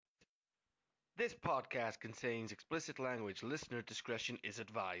This podcast contains explicit language. Listener discretion is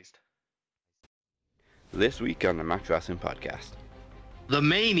advised. This week on the Max Wrestling Podcast, The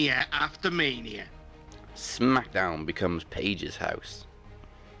Mania after Mania. SmackDown becomes Paige's house.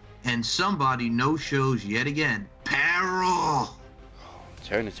 And somebody no-shows yet again. Peril!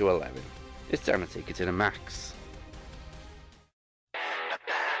 Turn it to 11. It's time to take it to the max.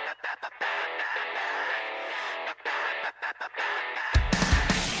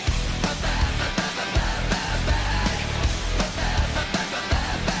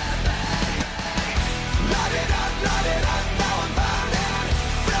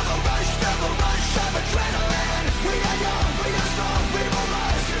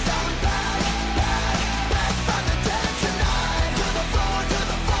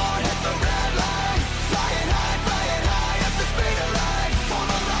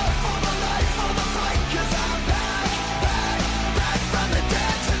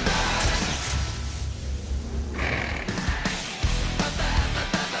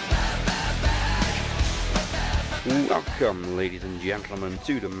 Welcome, ladies and gentlemen,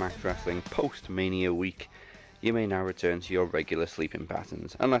 to the Max Wrestling post-Mania week. You may now return to your regular sleeping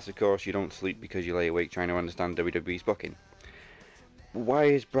patterns, unless of course you don't sleep because you lay awake trying to understand WWE's booking. Why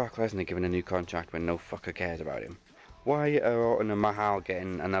is Brock Lesnar given a new contract when no fucker cares about him? Why are Orton and Mahal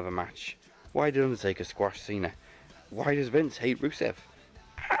getting another match? Why did Undertaker squash Cena? Why does Vince hate Rusev?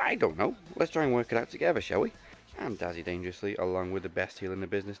 I don't know. Let's try and work it out together, shall we? I'm Dazzy Dangerously, along with the best heel in the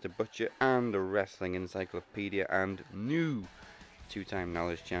business, The Butcher, and the Wrestling Encyclopedia, and new two-time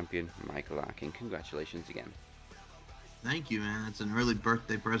Knowledge Champion, Michael Larkin. Congratulations again. Thank you, man. It's an early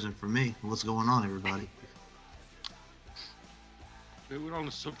birthday present for me. What's going on, everybody? We were on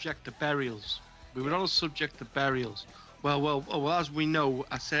the subject of burials. Well, as we know,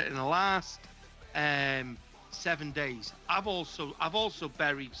 I said in the last 7 days, I've also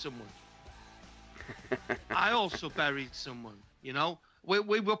buried someone. I also buried someone. You know,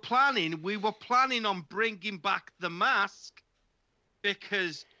 we were planning on bringing back the mask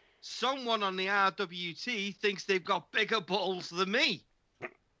because someone on the RWT thinks they've got bigger balls than me.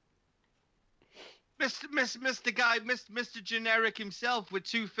 Mr. Generic himself with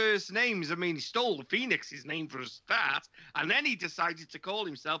two first names. I mean, he stole Phoenix's name for a start, and then he decided to call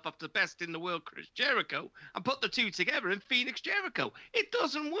himself after the best in the world, Chris Jericho, and put the two together in Phoenix Jericho. It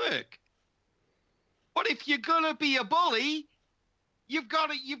doesn't work. But if you're gonna be a bully, you've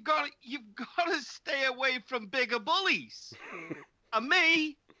got to stay away from bigger bullies. And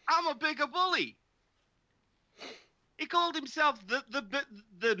me, I'm a bigger bully. He called himself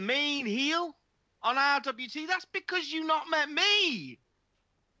the main heel on RWT. That's because you not met me.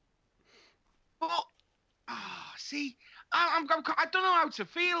 But see, I don't know how to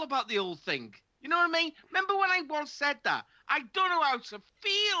feel about the whole thing. You know what I mean? Remember when I once said that? I don't know how to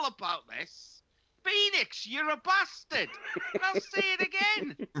feel about this. Phoenix, you're a bastard. And I'll say it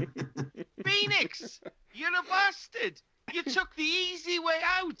again. Phoenix, you're a bastard. You took the easy way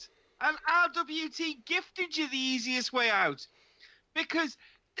out. And RWT gifted you the easiest way out. Because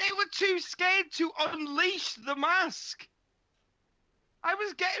they were too scared to unleash the mask. I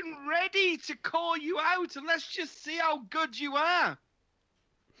was getting ready to call you out and let's just see how good you are.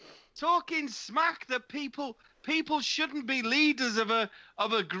 Talking smack that people shouldn't be leaders of a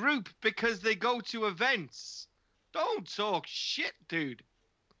group because they go to events. Don't talk shit, dude.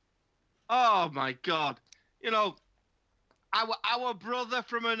 Oh my God. You know, our brother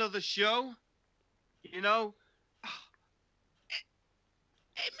from another show, you know,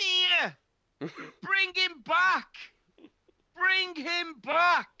 Emir, bring him back. Bring him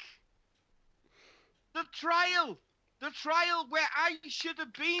back. The trial where I should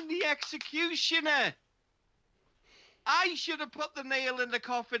have been the executioner. I should have put the nail in the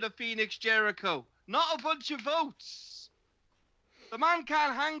coffin of Phoenix Jericho, not a bunch of votes. The man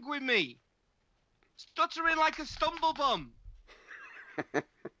can't hang with me. Stuttering like a stumblebum.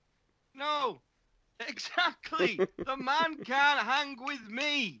 No, exactly. The man can't hang with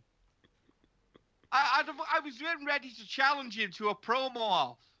me. I was getting ready to challenge him to a promo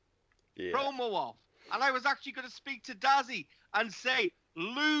off. Yeah. And I was actually going to speak to Dazzy and say,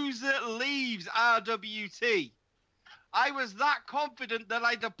 loser leaves RWT. I was that confident that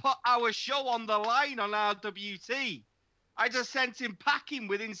I'd have put our show on the line on RWT. I just sent him packing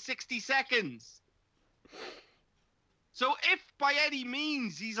within 60 seconds. So if by any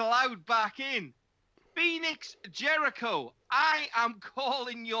means he's allowed back in, Phoenix Jericho, I am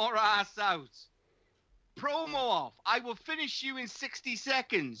calling your ass out. Promo off. I will finish you in 60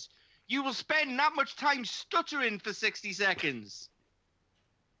 seconds. You will spend that much time stuttering for 60 seconds.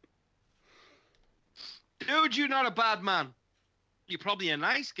 Dude, you're not a bad man. You're probably a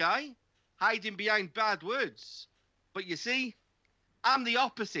nice guy. hiding behind bad words. But you see, I'm the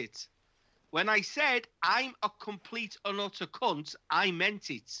opposite. When I said I'm a complete and utter cunt, I meant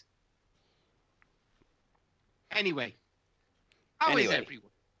it. Anyway, how is Anyway. everyone?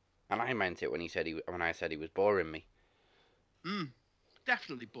 And I meant it when I said he was boring me.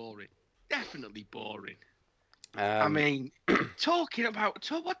 Definitely boring. Definitely boring. Um, I mean, talking about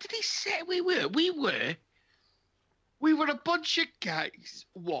what did he say we were? We were a bunch of guys.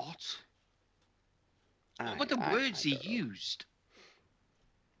 What? What were the words he don't know. used?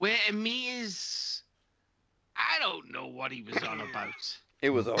 Where me is, I don't know what he was on about. It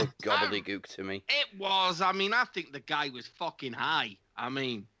was all gobbledygook to me. It was. I mean, I think the guy was fucking high. I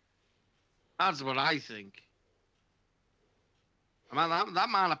mean, that's what I think. I mean, that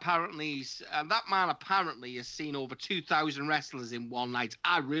man apparently has seen over 2,000 wrestlers in one night.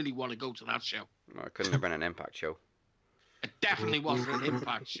 I really want to go to that show. No, it couldn't have been an Impact show. It definitely wasn't an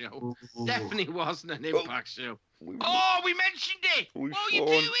Impact show. Definitely wasn't an Impact show. We We mentioned it. What are you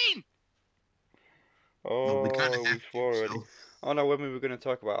sworn. doing? Oh, we kind of we have swore to, already. so. Oh no, when we were going to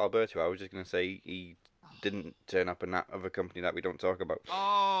talk about Alberto, I was just going to say he didn't turn up in that other company that we don't talk about.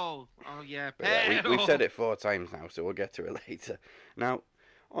 Oh yeah. But yeah, we've said it 4 times now, so we'll get to it later. Now,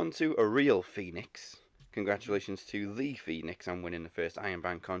 on to a real Phoenix. Congratulations to the Phoenix on winning the first Iron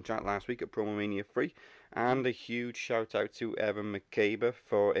Band contract last week at Promomania 3. And a huge shout out to Evan McCabe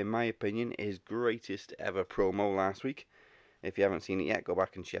for, in my opinion, his greatest ever promo last week. If you haven't seen it yet, go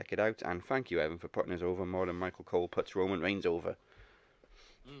back and check it out. And thank you, Evan, for putting us over more than Michael Cole puts Roman Reigns over.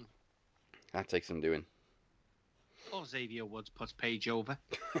 That takes some doing. Or Xavier Woods puts Paige over.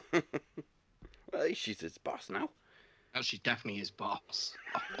 Well, she's his boss now. Oh, she definitely is boss.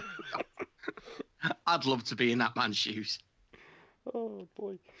 I'd love to be in that man's shoes. Oh,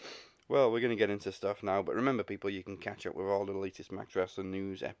 boy. Well, we're going to get into stuff now, but remember, people, you can catch up with all the latest Max Wrestling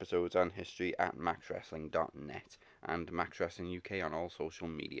news, episodes, and history at maxwrestling.net and Max Wrestling UK on all social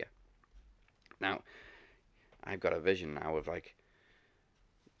media. Now, I've got a vision now of, like,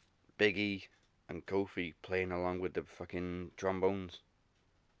 Big E and Kofi playing along with the fucking trombones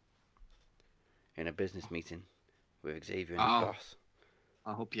in a business meeting with Xavier and his boss.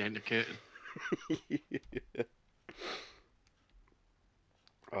 I hope you ain't the curtain.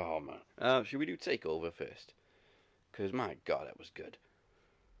 Oh, man. Should we do TakeOver first? Because, my God, that was good.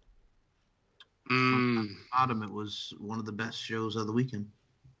 Bottom, it was one of the best shows of the weekend.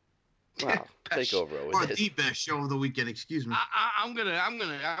 Wow, TakeOver Or always the is. best show of the weekend, excuse me. I'm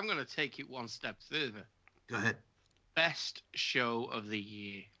gonna take it one step further. Go ahead. Best show of the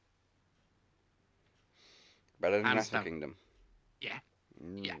year. Better than Hands Wrestle down. Kingdom. Yeah.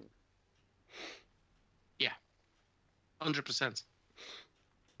 Mm. Yeah. 100%.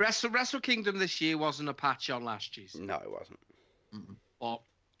 Wrestle Kingdom this year wasn't a patch on last year's. No, it wasn't. But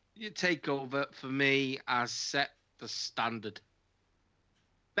your TakeOver for me has set the standard.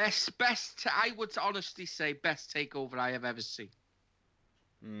 Best. I would honestly say best TakeOver I have ever seen.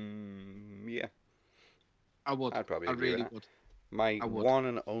 Yeah. I would. I'd probably I agree with really that. would. My I would. one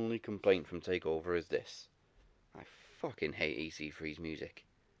and only complaint from TakeOver is this. I fucking hate EC3's music.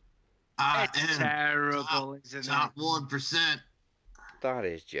 I It's am terrible, isn't top it? 1%. That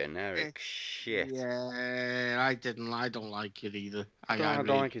is generic shit. Yeah, I don't like it either. I don't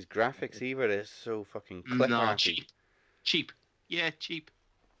really like his graphics either. It's so fucking clip No, arty. cheap. Yeah, cheap.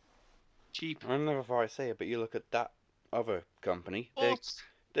 I never thought I'd say it, but you look at that other company. But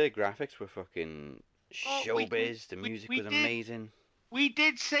Their graphics were fucking Oh, showbiz. The music was amazing. we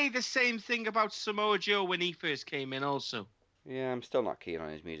did say the same thing about Samoa Joe when he first came in also. Yeah, I'm still not keen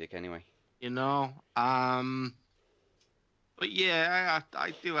on his music anyway. You know, but yeah,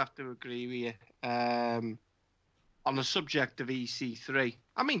 I do have to agree with you. On the subject of EC3,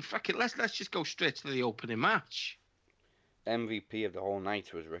 I mean, fuck it, let's just go straight to the opening match. MVP of the whole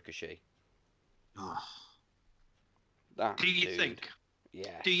night was Ricochet. Oh, That Do you dude. think?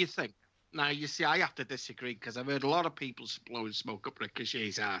 Yeah. Do you think? Now, you see, I have to disagree because I've heard a lot of people blowing smoke up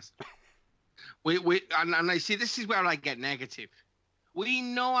Ricochet's ass. And I see, this is where I get negative. We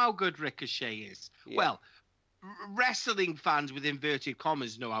know how good Ricochet is. Yeah. Well, wrestling fans with inverted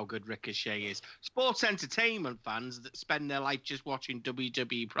commas know how good Ricochet is. Sports entertainment fans that spend their life just watching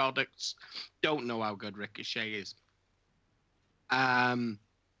WWE products don't know how good Ricochet is. And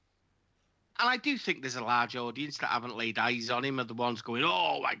I do think there's a large audience that haven't laid eyes on him, are the ones going,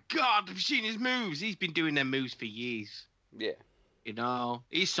 oh my God, have you seen his moves? He's been doing them moves for years. Yeah. You know,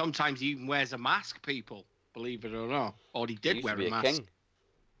 he sometimes even wears a mask, people, believe it or not. Or he did Used wear to be a a mask. king.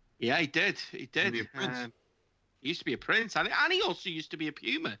 Yeah, he did. He did. be a prince. He used to be a prince, and he also used to be a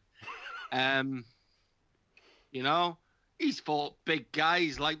puma. You know, He's fought big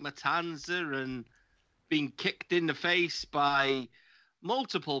guys like Matanza and been kicked in the face by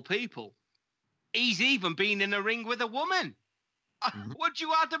multiple people. He's even been in a ring with a woman. Mhm. Would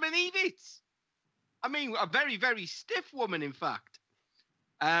you Adam and Eve it? I mean, a very, very stiff woman, in fact.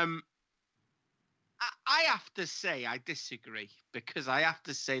 I have to say I disagree, because I have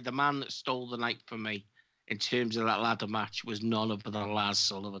to say the man that stole the night for me in terms of that ladder match was none other than Lars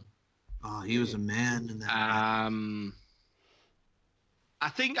Sullivan. Oh, he was a man in that match. I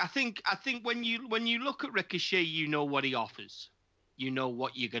think when you look at Ricochet, you know what he offers. You know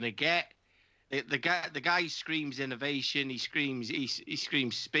what you're gonna get. The guy screams innovation. He screams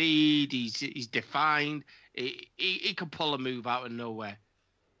speed. He's defined. He can pull a move out of nowhere.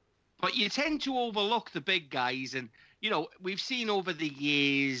 But you tend to overlook the big guys, and we've seen over the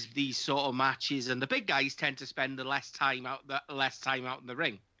years these sort of matches, and the big guys tend to spend the less time out in the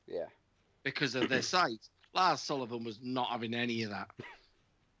ring. Yeah. Because of their size. Lars Sullivan was not having any of that.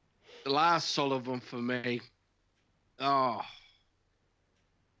 Lars Sullivan, for me,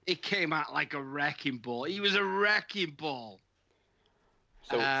 he came out like a wrecking ball. He was a wrecking ball.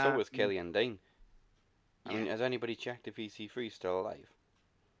 So was Killian Dane. I mean, has anybody checked if EC3's still alive?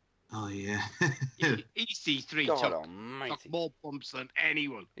 Oh, yeah. EC3 God took more bumps than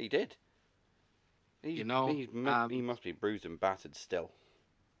anyone. He did. He must be bruised and battered still.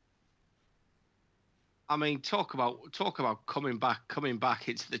 I mean, talk about coming back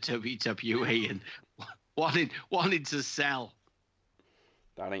into the WWE and wanting to sell.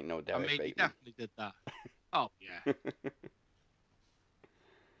 That ain't no Derek Bateman. He definitely did that. Oh yeah.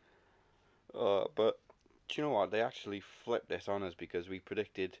 But do you know what? They actually flipped this on us, because we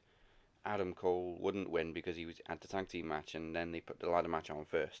predicted Adam Cole wouldn't win because he was at the tag team match, and then they put the ladder match on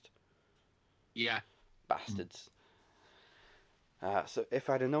first. Yeah. Bastards. So if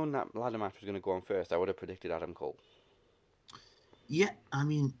I'd have known that ladder match was going to go on first, I would have predicted Adam Cole. Yeah, I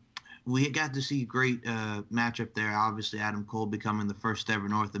mean, we got to see a great matchup there. Obviously, Adam Cole becoming the first ever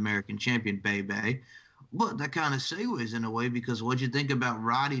North American champion, baby. But that kind of segues in a way, because what'd you think about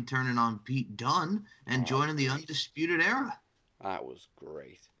Roddy turning on Pete Dunne and joining the Undisputed Era? That was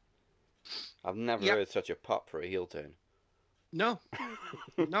great. I've never heard such a pop for a heel turn. No.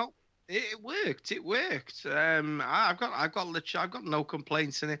 No. It worked. It worked. I've got no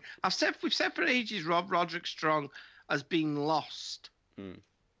complaints in it. We've said for ages, Roderick Strong has been lost. And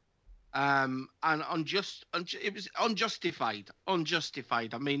it was unjustified.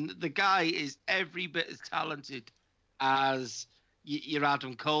 I mean, the guy is every bit as talented as your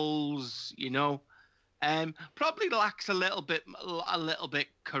Adam Cole's. Probably lacks a little bit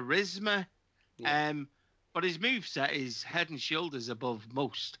charisma. Yeah. But his moveset is head and shoulders above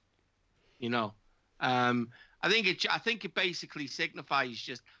most. I think it basically signifies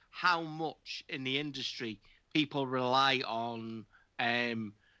just how much in the industry people rely on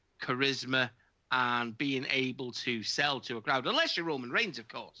charisma and being able to sell to a crowd, unless you're Roman Reigns, of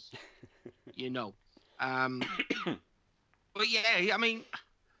course. But yeah, I mean,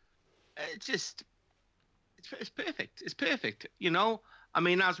 it's perfect. It's perfect. I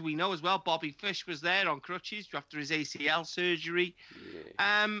mean, as we know as well, Bobby Fish was there on crutches after his ACL surgery.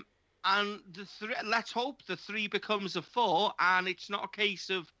 Yeah. And let's hope the 3 becomes a 4, and it's not a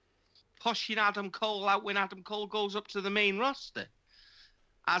case of pushing Adam Cole out when Adam Cole goes up to the main roster.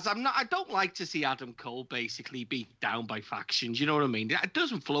 As I don't like to see Adam Cole basically beat down by factions. You know what I mean? It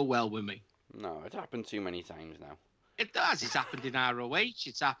doesn't flow well with me. No, it's happened too many times now. It does. It's happened in ROH.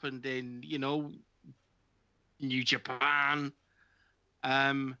 It's happened in New Japan.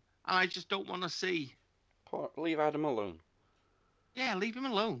 And I just don't want to see. Leave Adam alone. Yeah, leave him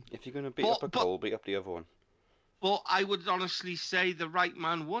alone. If you're going to beat up a Cole, beat up the other one. But I would honestly say the right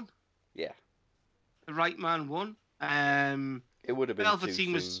man won. Yeah. The right man won. It would have been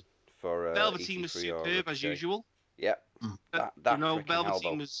Velveteen too soon for Velveteen was superb as usual. Yep. That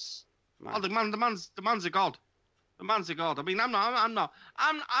Velveteen was. Man. Oh, the man's a god. The man's a god. I mean, I'm not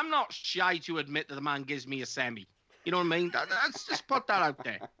shy to admit that the man gives me a semi. You know what I mean? Let's just put that out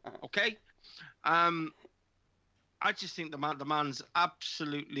there, okay? I just think the man's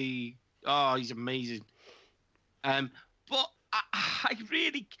absolutely. Oh, he's amazing. But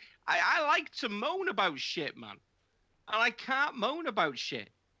I like to moan about shit, man, and I can't moan about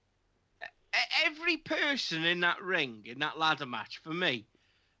shit. Every person in that ring, in that ladder match, for me,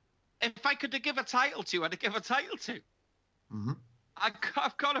 if I could give a title to, I'd give a title to. Mm-hmm.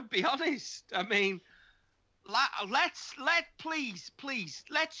 I've got to be honest. I mean, please.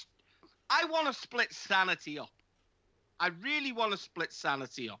 I want to split Sanity up. I really want to split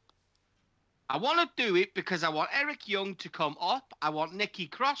Sanity up. I want to do it because I want Eric Young to come up. I want Nikki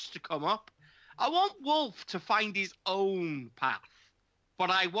Cross to come up. I want Wolf to find his own path,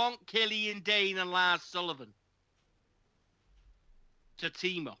 but I want Killian Dane and Lars Sullivan to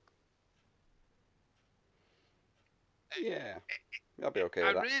team up. Yeah, I'll be okay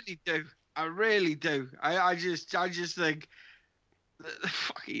I with that. really do. I really do. I just think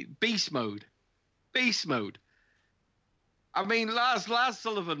fucking beast mode. Beast mode. I mean, Lars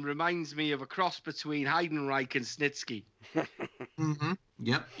Sullivan reminds me of a cross between Heidenreich and Snitsky. Mm-hmm.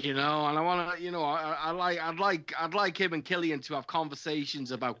 Yep. You know, and I want to, you know, I'd like him and Killian to have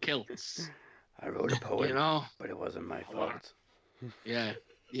conversations about kilts. I wrote a poem, You know, but it wasn't my fault. yeah,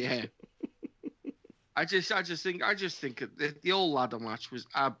 yeah. I just think that the old ladder match was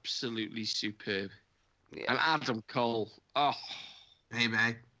absolutely superb. Yeah. And Adam Cole, oh,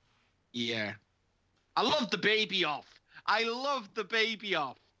 Baby. yeah. I love the baby off. I love the baby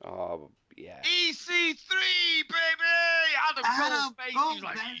off. Oh, yeah. EC3, baby! Adam Cole's face, Cole,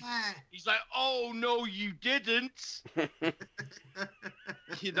 he's like, oh, no, you didn't.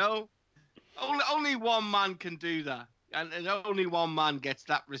 You know? Only one man can do that. And only one man gets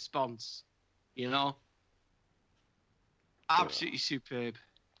that response. You know? Absolutely superb.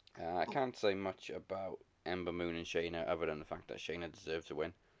 I can't say much about Ember Moon and Shayna other than the fact that Shayna deserves to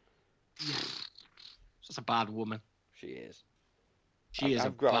win. She's a bad woman. She is. She is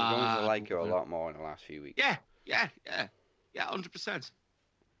I've grown to like her a lot more in the last few weeks. Yeah, 100%.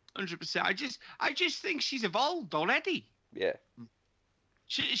 100%. I just think she's evolved already. Yeah.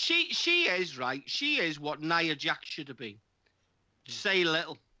 She is right. She is what Nia Jax should have been. Say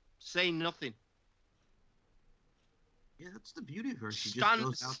little, say nothing. Yeah, that's the beauty of her. She just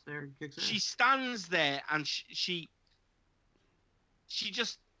goes out there and kicks ass. She stands there and she's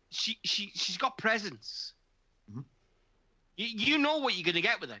got presence. Mm-hmm. You know what you're gonna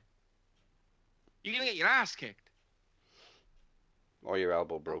get with her. You're gonna get your ass kicked. Or your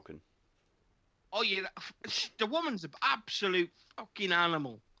elbow broken. Oh, the woman's an absolute fucking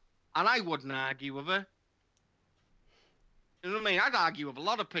animal, and I wouldn't argue with her. You know what I mean? I'd argue with a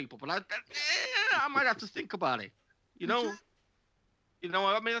lot of people, but I might have to think about it. You know,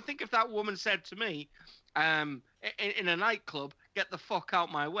 I mean, I think if that woman said to me, in a nightclub, "Get the fuck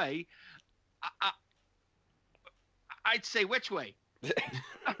out my way," I'd say, "Which way? where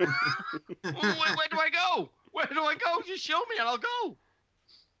do I go? Where do I go? Just show me, and I'll go."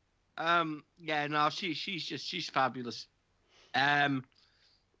 Yeah, no, she's fabulous.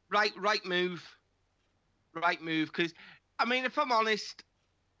 Right move. Because I mean, if I'm honest,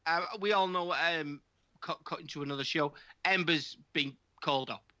 we all know. Cut into another show. Ember's been called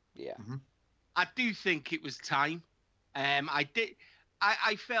up. Yeah. Mm-hmm. I do think it was time. I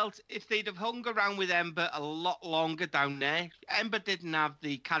felt if they'd have hung around with Ember a lot longer down there, Ember didn't have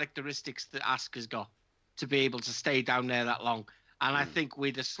the characteristics that Asuka's got to be able to stay down there that long. And I think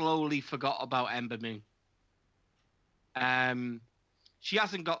we'd have slowly forgot about Ember Moon. She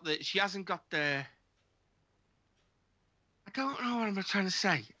hasn't got the. I don't know what I'm trying to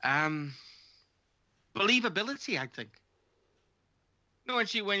say. Believability, I think. No, when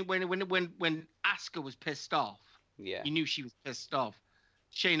Asuka was pissed off, Yeah. you knew she was pissed off.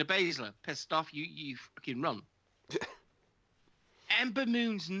 Shayna Baszler, pissed off, you fucking run. Ember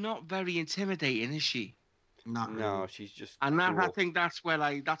Moon's not very intimidating, is she? Not really. No, she's just. And cool. I think that's where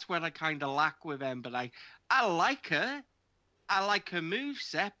I kind of lack with Ember. I like her. I like her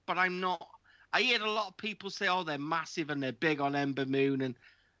moveset, but I'm not. I hear a lot of people say, "Oh, they're massive and they're big on Ember Moon," and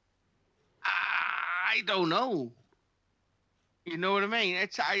I don't know. You know what I mean? I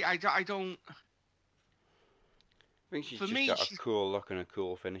don't. I think she's for just me, got a cool look and a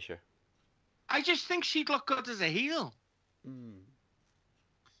cool finisher. I just think she'd look good as a heel.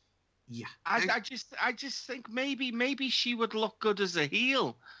 Yeah. I just think maybe she would look good as a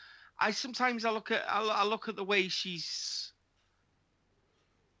heel. I look at the way she's.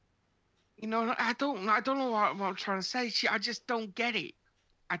 You know, I don't know what I'm trying to say. I just don't get it.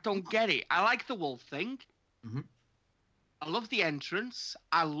 I don't get it. I like the Wolf thing. Mm-hmm. I love the entrance.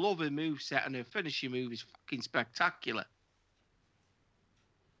 I love her moveset, and her finishing move is fucking spectacular.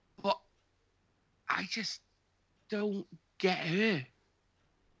 But I just don't get her.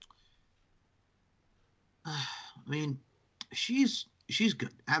 I mean, she's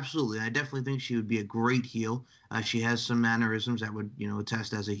good. Absolutely. I definitely think she would be a great heel. She has some mannerisms that would,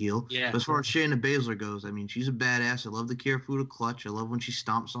 attest as a heel. Yeah. But as far as Shayna Baszler goes, I mean, she's a badass. I love the Kirifuda clutch. I love when she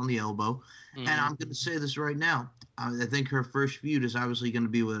stomps on the elbow. Mm-hmm. And I'm going to say this right now. I think her first feud is obviously going to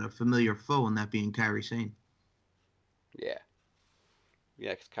be with a familiar foe, and that being Kairi Sane. Yeah.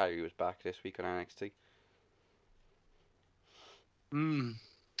 Yeah, because Kairi was back this week on NXT.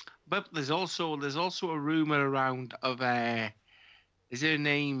 But there's also a rumor around of Is her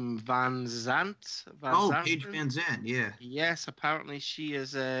name Van Zant? Paige Van Zandt, yeah. Yes, apparently she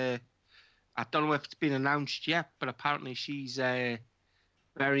is. I don't know if it's been announced yet, but apparently she's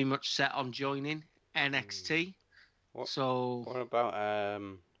very much set on joining NXT. What So about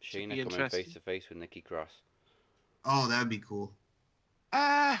should Shayna be coming interesting. face to face with Nikki Cross? Oh, that'd be cool.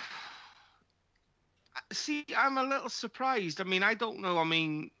 See, I'm a little surprised. I mean, I don't know. I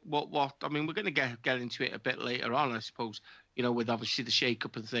mean, what? I mean, we're going to get into it a bit later on, I suppose. You know, with obviously the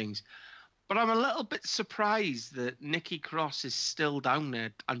shake-up and things. But I'm a little bit surprised that Nikki Cross is still down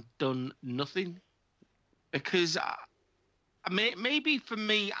there and done nothing. Because maybe for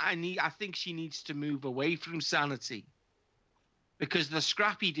me, I think she needs to move away from Sanity. Because the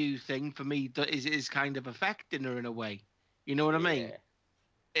Scrappy Doo thing for me is kind of affecting her in a way. You know what I mean?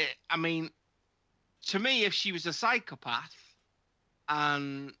 I mean, to me, if she was a psychopath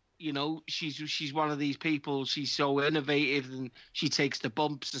and you know she's one of these people, she's so innovative and she takes the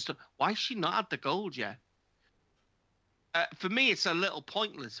bumps and stuff, why has she not had the gold yet? For me, it's a little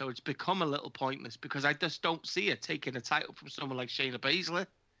pointless. So it's become a little pointless because I just don't see her taking a title from someone like Shayna Baszler.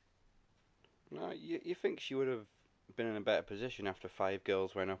 No, you think she would have been in a better position after 5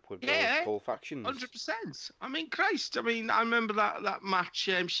 girls went up with those Yeah, full factions? 100%. I mean, Christ. I mean, I remember that match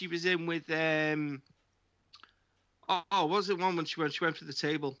she was in with what was it one when she went through the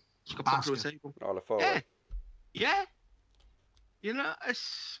table? She got put through a table. Oh, the forward. Yeah. You know,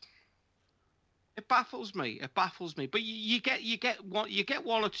 it baffles me. It baffles me. But you get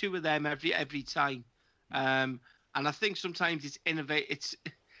one or two of them every time, and I think sometimes it's innovate.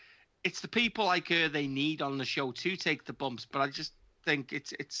 It's the people like her they need on the show to take the bumps. But I just think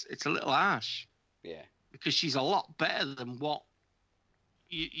it's a little harsh. Yeah. Because she's a lot better than what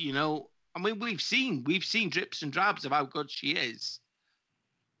you know. I mean, we've seen drips and drabs of how good she is,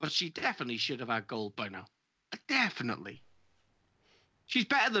 but she definitely should have had gold by now. Definitely. She's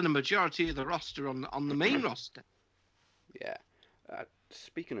better than a majority of the roster on the main roster. Yeah.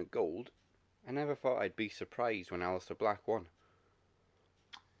 Speaking of gold, I never thought I'd be surprised when Aleister Black won.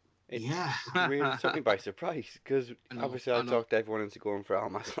 It really took me by surprise because obviously I talked everyone into going for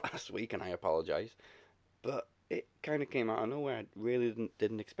Almas last week, and I apologise. But it kind of came out of nowhere. I really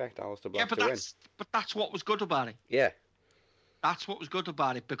didn't expect Aleister Black to win. But that's what was good about it. Yeah. That's what was good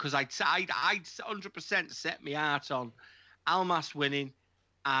about it because I'd 100% set my heart on Almas winning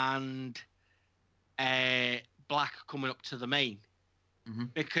and Black coming up to the main. Mm-hmm.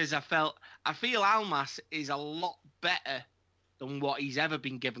 Because I feel Almas is a lot better than what he's ever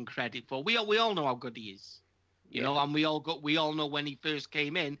been given credit for. We all know how good he is, you know, and we all know when he first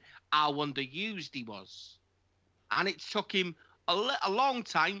came in how underused he was, and it took him a long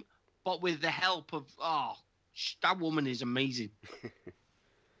time, but with the help of that woman is amazing.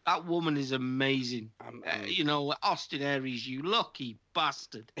 That woman is amazing. You know, Austin Aries, you lucky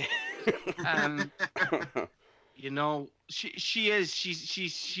bastard. You know, she is.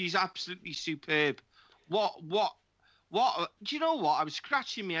 She's absolutely superb. What? Do you know what? I was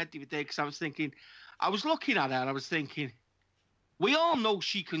scratching my head the other day because I was looking at her and I was thinking, we all know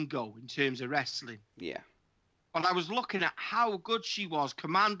she can go in terms of wrestling. Yeah. But I was looking at how good she was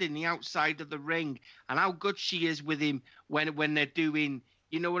commanding the outside of the ring and how good she is with him when they're doing,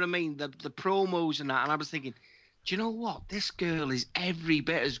 you know what I mean, the promos and that. And I was thinking, do you know what? This girl is every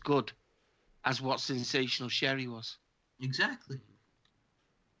bit as good as what Sensational Sherry was. Exactly.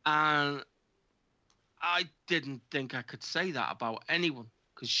 And I didn't think I could say that about anyone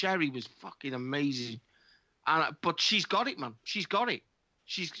because Sherry was fucking amazing. But she's got it, man. She's got it.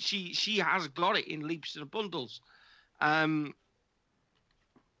 She has got it in leaps and bundles. But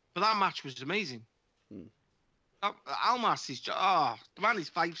that match was amazing. Almas is the man is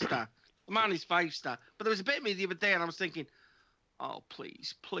 5-star. The man is 5-star. But there was a bit of me the other day, and I was thinking, oh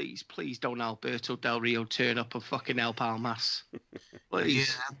please don't Alberto Del Rio turn up and fucking help Almas. Please.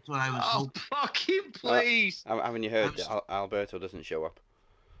 Yeah, that's what I was hoping. Fucking please. Haven't you heard that Alberto doesn't show up?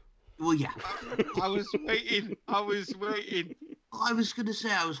 Well, yeah. I was waiting. Well, I was going to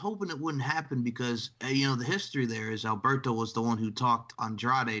say, I was hoping it wouldn't happen because, you know, the history there is Alberto was the one who talked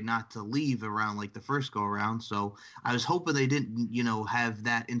Andrade not to leave around like the first go around. So I was hoping they didn't, you know, have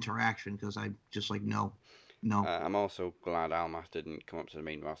that interaction because I just like, no. I'm also glad Almas didn't come up to the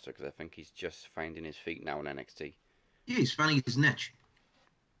main roster because I think he's just finding his feet now in NXT. Yeah, he's finding his niche.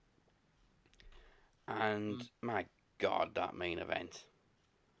 And my God, that main event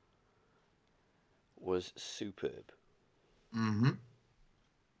was superb. Mm-hmm.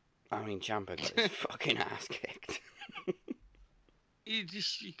 I mean, Ciampa got his fucking ass kicked.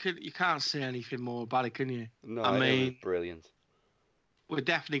 You can't say anything more about it, can you? No, I mean, it was brilliant. We're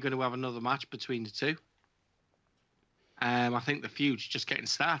definitely going to have another match between the two. I think the feud's just getting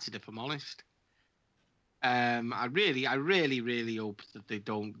started, if I'm honest. I really, really hope that they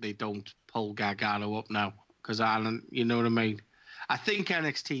don't pull Gargano up now, because you know what I mean. I think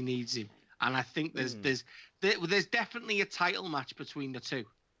NXT needs him, and I think there's definitely a title match between the two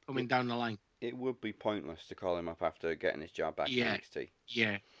coming down the line. It would be pointless to call him up after getting his job back in NXT.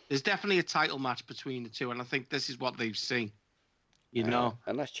 Yeah, there's definitely a title match between the two, and I think this is what they've seen. You know,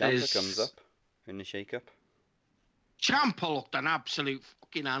 unless Ciampa comes up in the shake-up. Ciampa looked an absolute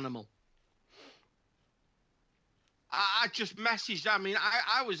fucking animal. I just messaged. I mean,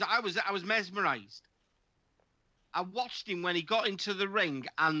 I was mesmerized. I watched him when he got into the ring,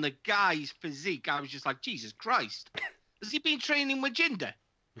 and the guy's physique. I was just like, Jesus Christ, has he been training with Jinder?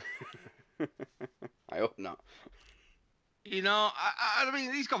 I hope not. You know, I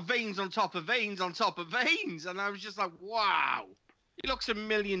mean, he's got veins on top of veins on top of veins, and I was just like, wow, he looks $1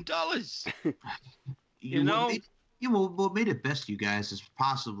 million. You know, what made it best, you guys, is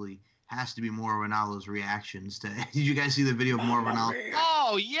possibly has to be Mauro Ranallo's reactions to. Did you guys see the video of Mauro Ranallo?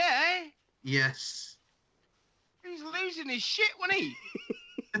 Oh yeah. Yes. He was losing his shit, wasn't he?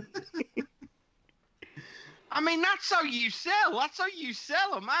 I mean, that's how you sell. That's how you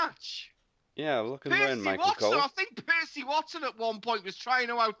sell a match. Yeah, look and learn, Michael Watson, Cole. I think Percy Watson at one point was trying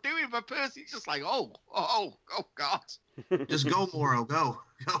to outdo him, but Percy's just like, oh God. Just go, Mauro, go.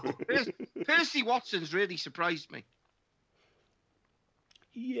 Percy Watson's really surprised me.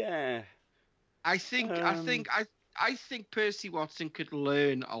 Yeah. I think Percy Watson could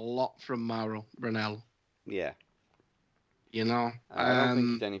learn a lot from Mauro Ranallo. Yeah. You know, I don't think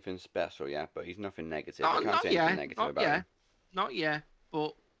he's anything special yet, but he's nothing negative. I can't say anything negative about him. Not yet,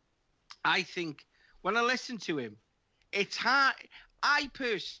 but I think when I listen to him, it's hard. I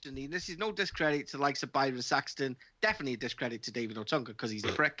personally, this is no discredit to the likes of Byron Saxton, definitely a discredit to David Otunga because he's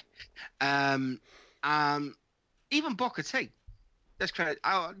a prick. Even Booker T, discredit.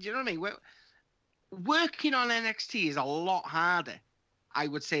 Do you know what I mean? Working on NXT is a lot harder, I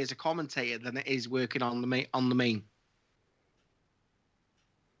would say, as a commentator than it is working on the main.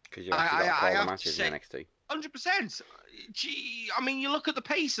 Because you actually got to call the matches in NXT. 100%. Gee, I mean, you look at the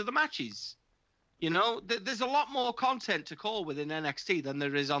pace of the matches. You know, there's a lot more content to call within NXT than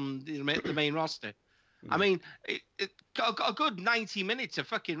there is on the main roster. I mean, a good 90 minutes of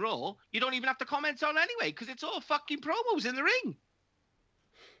fucking Raw, you don't even have to comment on anyway, because it's all fucking promos in the ring.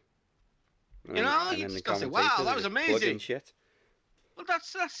 You know, you just say, wow, that was amazing. Shit. Well,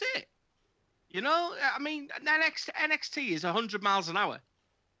 that's it. You know, I mean, NXT is 100 miles an hour.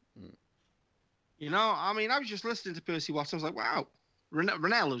 You know, I mean, I was just listening to Percy Watson. I was like, wow,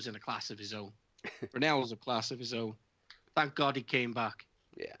 Ranallo's in a class of his own. Ranallo's a class of his own. Thank God he came back.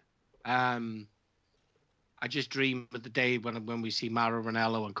 Yeah. I just dream of the day when we see Mauro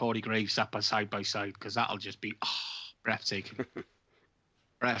Ranallo and Corey Graves sat side by side, because that'll just be breathtaking.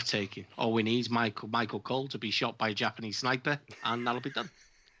 Breathtaking. All we need is Michael Cole to be shot by a Japanese sniper, and that'll be done.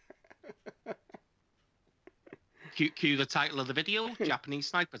 Cue the title of the video. Japanese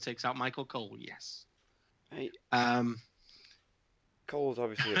sniper takes out Michael Cole. Yes. Hey, Cole's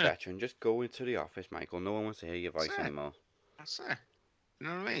obviously a veteran. Just go into the office, Michael. No one wants to hear your voice anymore. That's it. You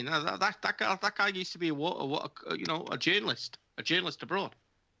know what I mean? That guy used to be a journalist abroad.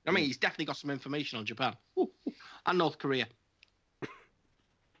 I mean, he's definitely got some information on Japan and North Korea.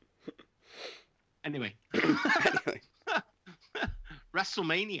 Anyway.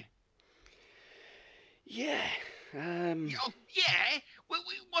 WrestleMania. Yeah. Oh, yeah?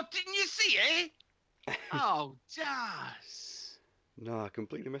 What, didn't you see it? Oh, Daz. No, I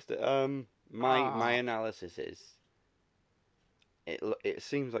completely missed it. My analysis is, it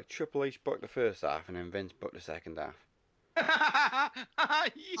seems like Triple H booked the first half and then Vince booked the second half.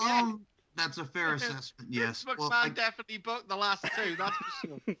 Yeah. That's a fair assessment, yes. Vince McMahon definitely booked the last two, that's for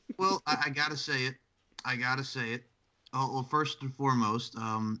sure. Well, I gotta say it. Well, first and foremost,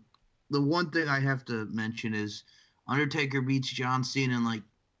 the one thing I have to mention is Undertaker beats John Cena in like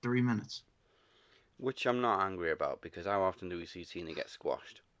 3 minutes. Which I'm not angry about, because how often do we see Cena get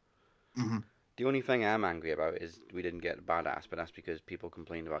squashed? Mm-hmm. The only thing I'm angry about is we didn't get Badass, but that's because people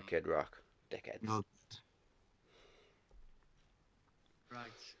complained about Kid Rock. Dickheads. Oh. Right.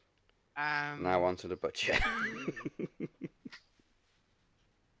 Now on to the Butcher.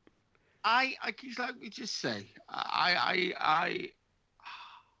 I let me just say, I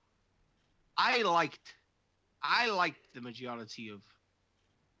liked the majority of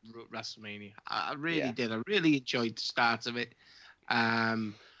WrestleMania. I really did. I really enjoyed the start of it.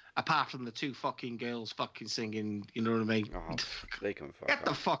 Apart from the two fucking girls fucking singing, you know what I mean? Oh, they can fuck Get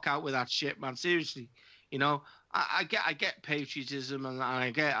the fuck out with that shit, man. Seriously, you know. I get patriotism and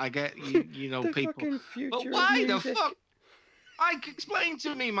I get you know the people. Fucking future But why of the music. fuck? Explain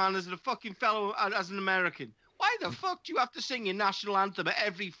to me, man, as a fucking fellow, as an American, why the fuck do you have to sing your national anthem at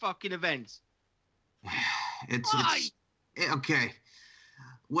every fucking event? Why? Okay.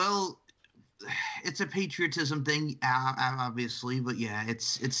 Well, it's a patriotism thing, obviously, but yeah,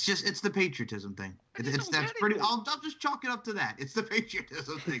 it's the patriotism thing. That's pretty. I'll just chalk it up to that. It's the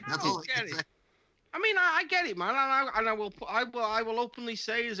patriotism thing. That's all I can say. I mean, I get it, man, and I will openly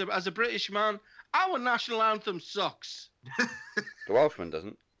say, as a British man, our national anthem sucks. The Welshman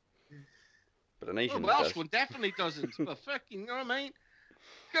doesn't, but the nation does. The Welshman definitely doesn't. But fucking, you know what I mean?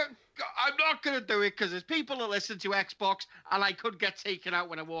 I'm not gonna do it because there's people that listen to Xbox, and I could get taken out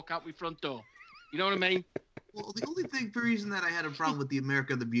when I walk out my front door. You know what I mean? Well, the only reason that I had a problem with the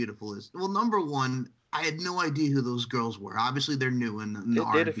America the Beautiful is, well, number one, I had no idea who those girls were. Obviously, they're new in the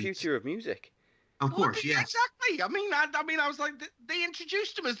They're the future of music. Of course, yes. Exactly. I mean, I was like, they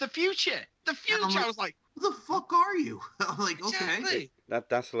introduced them as the future. The future. Like, I was like, who the fuck are you? I'm like, exactly. Okay.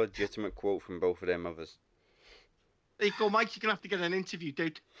 That's a legitimate quote from both of their mothers. There you go, Mike. You're gonna have to get an interview,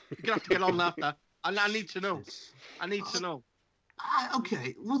 dude. You're gonna have to get on that. And I need to know.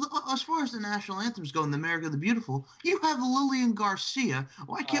 Okay. Well, as far as the national anthems go in the America the Beautiful, you have Lillian Garcia.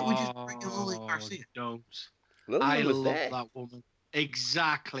 Why can't we just bring in Lillian Garcia? Don't. Lillian was love there. that woman.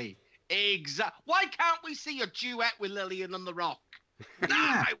 Exactly. Why can't we see a duet with Lillian on The Rock?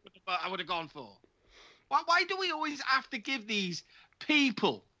 Yeah. I would have gone for. Why do we always have to give these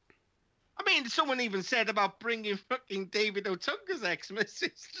people? I mean, someone even said about bringing fucking David Otunga's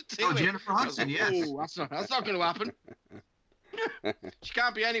ex-missus to do it. Jennifer Hudson, yes. Oh, that's not going to happen. She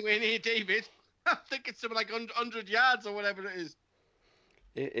can't be anywhere near David. I think it's something like 100 yards or whatever it is.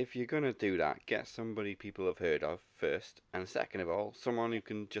 If you're going to do that, get somebody people have heard of first, and second of all, someone who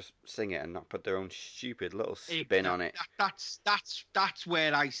can just sing it and not put their own stupid little spin on it. That's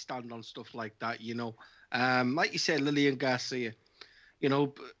where I stand on stuff like that, you know. Like you said, Lillian Garcia. You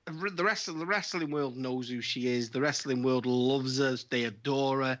know, the rest of the wrestling world knows who she is. The wrestling world loves her. They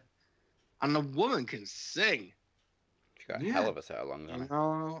adore her. And the woman can sing. She got a hell of a set of lungs on her.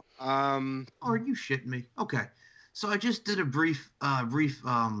 No, are you shitting me? Okay. So I just did a brief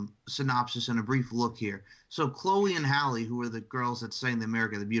synopsis and a brief look here. So Chloe and Halle, who are the girls that sang the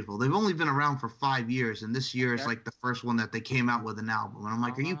America the Beautiful, they've only been around for 5 years, and this year is like the first one that they came out with an album. And I'm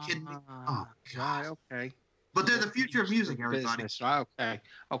like, are you kidding me? Oh, God. Okay. But they're the future of music, everybody. Business, right?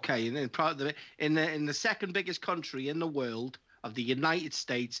 Okay. And then in the second biggest country in the world of the United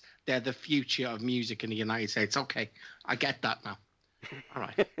States, they're the future of music in the United States. Okay, I get that now. All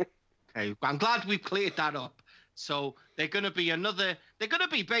right. Okay, I'm glad we've cleared that up. So they're going to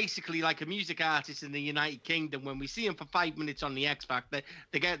be basically like a music artist in the United Kingdom. When we see them for 5 minutes on the X Factor,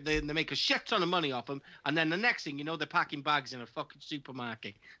 they make a shit ton of money off them, and then the next thing you know, they're packing bags in a fucking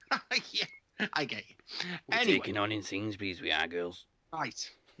supermarket. Yeah. I get you. We're taking on in Sainsbury's, we are, girls. Right.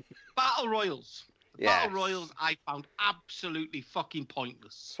 Battle Royals. Battle Royals I found absolutely fucking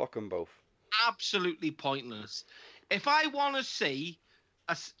pointless. Fuck them both. Absolutely pointless. If I want to see,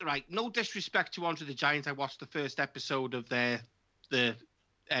 no disrespect to Andre the Giant, I watched the first episode of the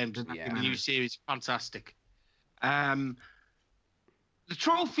new series. Fantastic. The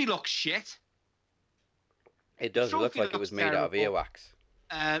trophy looks shit. It does. It looks like it was made out of earwax.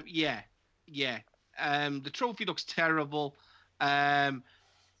 Yeah. The trophy looks terrible.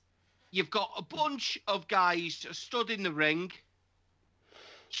 You've got a bunch of guys stood in the ring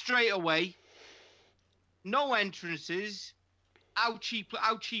straight away. No entrances. How cheap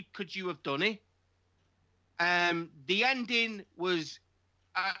could you have done it? The ending was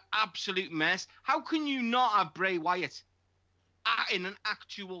an absolute mess. How can you not have Bray Wyatt in an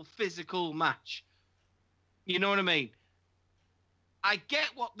actual physical match? You know what I mean? I get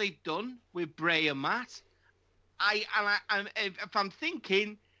what they've done with Bray and Matt. If I'm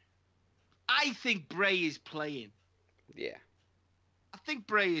thinking, I think Bray is playing. Yeah. I think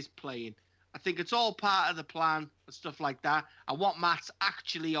Bray is playing. I think it's all part of the plan and stuff like that. And what Matt's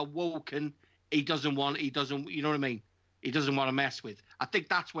actually awoken, you know what I mean? He doesn't want to mess with. I think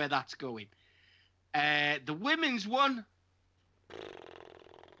that's where that's going. The women's one.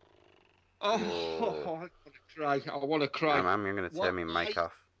 Oh. I want to cry. Ma'am, you're going to turn me mic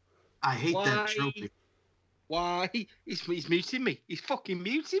off. I hate that trophy. Why? He's muting me. He's fucking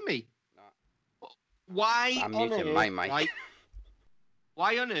muting me. No. Why? I'm muting my mic.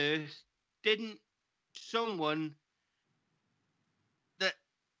 Why on earth didn't someone that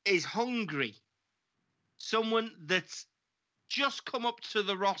is hungry, someone that's just come up to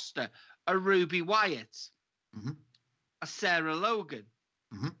the roster, a Ruby Wyatt, a Sarah Logan,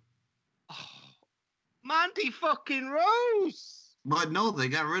 oh, Mandy fucking Rose. But no, they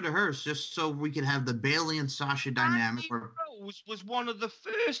got rid of her just so we could have the Bailey and Sasha dynamic. Mandy Rose was one of the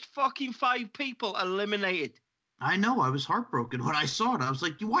first fucking 5 people eliminated. I know, I was heartbroken when I saw it. I was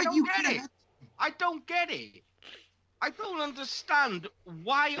like, why I don't you get can't? it. I don't get it. I don't understand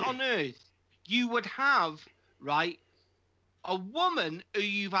why on earth you would have, right, a woman who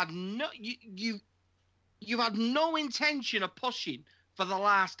you've had no intention of pushing for the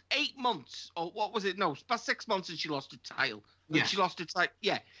last 8 months, or what was it? No, it's about 6 months since she lost her title. Yeah. She lost her title.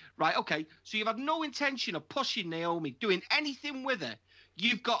 Yeah, right. Okay, so you've had no intention of pushing Naomi, doing anything with her.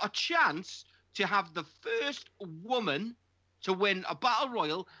 You've got a chance to have the first woman to win a battle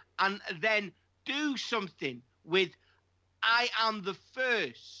royal, and then do something with "I am the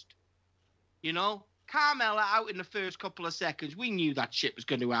first." You know, Carmella out in the first couple of seconds. We knew that shit was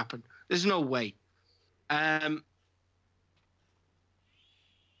going to happen. There's no way. But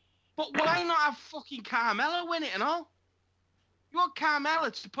why not have fucking Carmella win it and all? You want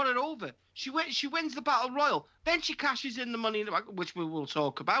Carmella to put it over. She wins the Battle Royal. Then she cashes in the Money in the Bank, which we will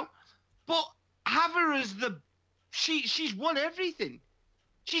talk about. But have her as she's won everything.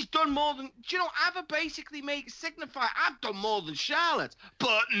 She's done more than, have her basically signify, I've done more than Charlotte.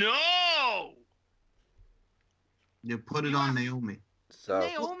 But no! You put it on Naomi. So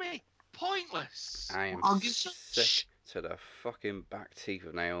Naomi, pointless. I am I'll give sick to the fucking back teeth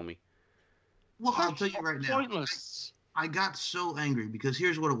of Naomi. Well, I'll tell you right now. Pointless. I got so angry because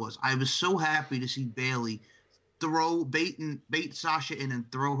here's what it was. I was so happy to see Bailey bait Sasha in and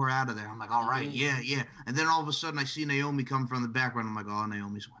throw her out of there. I'm like, all right, yeah. And then all of a sudden I see Naomi come from the background. I'm like, oh,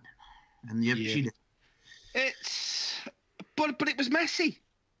 Naomi's winning. And yep, she did. But it was messy.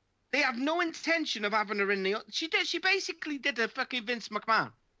 They had no intention of having her in the. She basically did a fucking Vince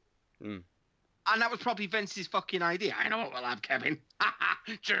McMahon. Mm. And that was probably Vince's fucking idea. I know what we'll have, Kevin.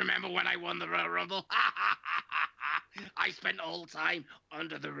 Do you remember when I won the Royal Rumble? I spent the whole time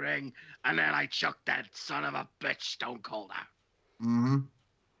under the ring, and then I chucked that son of a bitch Stone Cold out. Mm-hmm.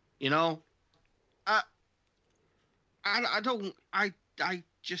 You know? I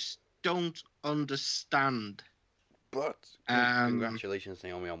just don't understand. But congratulations,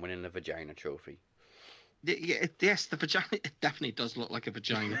 Naomi, on winning the vagina trophy. Yes, the vagina, it definitely does look like a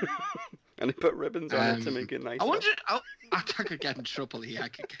vagina. And they put ribbons on it to make it nicer. I wonder. I could get in trouble here.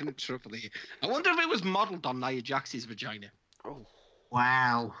 I wonder if it was modelled on Nia Jax's vagina. Oh.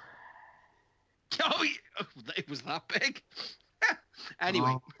 Wow. Oh, it was that big.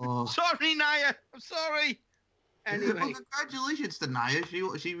 Anyway, sorry, Nia. I'm sorry. Anyway, well, congratulations to Nia.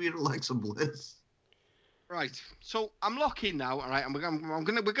 She beat Alexa Bliss. Right. So I'm looking now. All right, and we're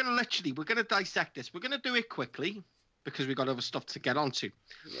gonna dissect this. We're gonna do it quickly because we've got other stuff to get onto.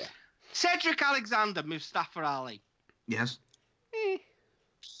 Yeah. Cedric Alexander, Mustafa Ali. Yes.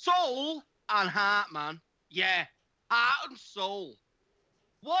 Soul and heart, man. Yeah, heart and soul.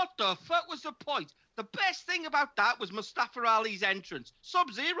 What the fuck was the point? The best thing about that was Mustafa Ali's entrance.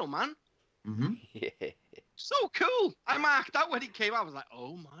 Sub-Zero, man. Mm-hmm. Yeah. So cool. I marked that when he came out. I was like,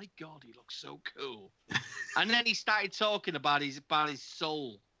 oh my God, he looks so cool. And then he started talking about his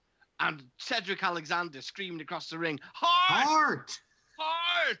soul. And Cedric Alexander screaming across the ring, heart!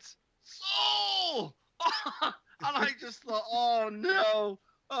 Soul! And I just thought, oh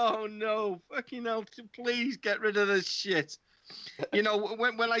no, fucking hell, please get rid of this shit. You know,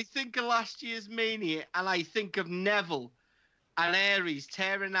 when I think of last year's Mania and I think of Neville and Aries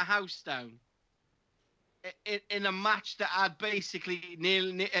tearing the house down in a match that had basically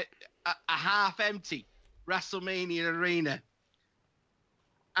nearly a half-empty WrestleMania arena,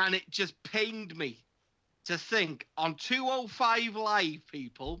 and it just pained me to think on 205 Live,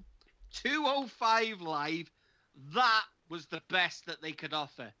 people, 205 Live, that was the best that they could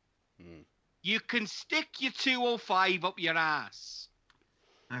offer. Mm. You can stick your 205 up your ass.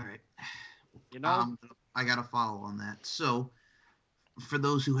 All right. You know? I got to follow on that. So, for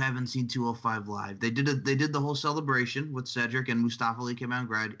those who haven't seen 205 Live, they did the whole celebration with Cedric, and Mustafa Ali came out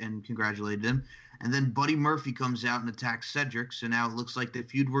and congratulated him. And then Buddy Murphy comes out and attacks Cedric. So now it looks like the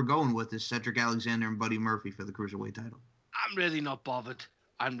feud we're going with is Cedric Alexander and Buddy Murphy for the Cruiserweight title. I'm really not bothered.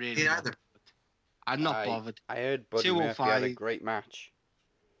 I'm not bothered. I heard Buddy Murphy had a great match.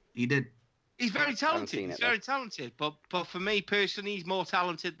 He did. He's very talented. Talented. But for me personally, he's more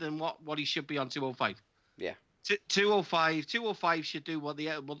talented than what he should be on 205. Yeah. 205 should do what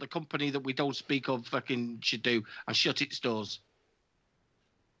the company that we don't speak of fucking should do and shut its doors.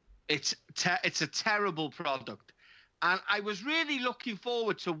 It's a terrible product, and I was really looking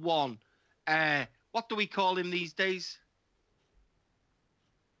forward to one. What do we call him these days?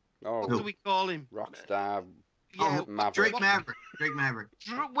 Oh, what do we call him? Rockstar. Yeah, Maverick. Drake Maverick. Drake Maverick.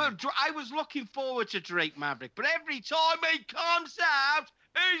 I was looking forward to Drake Maverick, but every time he comes out,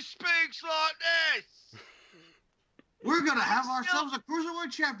 he speaks like this. We're gonna have ourselves a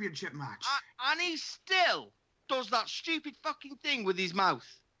cruiserweight championship match. And he still does that stupid fucking thing with his mouth.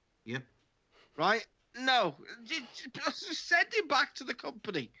 Yep. Right? No. Just send him back to the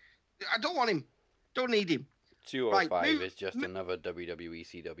company. I don't want him. Don't need him. 205 is just another WWE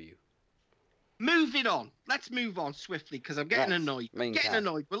CW. Moving on. Let's move on swiftly because I'm getting annoyed.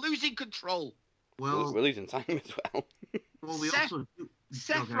 Annoyed. We're losing control. Well, we're losing time as well. Well, we Seth, also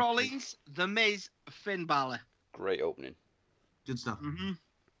Seth Rollins, The Miz, Finn Balor. Great opening. Good stuff. Mm-hmm.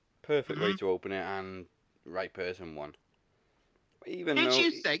 Perfect way to open it, and right person won. Even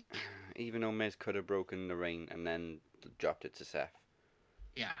though Miz could have broken the reign and then dropped it to Seth.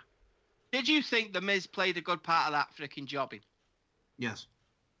 Yeah. Did you think The Miz played a good part of that freaking jobbing? Yes.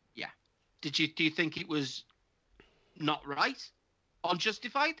 Yeah. Do you think it was not right?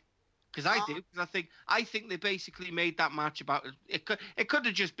 Unjustified? Because I do. Because I think they basically made that match about it. It could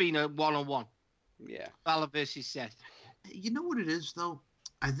have just been a one-on-one. Yeah. Balor versus Seth. You know what it is though?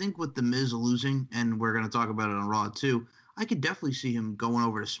 I think with The Miz losing, and we're going to talk about it on Raw too, I could definitely see him going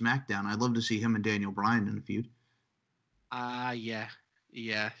over to SmackDown. I'd love to see him and Daniel Bryan in a feud. Yeah. Do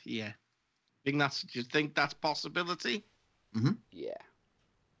you think that's a possibility? Mm-hmm. Yeah.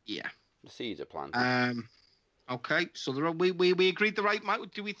 Yeah. The seeds are planted. Okay. So we agreed the right man.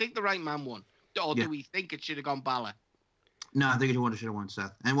 Do we think the right man won, or do we think it should have gone Balor? No, I think it should have won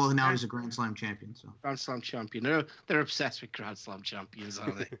Seth. And well, now he's a Grand Slam champion. So Grand Slam champion. They're obsessed with Grand Slam champions,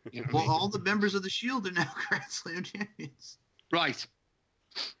 aren't they? You know well, all the members of the Shield are now Grand Slam champions. Right.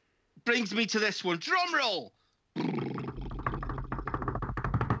 Brings me to this one. Drum roll.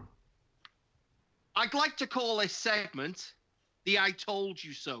 I'd like to call this segment the I Told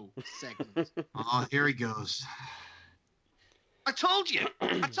You So segment. Oh, here he goes. I told you.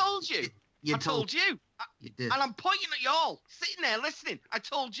 I told you. You I told you. You did. And I'm pointing at y'all, sitting there listening. I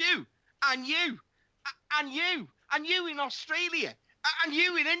told you. And you. And you. And you in Australia. And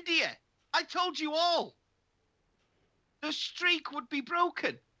you in India. I told you all. The streak would be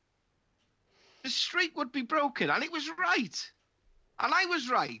broken. The streak would be broken. And it was right. And I was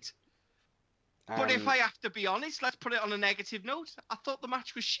right. But if I have to be honest, let's put it on a negative note. I thought the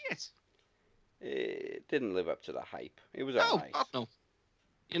match was shit. It didn't live up to the hype. It was alright. No.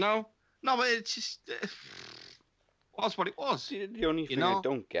 You know? No, but it's just... was what it was. The only thing I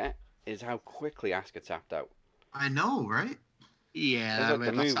don't get is how quickly Asuka tapped out. I know, right? Yeah.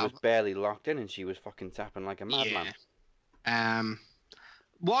 The move was barely locked in and she was fucking tapping like a madman. Yeah.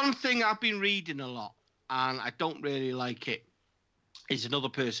 One thing I've been reading a lot, and I don't really like it, is another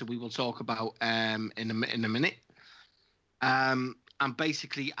person we will talk about in a minute. And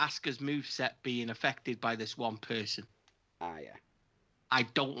basically Asuka's moveset being affected by this one person. Ah, yeah. I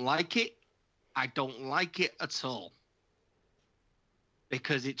don't like it. I don't like it at all.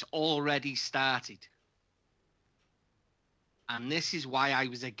 Because it's already started. And this is why I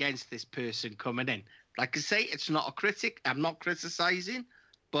was against this person coming in. Like I say, it's not a critic. I'm not criticizing.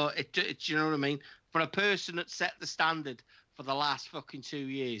 But it you know what I mean? For a person that set the standard for the last fucking 2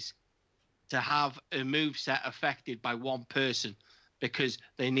 years to have a moveset affected by one person because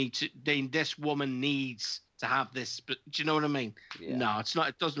this woman needs to have this, but do you know what I mean? Yeah. No, it's not.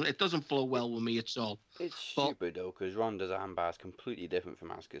 It doesn't flow well with me at all. It's stupid though, because Ronda's armbar is completely different from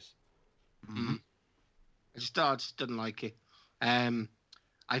Asuka's. Mm-hmm. I just didn't like it. I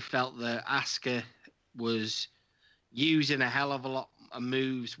felt that Asuka was using a hell of a lot of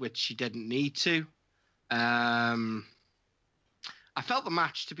moves which she didn't need to. I felt the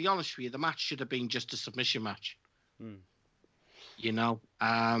match, to be honest with you, the match should have been just a submission match. You know,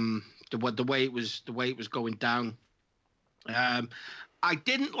 the way it was going down. I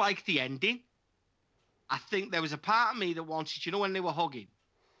didn't like the ending. I think there was a part of me that wanted, you know, when they were hugging.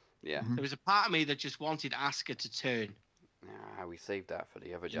 Yeah. There was a part of me that just wanted Asuka to turn. Nah, we saved that for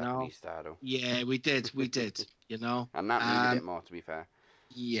the other Japanese star, though. Yeah, we did. You know. And that needed it more, to be fair.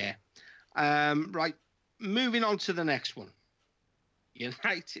 Yeah. Right. Moving on to the next one.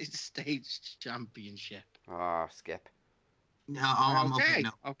 United States Championship. Oh, skip. No, I'm okay.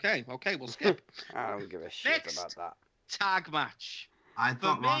 No. Okay, we'll skip. I don't give a shit about that. Tag match. I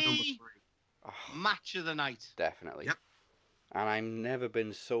thought Ronda was great. Match of the night. Definitely. Yep. And I've never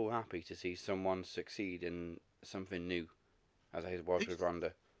been so happy to see someone succeed in something new as I was with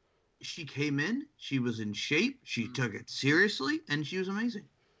Ronda. She came in, she was in shape, she took it seriously, and she was amazing.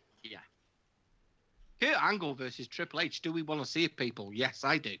 Yeah. Kurt Angle versus Triple H. Do we want to see it, people? Yes,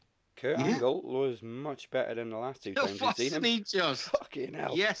 I do. Kurt Yeah. Angle was much better than the last two times we've seen him. Wasn't he just? Fucking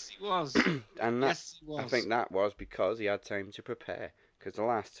hell. Yes, he was. And that, Yes, he was. I think that was because he had time to prepare. Because the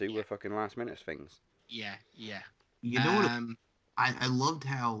last two were fucking last minute things. Yeah, yeah. You know what? I loved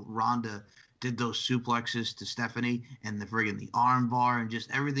how Ronda did those suplexes to Stephanie and the arm bar and just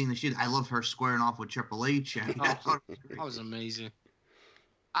everything that she did. I loved her squaring off with Triple H. That was amazing.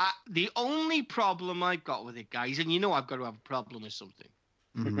 The only problem I've got with it, guys, and you know I've got to have a problem with something,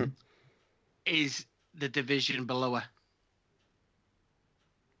 is the division below her.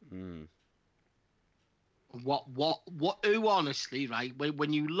 Who honestly, right,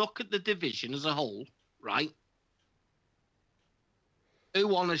 when you look at the division as a whole, right,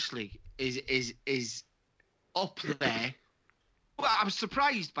 who honestly is up there? Well, I was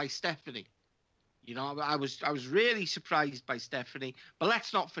surprised by Stephanie. You know, I was really surprised by Stephanie. But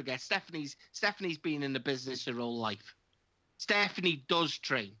let's not forget, Stephanie's been in the business her whole life. Stephanie does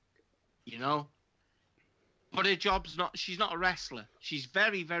train, you know. But her job's not. She's not a wrestler. She's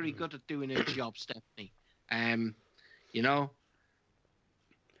very, very good at doing her job, Stephanie. You know.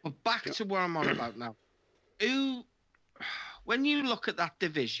 But back to what I'm on about now. When you look at that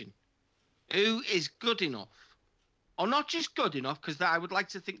division, who is good enough, or not just good enough, because I would like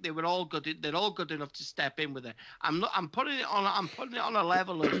to think they were all good. They're all good enough to step in with her. I'm putting it on a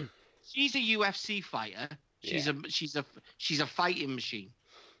level of. She's a UFC fighter. She's a fighting machine.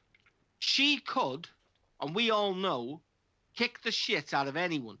 She could, and we all know, kick the shit out of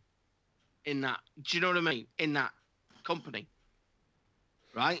anyone in that. Do you know what I mean? In that company,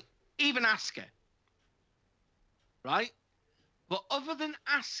 right? Even Asuka, right? But other than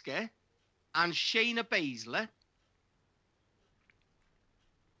Asuka and Shayna Baszler,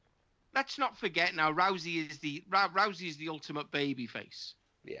 let's not forget now. Rousey is the ultimate babyface.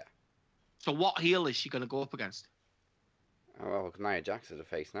 Yeah. So what heel is she going to go up against? Oh, well, Nia Jax is a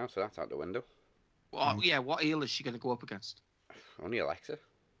face now, so that's out the window. Well, yeah, what heel is she going to go up against? Only Alexa.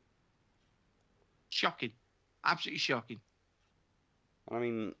 Shocking. Absolutely shocking. I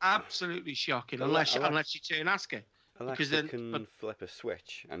mean... Absolutely shocking, unless you turn Asuka. Alexa can flip a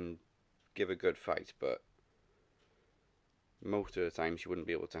switch and give a good fight, but most of the time she wouldn't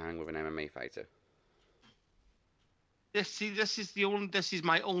be able to hang with an MMA fighter. This is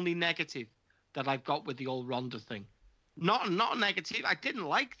my only negative that I've got with the old Ronda thing. Not a negative. I didn't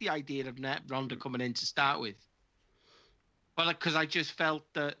like the idea of Ronda coming in to start with, but because I just felt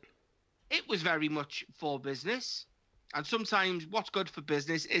that it was very much for business, and sometimes what's good for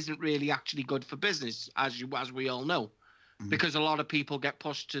business isn't really actually good for business, as we all know, because a lot of people get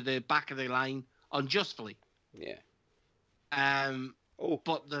pushed to the back of the line unjustly. Yeah.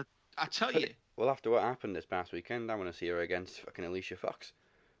 But I tell you. Well, after what happened this past weekend, I want to see her against fucking Alicia Fox.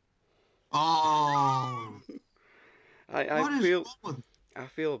 Oh. I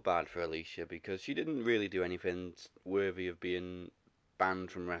feel bad for Alicia because she didn't really do anything worthy of being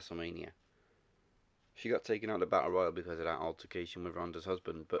banned from WrestleMania. She got taken out of the Battle Royal because of that altercation with Ronda's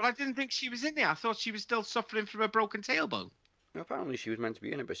husband. But I didn't think she was in there. I thought she was still suffering from a broken tailbone. Apparently she was meant to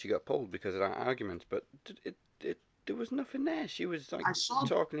be in it, but she got pulled because of that argument. But there was nothing there. She was like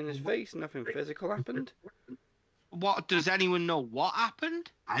talking in his face. Nothing physical happened. What, does anyone know what happened?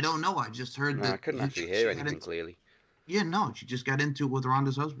 I don't know. I just heard that. I couldn't actually hear anything clearly. Yeah, no, she just got into it with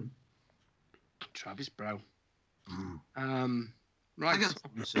Ronda's husband. Travis Brown. Right. I got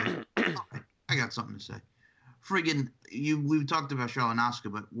something to say. Friggin', we talked about Charlotte and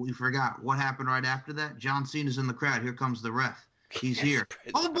Asuka, but we forgot what happened right after that. John Cena's in the crowd. Here comes the ref. He's here.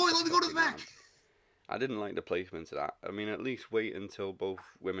 Oh boy, let me go to the back. I didn't like the placement of that. I mean, at least wait until both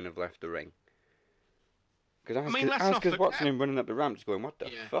women have left the ring. Because Asuka's watching him running up the ramp, just going, "What the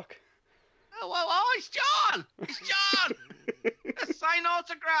fuck?" Oh, it's John! It's John! A sign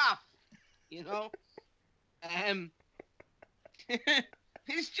autograph! You know?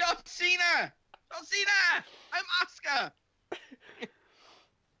 It's John Cena! John Cena! I'm Asuka!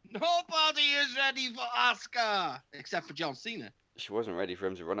 Nobody is ready for Asuka! Except for John Cena. She wasn't ready for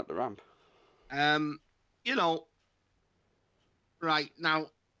him to run up the ramp. You know, right, now,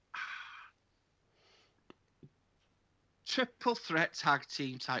 triple threat tag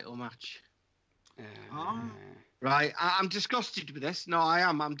team title match. Right, I'm disgusted with this. No, I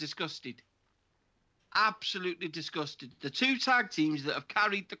am. I'm disgusted. Absolutely disgusted. The two tag teams that have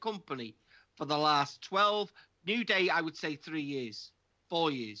carried the company for the last 12, New Day, I would say 3 years. 4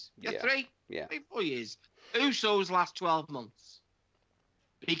 years. Yeah, 3? Yeah. 3, 4 years. Usos last 12 months.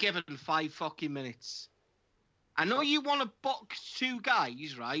 Be given 5 fucking minutes. I know you want to book two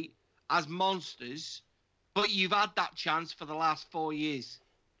guys, right, as monsters, but you've had that chance for the last 4 years.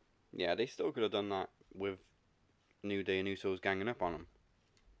 Yeah, they still could have done that with New Day and Usos ganging up on them.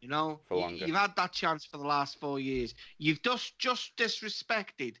 You know, For longer. you've had that chance for the last 4 years. You've just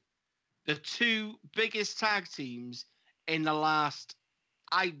disrespected the two biggest tag teams in the last.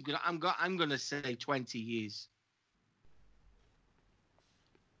 I'm gonna say 20 years.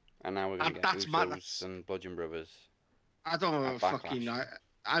 And now we're going to get That's Usos and Bludgeon Brothers. I don't know. At Fucking. Backlash.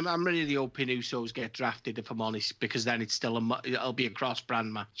 I'm really hoping Usos get drafted, if I'm honest, because then it'll be a cross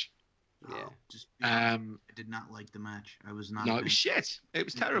brand match. Yeah. I did not like the match. I was not. No, it was shit. It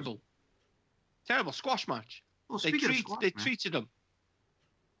was terrible. Terrible squash match. Well, They treated them.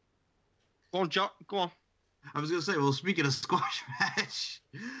 Go on, John. Go on. I was gonna say, well, speaking of squash match,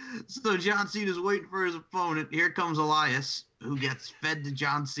 so John Cena's waiting for his opponent. Here comes Elias, who gets fed to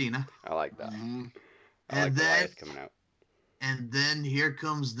John Cena. I like that. Mm-hmm. I like Elias coming out. And then here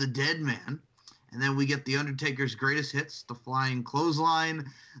comes the Dead Man. And then we get the Undertaker's greatest hits: the flying clothesline,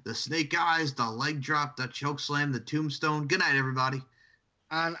 the snake eyes, the leg drop, the choke slam, the tombstone. Good night, everybody.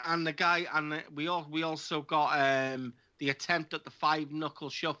 And the guy, we also got the attempt at the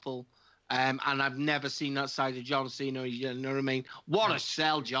 5-knuckle shuffle. And I've never seen that side of John Cena. You know what I mean? What a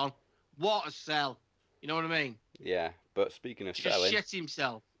sell, John! What a sell! You know what I mean? Yeah, but speaking of He just selling, shit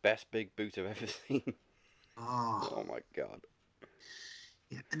himself. best big boot I've ever seen. Oh my god.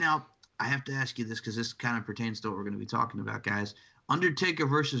 Yeah. Now I have to ask you this because this kind of pertains to what we're going to be talking about, guys. Undertaker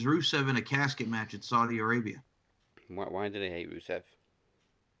versus Rusev in a casket match at Saudi Arabia. Why did I hate Rusev?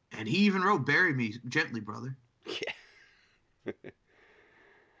 And he even wrote, "Bury me gently, brother." Yeah.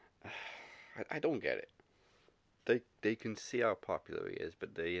 I don't get it. They can see how popular he is,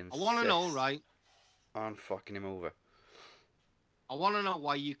 but they insist I want to know, right? on fucking him over. I want to know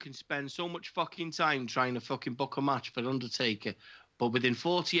why you can spend so much fucking time trying to fucking book a match for Undertaker, but within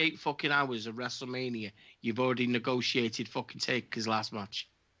 48 fucking hours of WrestleMania, you've already negotiated fucking Taker's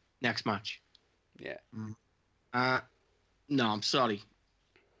next match. Yeah. No, I'm sorry.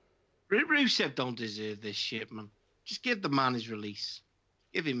 Rusev don't deserve this shit, man. Just give the man his release.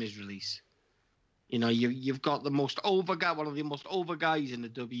 Give him his release. You know, you've got one of the most over guys in the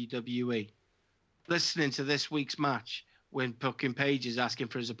WWE. Listening to this week's match, when fucking Page is asking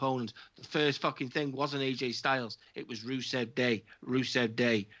for his opponent, the first fucking thing wasn't AJ Styles. It was Rusev Day, Rusev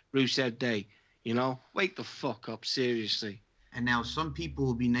Day, Rusev Day. You know? Wake the fuck up, seriously. And now some people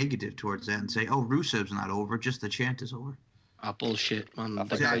will be negative towards that and say, "Oh, Rusev's not over, just the chant is over." Ah, bullshit, man. That's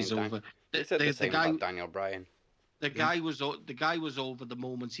The like guy's saying over. They said the same about Daniel Bryan. The guy was over the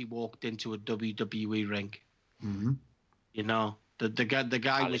moment he walked into a WWE ring. Mm-hmm. You know, the guy was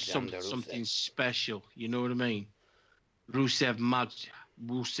Alexander something Rusev. special. You know what I mean? Rusev Machka.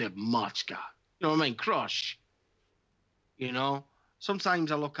 You know what I mean? Crush. You know,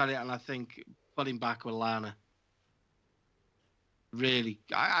 sometimes I look at it and I think, put him back with Lana. Really,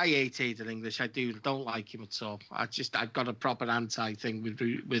 I hate Aiden English. I don't like him at all. I've got a proper anti thing with.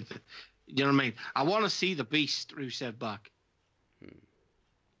 You know what I mean? I want to see the Beast Rusev back.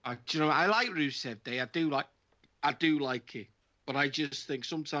 I like Rusev Day. I do like it, but I just think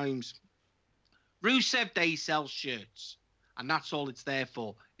sometimes Rusev Day sells shirts, and that's all it's there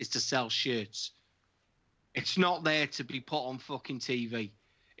for, is to sell shirts. It's not there to be put on fucking TV.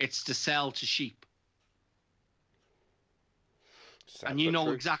 It's to sell to sheep. Sad And you but know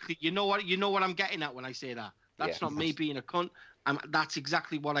true. exactly, you know what I'm getting at when I say that. That's Yeah. not me being a cunt. That's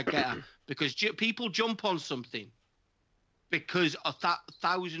exactly what I get at. Because people jump on something because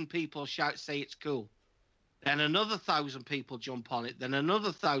 1,000 people say it's cool. Then another 1,000 people jump on it. Then another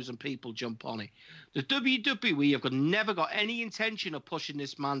 1,000 people jump on it. The WWE have never got any intention of pushing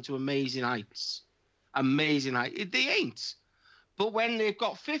this man to amazing heights. Amazing heights. They ain't. But when they've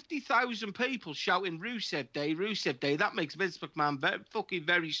got 50,000 people shouting Rusev Day, that makes Vince McMahon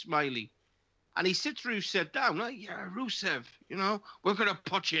very smiley. And he sits Rusev down. Like, yeah, Rusev, you know, we're going to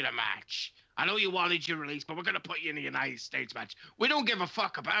put you in a match. I know you wanted your release, but we're going to put you in the United States match. We don't give a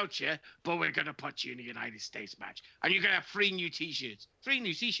fuck about you, but we're going to put you in the United States match. And you're going to have 3 new T-shirts. 3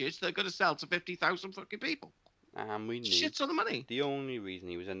 new T-shirts they're going to sell to 50,000 fucking people. And we knew Shit's on the money. the only reason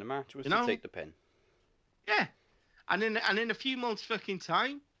he was in the match was You to know? take the pin. Yeah. And in a few months fucking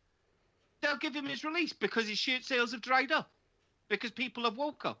time, they'll give him his release because his shirt sales have dried up. Because people have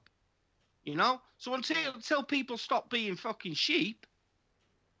woke up. You know? So until people stop being fucking sheep,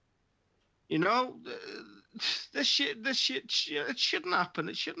 you know, this shit, it shouldn't happen.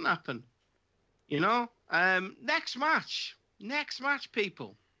 It shouldn't happen. You know? Next match,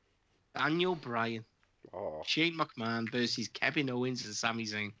 people. Daniel Bryan. Oh, Shane McMahon versus Kevin Owens and Sami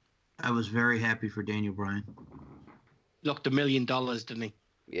Zayn. I was very happy for Daniel Bryan. Looked $1 million, didn't he?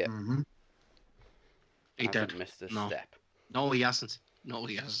 yeah. Mm-hmm. He Hasn't did. missed a No. step. No, he hasn't. No,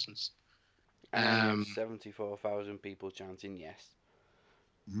 he hasn't. And 74,000 people chanting yes.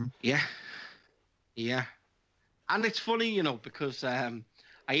 Yeah, yeah. And it's funny, you know, because I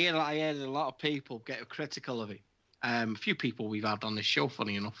heard a lot of people get critical of it. A few people we've had on this show,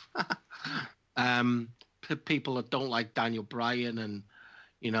 funny enough. People that don't like Daniel Bryan and,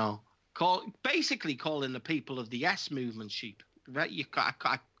 you know, basically calling the people of the Yes movement sheep. Right?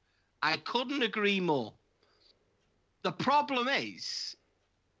 I couldn't agree more. The problem is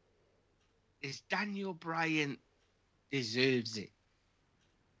Daniel Bryan deserves it.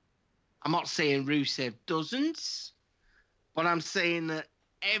 I'm not saying Rusev doesn't, but I'm saying that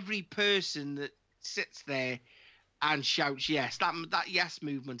every person that sits there and shouts yes, that yes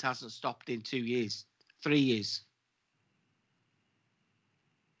movement hasn't stopped in 2 years, 3 years.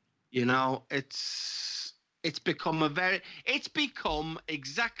 You know, it's become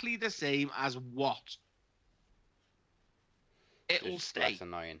exactly the same as what? It'll Just stay. less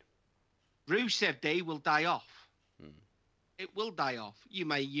annoying. Rusev Day will die off. It will die off. You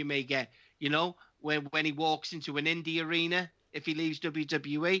may get, you know, when he walks into an indie arena, if he leaves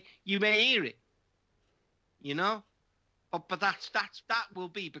WWE, you may hear it. You know? But that will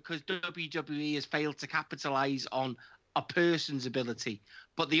be because WWE has failed to capitalize on a person's ability.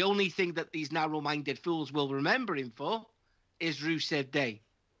 But the only thing that these narrow-minded fools will remember him for is Rusev Day.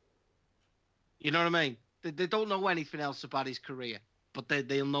 You know what I mean? They don't know anything else about his career, but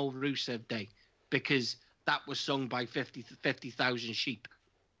they'll know Rusev Day because that was sung by 50,000 sheep.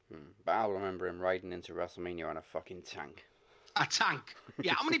 But I'll remember him riding into WrestleMania on a fucking tank. A tank.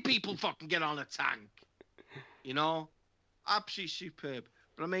 Yeah, how many people fucking get on a tank? You know? Absolutely superb.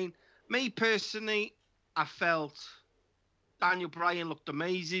 But I mean, me personally, I felt Daniel Bryan looked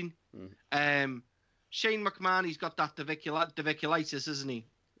amazing. Shane McMahon, he's got that diverticulitis, isn't he?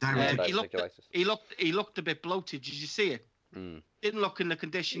 He looked a bit bloated. Did you see it? Didn't look in the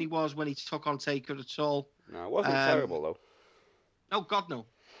condition he was when he took on Taker at all. No, it wasn't terrible though. No, God no,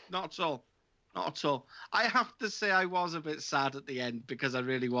 not at all. Not at all. I have to say I was a bit sad at the end because I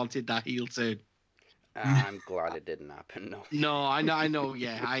really wanted that heel turn. I'm glad it didn't happen. No. No, I know.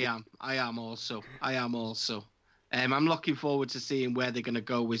 Yeah, I am also. I'm looking forward to seeing where they're going to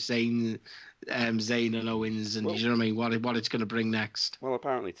go with Zayn and Owens, and you know what I mean. What it's going to bring next. Well,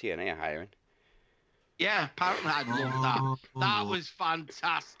 apparently TNA are hiring. Yeah, apparently I love that. That was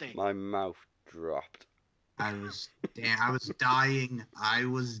fantastic. My mouth dropped. I was dying.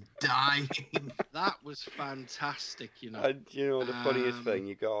 That was fantastic, you know. And you know the funniest thing,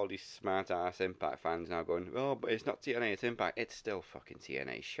 you got all these smart ass Impact fans now going, oh, but it's not TNA, it's Impact. It's still fucking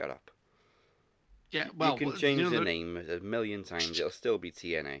TNA. Shut up. Yeah, well, you can change the name a million times. It'll still be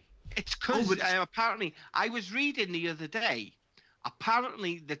TNA. It's because apparently I was reading the other day.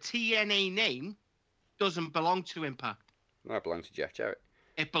 Apparently the TNA name doesn't belong to Impact. No, it belongs to Jeff Jarrett.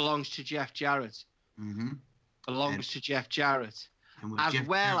 It belongs to Jeff Jarrett. Mm-hmm. Belongs to Jeff Jarrett.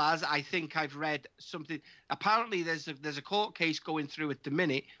 As I think I've read something. Apparently, there's a court case going through at the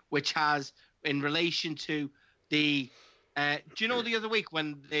minute, which has in relation to the. Do you know the other week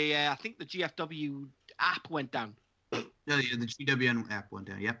when I think the GFW app went down? Yeah, the GWN app went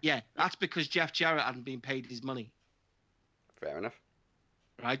down. Yep. Yeah, that's because Jeff Jarrett hadn't been paid his money. Fair enough.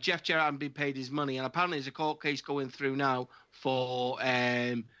 Right, Jeff Jarrett hadn't been paid his money, and apparently there's a court case going through now for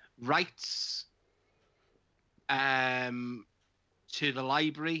rights. To the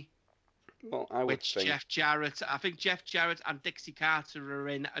library, which Jeff Jarrett, I think Jeff Jarrett and Dixie Carter are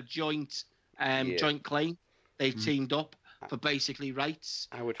in a joint claim. They've teamed up for basically rights.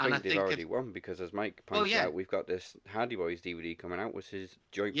 I would think they've already won because, as Mike points out, we've got this Hardy Boys DVD coming out, which is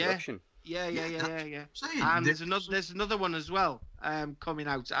joint production. Yeah. And there's another one as well coming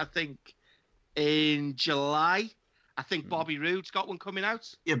out. I think in July. I think Bobby Roode's got one coming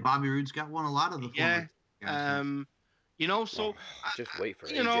out. Yeah, Bobby Roode's got one. A lot of the you know, so just wait for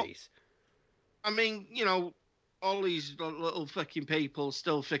AJ's. I mean, you know, all these little fucking people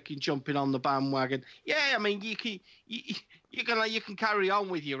still fucking jumping on the bandwagon. Yeah, I mean, you can carry on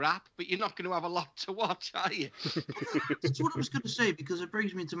with your rap, but you're not going to have a lot to watch, are you? That's what I was going to say, because it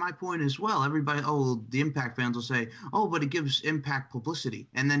brings me to my point as well. Everybody, the Impact fans will say, but it gives Impact publicity.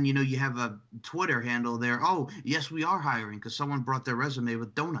 And then, you know, you have a Twitter handle there. Oh, yes, we are hiring because someone brought their resume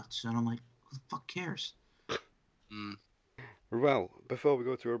with donuts. And I'm like, who the fuck cares? Well, before we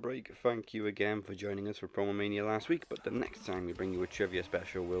go to a break, thank you again for joining us for Promo Mania last week, but the next time we bring you a trivia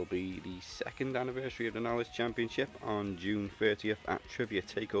special will be the 2nd anniversary of the Knowledge Championship on June 30th at Trivia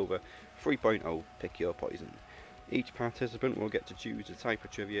Takeover 3.0 Pick Your Poison. Each participant will get to choose a type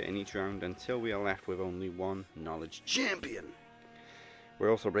of trivia in each round until we are left with only one Knowledge Champion.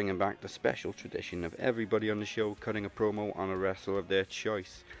 We're also bringing back the special tradition of everybody on the show cutting a promo on a wrestler of their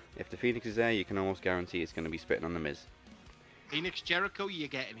choice. If the Phoenix is there, you can almost guarantee it's going to be spitting on the Miz. Phoenix Jericho, you're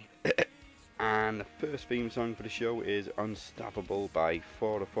getting it. And the first theme song for the show is Unstoppable by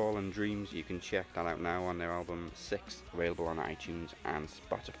For the Fallen Dreams. You can check that out now on their album 6, available on iTunes and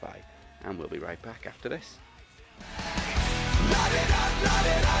Spotify. And we'll be right back after this.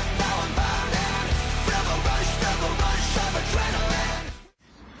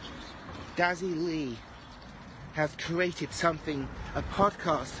 Dazzy Lee has created something, a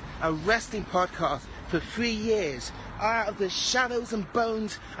podcast, a wrestling podcast for 3 years, out of the shadows and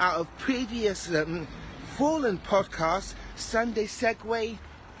bones out of previous fallen podcasts. Sunday Segway,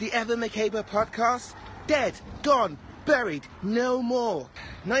 the Evan McCabe podcast, dead, gone, buried, no more.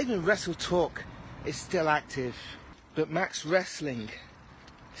 Not even Wrestle Talk is still active, but Max Wrestling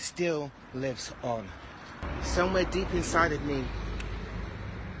still lives on. Somewhere deep inside of me,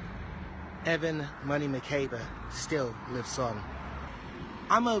 Evan Money McCabe still lives on.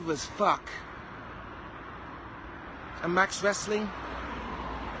 I'm over as fuck. And Max Wrestling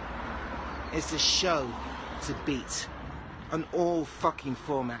is the show to beat on all fucking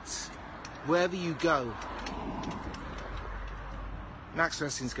formats. Wherever you go, Max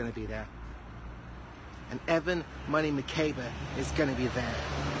Wrestling's gonna be there. And Evan Money McCabe is gonna be there.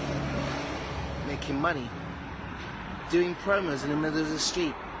 Making money. Doing promos in the middle of the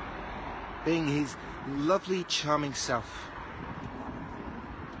street. Being his lovely, charming self.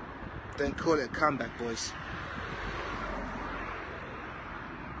 Don't call it a comeback, boys.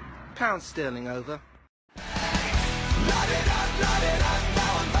 Pound sterling over.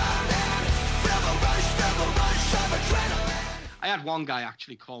 I had one guy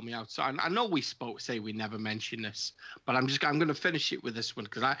actually call me out. So I know we say we never mention this, but I'm going to finish it with this one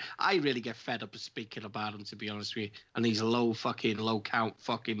because I really get fed up of speaking about him, to be honest with you. And these low count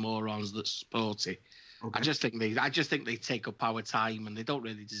fucking morons that support it. Okay. I just think they take up our time and they don't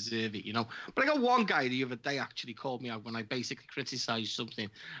really deserve it, you know. But I got one guy the other day actually called me out when I basically criticised something,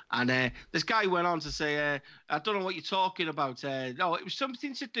 and this guy went on to say, "I don't know what you're talking about." No, it was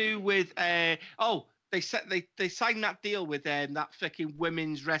something to do with They signed that deal with that fucking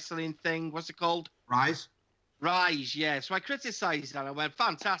women's wrestling thing. What's it called? Rise, yeah. So I criticised that. I went,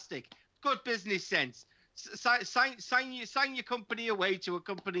 fantastic, good business sense. Sign your company away to a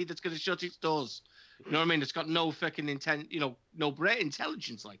company that's going to shut its doors. You know what I mean? It's got no fucking intent, no great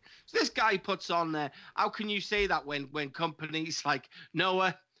intelligence. Like, so this guy puts on there. How can you say that when companies like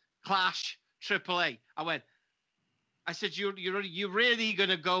Noah, Clash, AAA? I said, you're really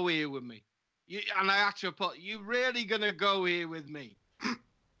gonna go here with me? And I actually put, you really gonna go here with me?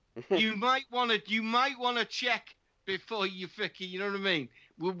 you might want to check before you fucking, you know what I mean?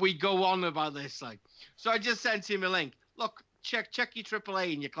 We go on about this, like. So I just sent him a link. Look, check your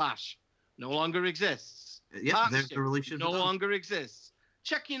AAA and your Clash. No longer exists. Yeah, there's the relationship. No longer exists.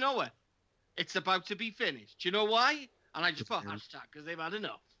 Check your Noah. It's about to be finished. Do you know why? And I just put hashtag because they've had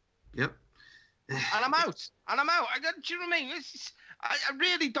enough. Yep. And I'm out. Do you know what I mean? I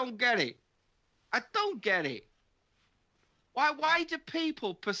really don't get it. I don't get it. Why do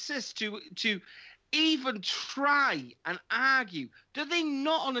people persist to even try and argue? Do they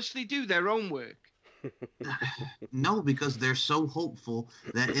not honestly do their own work? No, because they're so hopeful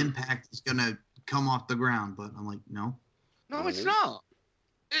that Impact is going to come off the ground. But I'm like, no. No, it's not.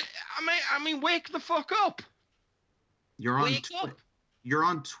 I mean, wake the fuck up. You're on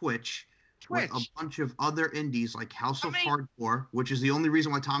Twitch with a bunch of other indies like House of Hardcore, which is the only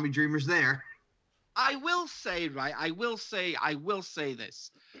reason why Tommy Dreamer's there. I will say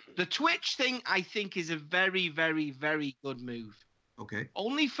this. The Twitch thing, I think, is a very, very, very good move. Okay.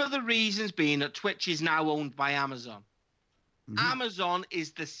 Only for the reasons being that Twitch is now owned by Amazon. Mm-hmm. Amazon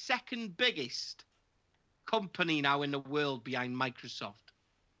is the second biggest company now in the world behind Microsoft.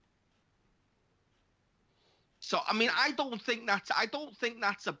 So, I mean, I don't think that's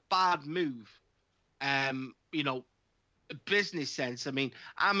a bad move. Business sense. I mean,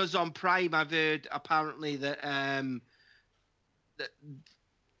 Amazon Prime, I've heard apparently that that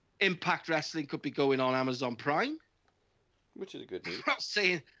Impact Wrestling could be going on Amazon Prime, which is a good move.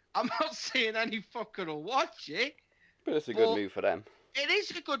 I'm not saying any fucker will watch it, but it's a good move for them. It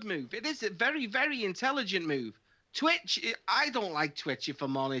is a good move. It is a very, very intelligent move. Twitch, I don't like Twitch, if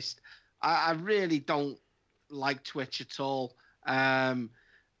I'm honest. I really don't like Twitch at all.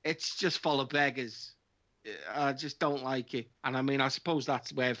 It's just full of beggars. I just don't like it. And I mean, I suppose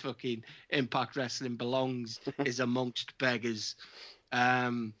that's where fucking Impact Wrestling belongs, is amongst beggars.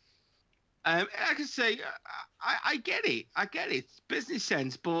 I can say, I get it. It's business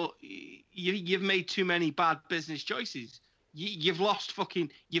sense, but you've made too many bad business choices. You've lost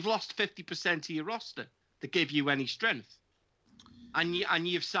 50% of your roster to give you any strength. And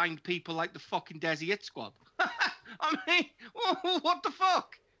you've signed people like the fucking Desi Hit Squad. I mean, what the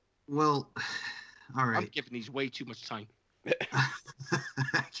fuck? Well, all I'm right. giving these way too much time.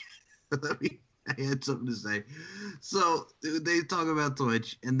 I had something to say. So they talk about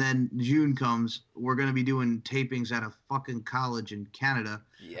Twitch, and then June comes. We're gonna be doing tapings at a fucking college in Canada,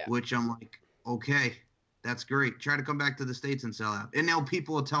 Yeah. which I'm like, okay, that's great. Try to come back to the States and sell out. And now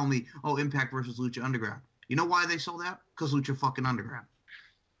people will tell me, oh, Impact versus Lucha Underground. You know why they sold out? Because Lucha fucking Underground.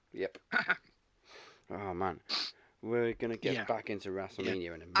 Yep. Oh man, we're gonna get back into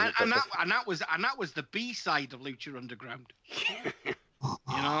WrestleMania in a minute. And that was the B side of Lucha Underground. You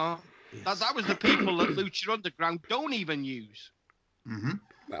know, that was the people that Lucha Underground don't even use. Mm-hmm.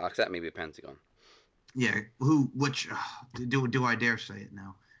 Well, except maybe Pentagon. Yeah. Which do I dare say it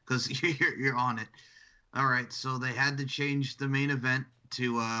now? Because you're on it. All right. So they had to change the main event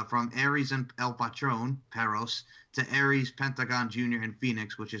to from Aries and El Patron Perros to Aries, Pentagon Jr. and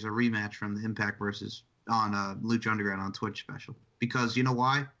Phoenix, which is a rematch from the Impact versus on Lucha Underground on Twitch special. Because you know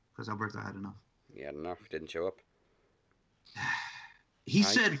why? Because Alberto had enough. He had enough. Didn't show up. He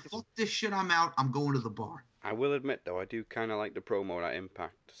said, "Fuck this shit. I'm out. I'm going to the bar." I will admit, though, I do kind of like the promo that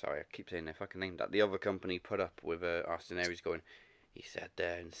Impact. Sorry, I keep saying their fucking name. That the other company put up with Austin Aries going. He sat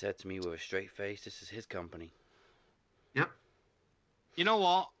there and said to me with a straight face, "This is his company." Yep. You know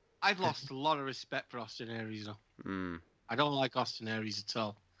what? I've lost a lot of respect for Austin Aries, though. Hmm. I don't like Austin Aries at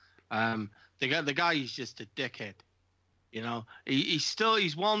all. The guy is just a dickhead. You know,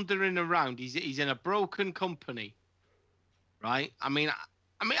 he's wandering around. He's in a broken company, right? I mean,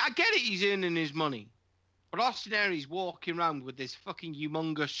 I get it. He's earning his money, but Austin Aries walking around with this fucking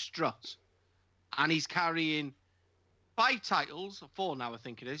humongous strut, and he's carrying 5 titles, 4 now, I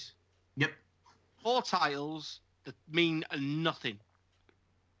think it is. Yep. 4 titles that mean nothing.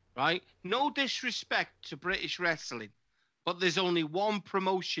 Right? No disrespect to British wrestling, but there's only one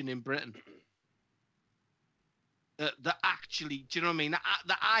promotion in Britain that actually, do you know what I mean?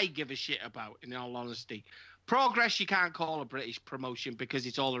 That I give a shit about, in all honesty. Progress, you can't call a British promotion because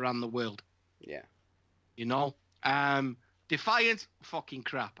it's all around the world. Yeah. You know? Defiant, fucking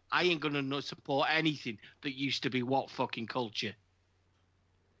crap. I ain't gonna support anything that used to be what fucking culture.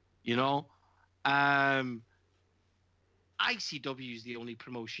 You know? ICW is the only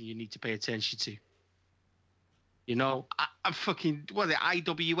promotion you need to pay attention to. You know, I'm fucking, what is it,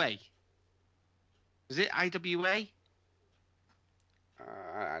 IWA? Is it IWA?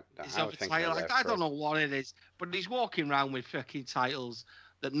 I don't know what it is, but he's walking around with fucking titles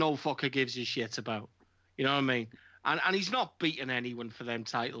that no fucker gives a shit about. You know what I mean? And he's not beating anyone for them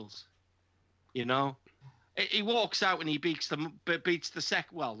titles. You know? He walks out and he beats the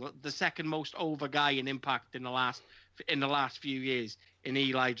second most over guy in Impact in the last few years in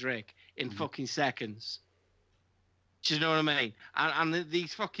Eli Drake in fucking seconds. Do you know what I mean? And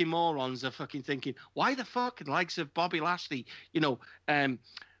these fucking morons are fucking thinking, why the fucking likes of Bobby Lashley, you know,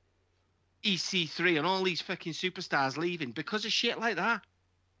 EC3 and all these fucking superstars leaving because of shit like that.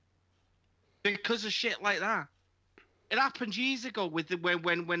 Because of shit like that. It happened years ago with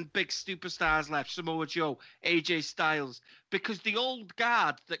when big superstars left, Samoa Joe, AJ Styles, because the old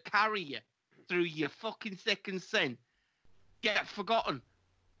guard that carry you through your fucking thick and thin get forgotten.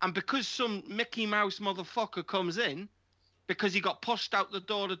 And because some Mickey Mouse motherfucker comes in, because he got pushed out the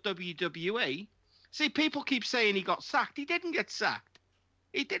door of WWE, see, people keep saying he got sacked. He didn't get sacked.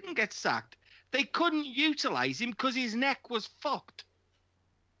 He didn't get sacked. They couldn't utilize him because his neck was fucked.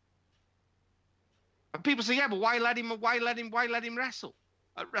 And people say, yeah, but why let him wrestle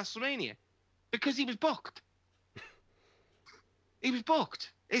at WrestleMania? Because he was booked. He was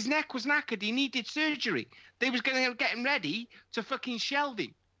booked. His neck was knackered. He needed surgery. They was going to get him ready to fucking shelve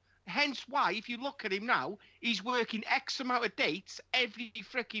him. Hence why, if you look at him now, he's working X amount of dates every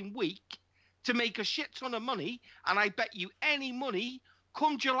freaking week to make a shit ton of money. And I bet you any money,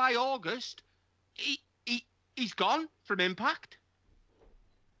 come July, August, he's gone from Impact.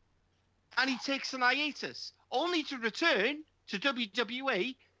 And he takes an hiatus, only to return to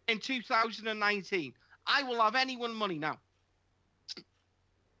WWE in 2019. I will have anyone money now.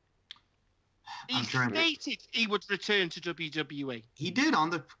 He stated he would return to WWE. He did on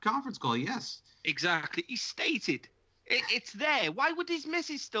the conference call, yes. Exactly. He stated. It's there. Why would his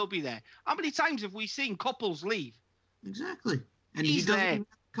missus still be there? How many times have we seen couples leave? Exactly. And he doesn't even have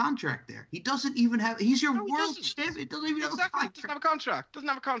a contract there. He doesn't even have... He's your world champion. He doesn't even have a contract. Doesn't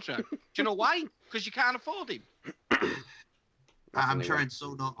have a contract. Do you know why? Because you can't afford him. I'm trying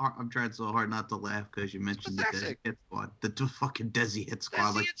so hard not to laugh because you mentioned the Desi Hit Squad. The fucking Desi Hit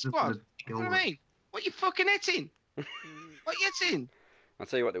Squad. Hit Squad. You know what I mean? What you fucking hitting? What you hitting? I'll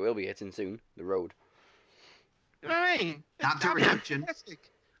tell you what they will be hitting soon. The Road. You know what I mean? Not to Redemption.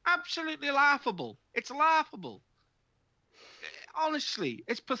 Absolutely laughable. It's laughable. Honestly,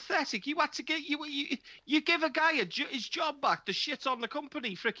 it's pathetic. You had to get you give a guy his job back to shit on the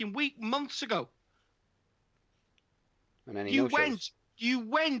company freaking months ago. And then he You no shows.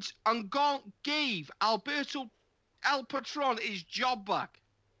 went and gave Alberto El Patron his job back.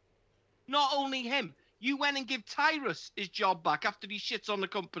 Not only him, you went and give Tyrus his job back after he shits on the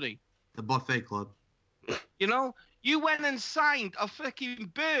company. The Buffet Club. You know, you went and signed a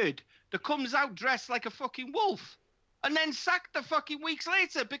fucking bird that comes out dressed like a fucking wolf, and then sacked the fucking weeks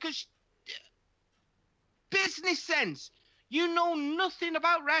later because business sense. You know nothing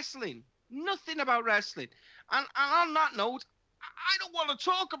about wrestling. Nothing about wrestling. And on that note, I don't want to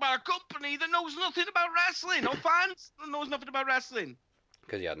talk about a company that knows nothing about wrestling or fans that knows nothing about wrestling.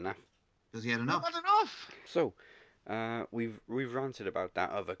 Because he had enough. Because he had enough. Not enough. So, we've ranted about that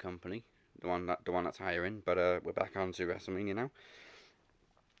other company, the one that's hiring, but we're back on to WrestleMania now.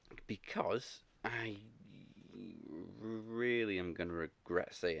 Because I really am gonna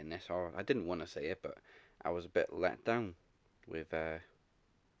regret saying this, or I didn't want to say it, but I was a bit let down with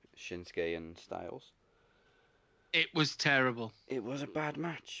Shinsuke and Styles. It was terrible. It was a bad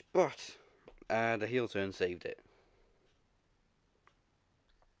match, but the heel turn saved it.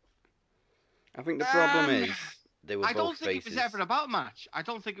 I think the problem is they were both faces. I don't think it was ever about a match. I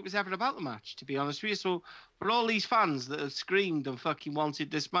don't think it was ever about the match, to be honest with you. So for all these fans that have screamed and fucking wanted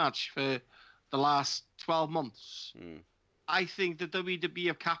this match for the last 12 months, I think the WWE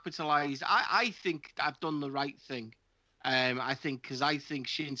have capitalized. I think I've done the right thing. I think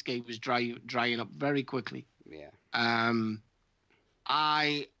Shinsuke was drying up very quickly. Yeah.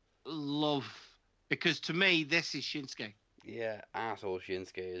 I love, because to me this is Shinsuke. Yeah, asshole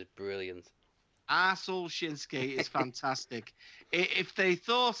Shinsuke is brilliant. Arsehole Shinsuke is fantastic. If they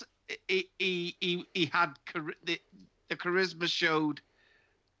thought he had the charisma showed,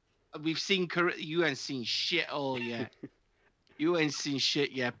 we've seen you ain't seen shit all yet. You ain't seen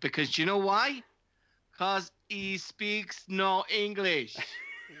shit yet, because you know why? Because he speaks no English.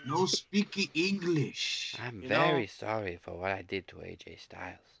 No speaking English. I'm very sorry for what I did to AJ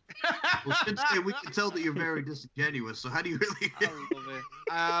Styles. Well, Shinsuke, we can tell that you're very disingenuous. So how do you really? I love it.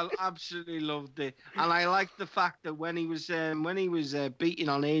 I absolutely loved it, and I liked the fact that when he was beating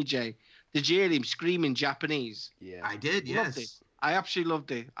on AJ, did you hear him screaming Japanese? Yeah, I did. Loved Yes. it. I absolutely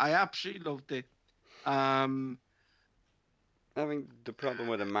loved it. I think the problem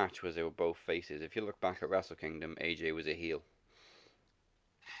with the match was they were both faces. If you look back at Wrestle Kingdom, AJ was a heel.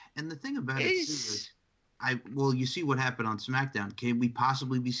 And the thing about it too is, you see what happened on SmackDown. Can we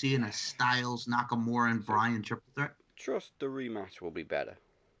possibly be seeing a Styles, Nakamura, and Bryan triple threat? Trust the rematch will be better.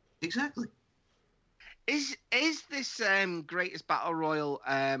 Exactly. Is this greatest battle royal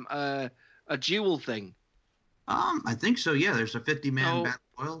a dual thing? I think so. Yeah, there's a 50-man battle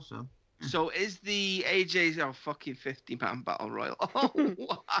royal. So. So is the AJ's fucking 50-man battle royal? Oh,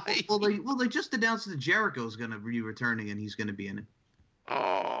 why? Well, they just announced that Jericho's going to be returning and he's going to be in it.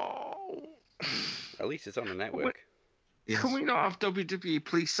 Oh. At least it's on the network. Yes. Can we not have WWE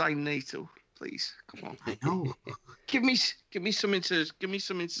please sign NATO? Please, come on. I know. give me something to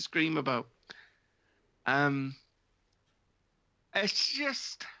scream about. It's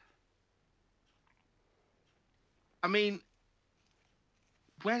just, I mean,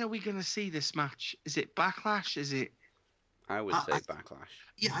 when are we going to see this match? Is it Backlash? Is it? I would say Backlash.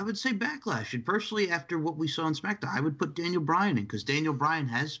 Yeah, I would say Backlash. And personally, after what we saw in SmackDown, I would put Daniel Bryan in, because Daniel Bryan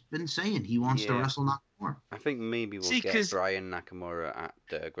has been saying he wants to wrestle Nakamura. I think maybe we'll get Bryan Nakamura at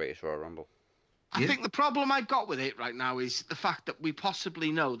the Greatest Royal Rumble. I think the problem I've got with it right now is the fact that we possibly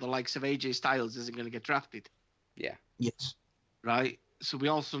know the likes of AJ Styles isn't going to get drafted. Yeah. Yes. Right? So we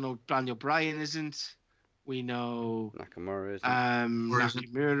also know Daniel Bryan isn't. We know Nakamura isn't.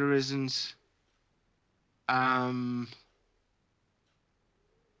 Nakamura isn't.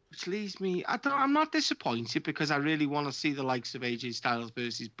 Which leaves me, I'm not disappointed, because I really want to see the likes of AJ Styles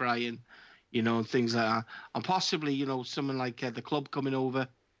versus Bryan, and things like that. And possibly, someone like the Club coming over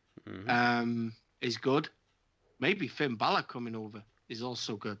is good. Maybe Finn Balor coming over is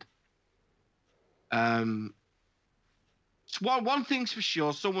also good. So one thing's for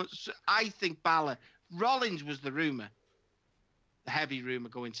sure. I think Rollins was the rumor, the heavy rumor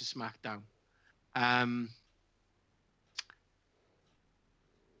going to SmackDown.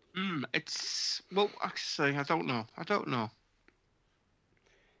 Actually, I don't know. I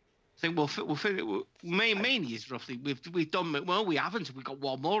think we'll fit. Mania is roughly. We've done. Well, we haven't. We've got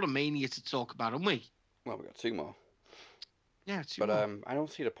one more of Mania to talk about, haven't we? Well, we've got two more. Yeah, two more. But I don't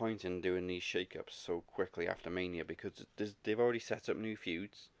see the point in doing these shake-ups so quickly after Mania, because they've already set up new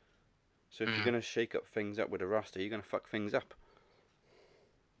feuds. So if you're going to shake up things up with a roster, you're going to fuck things up.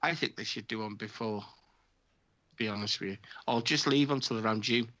 I think they should do them before be honest with you. Or just leave until around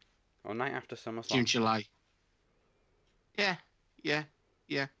June, Or night after SummerSlam. June, July. Yeah.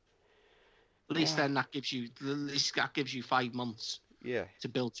 At least then that gives you 5 months Yeah. to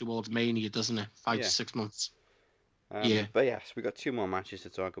build towards Mania, doesn't it? 5 to 6 months. Yeah. But yes, we got 2 more matches to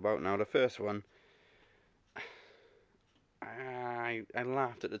talk about now. The first one, I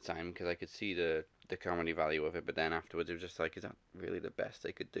laughed at the time because I could see the comedy value of it, but then afterwards it was just like, is that really the best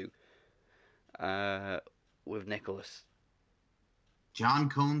they could do? With Nicholas. John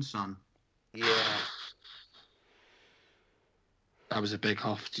Cone's son. Yeah. That was a big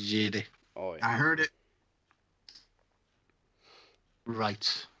huff. Did you hear it? Oh yeah. I heard it.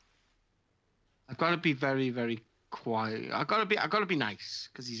 Right. I've got to be very, very quiet. I've got to be nice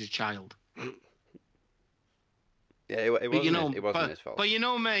because he's a child. Yeah, it wasn't his fault. But you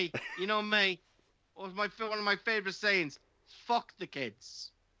know me. What was one of my favorite sayings? Fuck the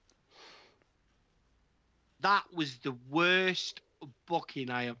kids. That was the worst booking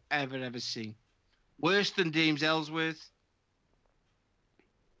I have ever seen. Worse than James Ellsworth.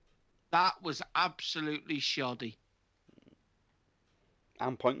 That was absolutely shoddy.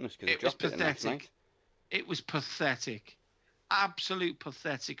 And pointless because It was pathetic. It was pathetic. Absolute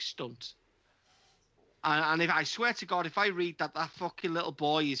pathetic stunt. And if I swear to God, if I read that fucking little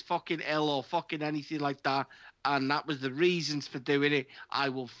boy is fucking ill or fucking anything like that, and that was the reasons for doing it, I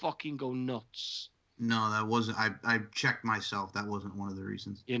will fucking go nuts. No, that wasn't. I checked myself. That wasn't one of the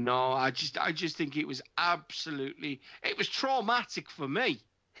reasons. You know, I just think it was it was traumatic for me.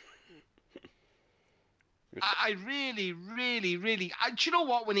 I really, really, really. Do you know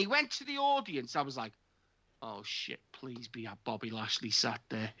what? When he went to the audience, I was like, "Oh shit! Please be a Bobby Lashley sat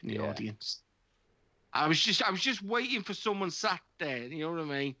there in the audience." I was just waiting for someone sat there. You know what I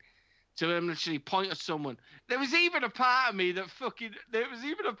mean? To literally point at someone. There was even a part of me,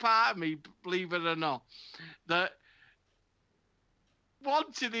 believe it or not, that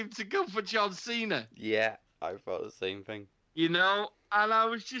wanted him to go for John Cena. Yeah, I thought the same thing. You know, and I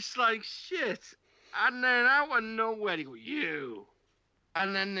was just like, shit. And then out of nowhere, he go, you.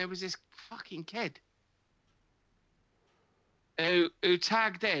 And then there was this fucking kid who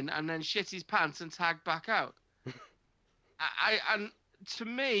tagged in and then shit his pants and tagged back out. And to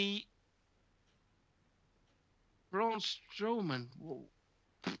me, Braun Strowman,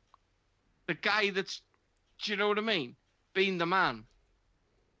 the guy that's, do you know what I mean? Being the man.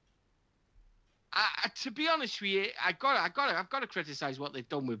 To be honest with you, I've got to criticize what they've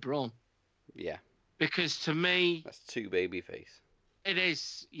done with Braun. Yeah. Because to me, that's too babyface. It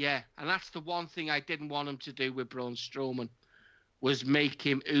is, yeah, and that's the one thing I didn't want him to do with Braun Strowman, was make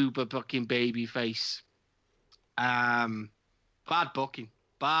him uber fucking babyface. Bad booking.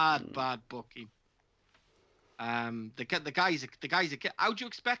 Bad booking. The guy's a kid. How'd you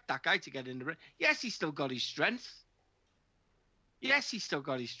expect that guy to get in the ring? Yes, he's still got his strength. Yes, he's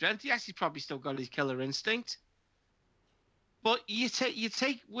probably still got his killer instinct. But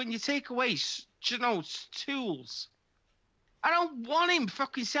when you take away, tools. I don't want him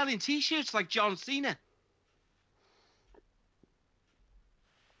fucking selling T-shirts like John Cena.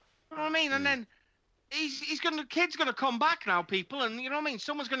 You know what I mean? And then the kid's gonna come back now, people, and you know what I mean?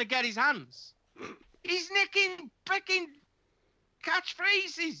 Someone's gonna get his hands. He's nicking freaking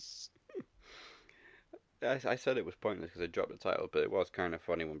catchphrases. I said it was pointless because I dropped the title, but it was kind of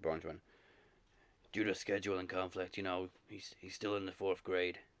funny when Braun went, due to scheduling conflict, you know, he's still in the 4th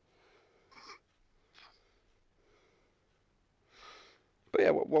grade. But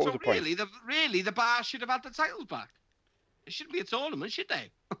yeah, what was the point? Really, the Bar should have had the titles back. It shouldn't be a tournament, should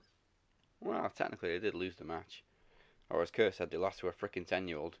they? Well, technically, they did lose the match. Or as Kurt said, they lost to a freaking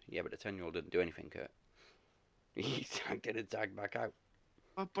 10-year-old. Yeah, but the 10-year-old didn't do anything, Kurt. He didn't tag back out.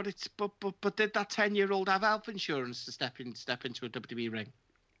 But did that 10-year-old have health insurance to step into a WWE ring?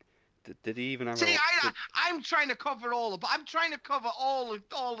 Did he even have? See, I'm trying to cover all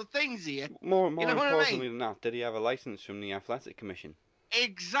the things here. More importantly than that, did he have a license from the Athletic Commission?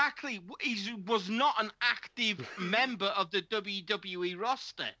 Exactly. He was not an active member of the WWE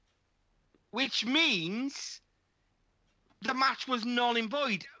roster, which means the match was null and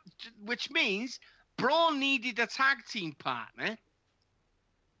void, which means Braun needed a tag team partner,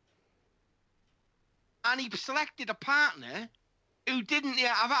 and he selected a partner who didn't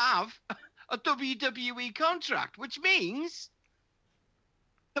have a WWE contract, which means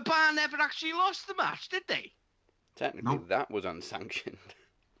the Bar never actually lost the match, did they? Technically, that was unsanctioned.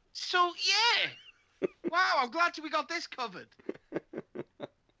 So, yeah. Wow, I'm glad we got this covered.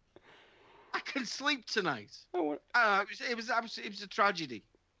 I can sleep tonight. It was a tragedy.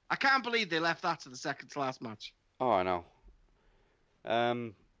 I can't believe they left that to the second to last match. Oh, I know.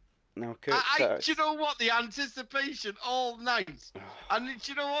 Now, Kurt Do you know what? The anticipation all night. And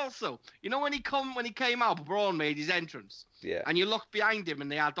do you know also, when he came out, Braun made his entrance. Yeah. And you looked behind him, and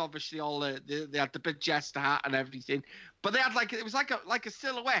they had obviously all they had the big jester hat and everything, but they had it was like a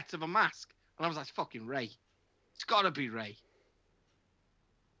silhouette of a mask, and I was like, fucking Ray, it's got to be Ray.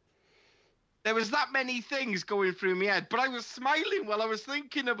 There was that many things going through my head, but I was smiling while I was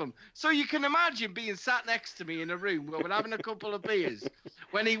thinking of him. So you can imagine being sat next to me in a room where we're having a couple of beers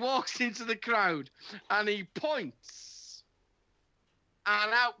when he walks into the crowd and he points,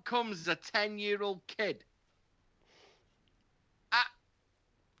 and out comes a 10-year-old kid.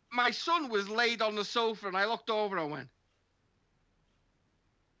 My son was laid on the sofa, and I looked over and went,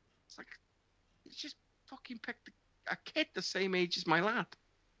 it's like, he's just fucking picked a kid the same age as my lad.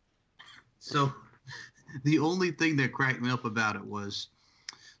 So, the only thing that cracked me up about it was,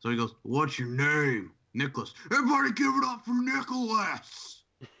 so he goes, "What's your name?" "Nicholas." "Everybody give it up for Nicholas!"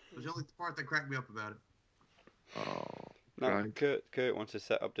 It was the only part that cracked me up about it. Oh. Now, Right. Kurt wants to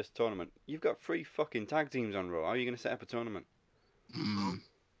set up this tournament. You've got 3 fucking tag teams on Raw. How are you going to set up a tournament?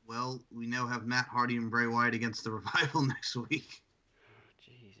 Well, we now have Matt Hardy and Bray Wyatt against the Revival next week.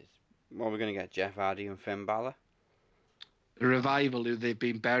 Jesus. Well, we're going to get Jeff Hardy and Finn Balor. The Revival, who they've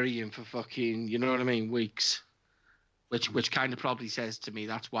been burying for fucking, you know what I mean, weeks. Which kind of probably says to me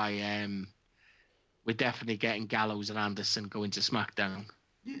that's why we're definitely getting Gallows and Anderson going to SmackDown.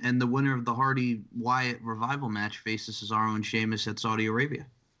 Yeah, and the winner of the Hardy Wyatt Revival match faces Cesaro and Sheamus at Saudi Arabia.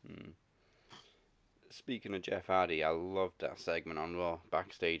 Speaking of Jeff Hardy, I loved that segment on Raw,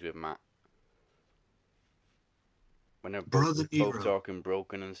 backstage with Matt. When they're both talking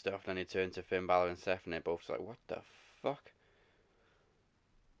broken and stuff, then they turn to Finn Balor and Seth, and they're both like, what the fuck?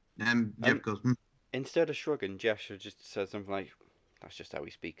 And Jeff goes, Instead of shrugging, Jeff should just said something like, that's just how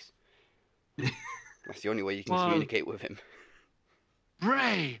he speaks. That's the only way you can communicate with him.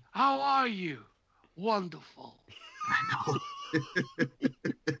 Ray, how are you? Wonderful. I know.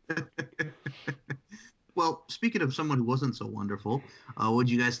 Well, speaking of someone who wasn't so wonderful, what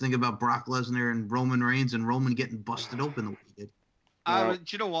do you guys think about Brock Lesnar and Roman Reigns and Roman getting busted open the way he did? Do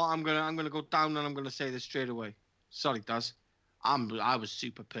you know what? I'm gonna go down and I'm gonna say this straight away. Sorry, Daz. I was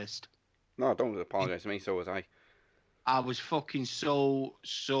super pissed. No, don't apologize to me. So was I. I was fucking so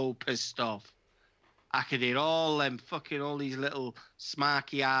pissed off. I could hear all these little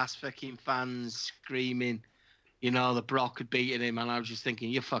smarky ass fucking fans screaming, that Brock had beaten him, and I was just thinking,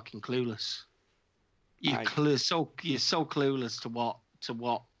 you're fucking clueless. You're so clueless to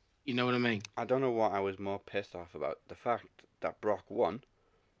what, you know what I mean? I don't know what I was more pissed off about, the fact that Brock won,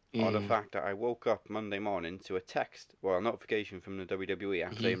 or the fact that I woke up Monday morning to a notification from the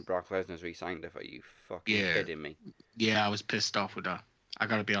WWE saying Brock Lesnar's re-signed it. Are you fucking kidding me? Yeah, I was pissed off with that. I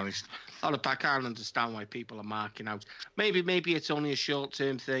gotta be honest. I can't understand why people are marking out. Maybe it's only a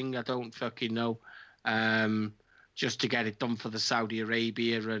short-term thing. I don't fucking know. Just to get it done for the Saudi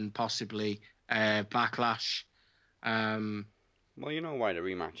Arabia and possibly Backlash. Well, you know why the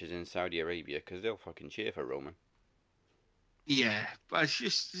rematch is in Saudi Arabia, because they'll fucking cheer for Roman. Yeah, but it's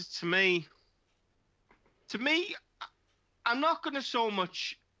just to me, I'm not gonna so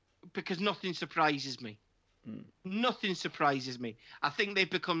much because nothing surprises me. Nothing surprises me. I think they've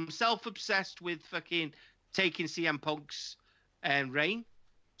become self-obsessed with fucking taking CM Punk's reign.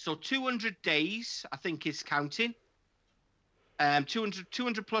 So 200 days, I think, is counting.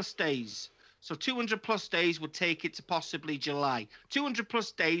 200 plus days. So 200 plus days would take it to possibly July. 200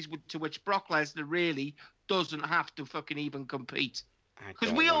 plus days to which Brock Lesnar really doesn't have to fucking even compete.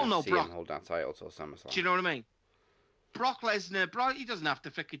 Because we all know Brock. Him hold that title till SummerSlam. Do you know what I mean? Brock Lesnar, he doesn't have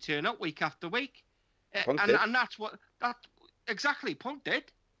to fucking turn up week after week. And that's what exactly Punk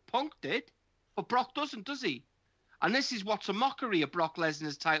did. But Brock doesn't, does he? And this is what's a mockery of Brock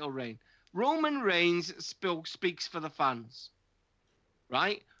Lesnar's title reign. Roman Reigns speaks for the fans,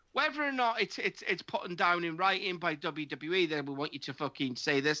 right? Whether or not it's put down in writing by WWE, then we want you to fucking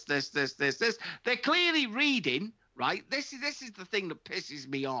say this. They're clearly reading, right? This is the thing that pisses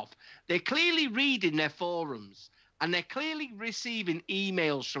me off. They're clearly reading their forums, and they're clearly receiving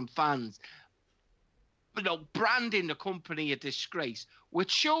emails from fans, branding the company a disgrace,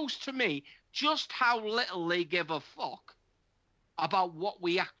 which shows to me just how little they give a fuck about what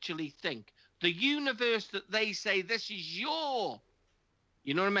we actually think. The universe that they say this is your,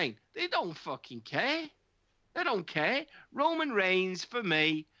 you know what I mean? They don't fucking care. They don't care. Roman Reigns, for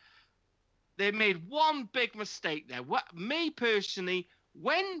me, they made one big mistake there. Me personally,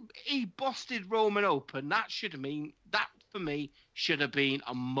 when he busted Roman open, that for me should have been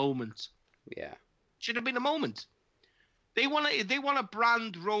a moment. Yeah. Should have been a moment. They want to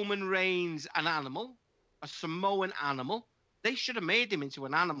brand Roman Reigns an animal, a Samoan animal, They should have made him into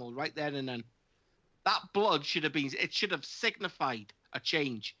an animal right there and then. That blood should have been. It should have signified a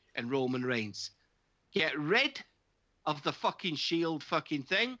change in Roman Reigns. Get rid of the fucking shield fucking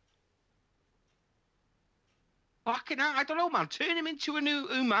thing. Fucking hell, I don't know, man. Turn him into a new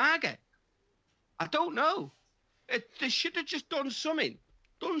Umaga. I don't know. They should have just done something.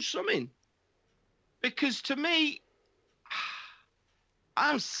 Because to me,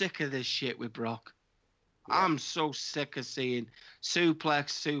 I'm sick of this shit with Brock. Yeah. I'm so sick of seeing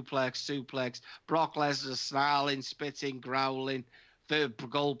suplex. Brock Lesnar snarling, spitting, growling. The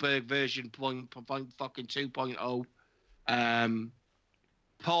Goldberg version point fucking 2.0.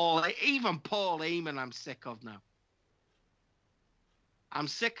 Paul Heyman, I'm sick of now. I'm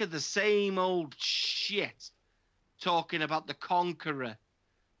sick of the same old shit talking about the Conqueror.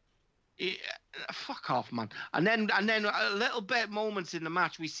 Fuck off, man. And then a little bit moments in the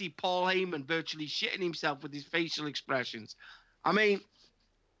match, we see Paul Heyman virtually shitting himself with his facial expressions. I mean,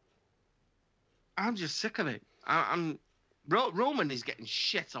 I'm just sick of it. Roman is getting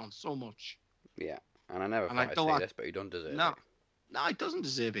shit on so much. Yeah, and I never thought I'd say this, but he don't deserve it. No, he doesn't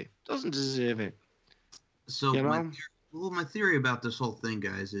deserve it. So my theory about this whole thing,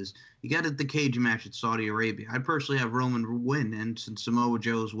 guys, is you got the cage match at Saudi Arabia. I personally have Roman win, and since Samoa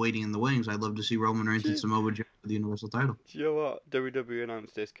Joe's waiting in the wings, I'd love to see Roman Reigns and Samoa Joe for the Universal title. Do you know what? WWE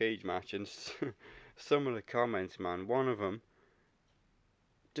announced this cage match, and some of the comments, man, one of them,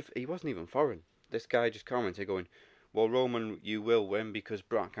 he wasn't even foreign. This guy just commented going, well, Roman, you will win because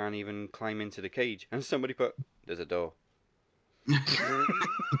Brock can't even climb into the cage. And somebody put, there's a door.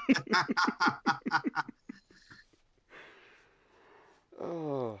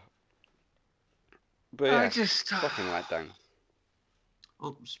 Oh. But yeah, I just fucking letdown.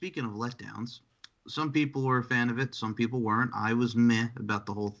 Well, speaking of letdowns, some people were a fan of it, some people weren't. I was meh about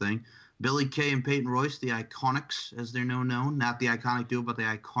the whole thing. Billie Kay and Peyton Royce, the Iconics, as they're known, not the Iconic Duo, but the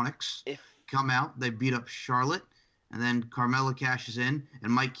Iconics, come out. They beat up Charlotte, and then Carmella cashes in,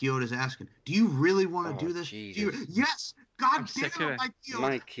 and Mike Chioda's asking, do you really want to do this? Yes! God damn it, Mike Chioda!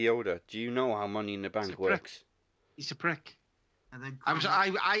 Mike Chioda, do you know how Money in the Bank works? He's a prick. And then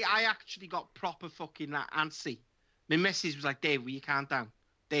I actually got proper fucking antsy. My missus was like, Dave, will you calm down?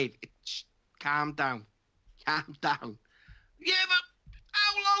 Dave, calm down. Yeah, but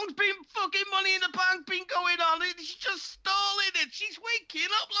how long's been fucking Money in the Bank been going on? She's just stalling it. She's waking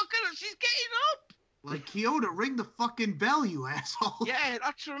up. Look at her. She's getting up. Like, Chioda, ring the fucking bell, you asshole. Yeah,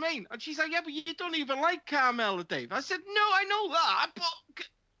 that's what I mean. And she's like, yeah, but you don't even like Carmella, Dave. I said, no, I know that, but...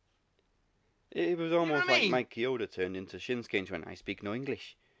 It was almost like Mike Chioda turned into Shinsuke and went, I speak no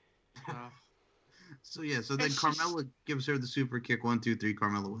English. So then Carmella gives her the super kick, 1, 2, 3,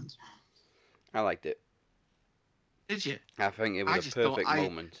 Carmella wins. I liked it. Did you? I think it was a perfect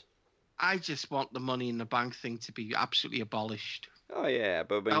moment. I just want the Money in the Bank thing to be absolutely abolished. Oh yeah,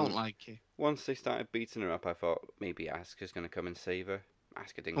 but I don't like it. Once they started beating her up, I thought maybe Asuka's going to come and save her.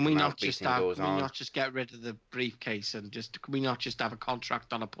 Asuka didn't Can we come not out, just beating goes on. Can we not just get rid of the briefcase and can we not just have a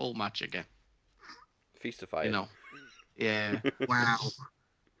contract on a pole match again? Feast of Fire. You know. Yeah. Wow.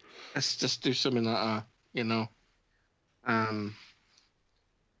 Let's just do something like that, you know.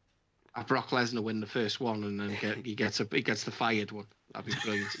 Have Brock Lesnar win the first one and then he gets the fired one. That'd be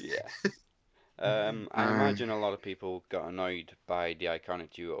brilliant. Yeah. I imagine a lot of people got annoyed by the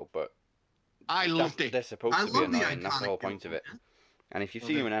Iconic Duo, but I loved it. They're supposed to be annoying. That's the whole point of it. And if you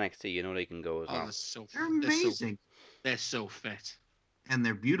see them in NXT, you know they can go as well. They're amazing. They're so fit. And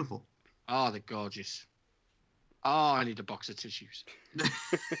they're beautiful. Oh, they're gorgeous. Oh, I need a box of tissues.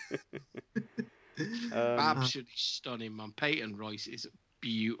 Absolutely stunning, man. Peyton Royce is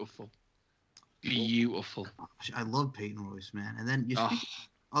beautiful. Beautiful. I love Peyton Royce, man. And then you speak of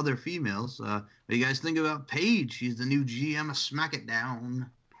other females. What do you guys think about Paige? She's the new GM of Smack It Down.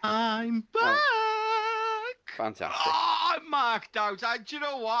 I'm back. Fantastic. Oh, I'm marked out. Do you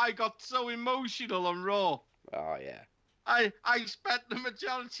know why I got so emotional on Raw? Oh, yeah. I spent the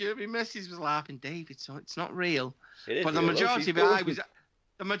majority of my message was laughing, Dave. It's not real. But the majority of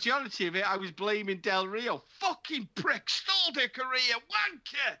it, I was blaming Del Rio. Fucking prick, stole their career,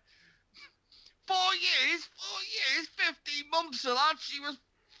 wanker. 4 years, 15 months of that. She was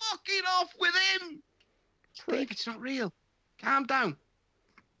fucking off with him. Dave, it's not real. Calm down.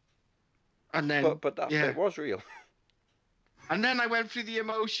 And then, but that bit was real. And then I went through the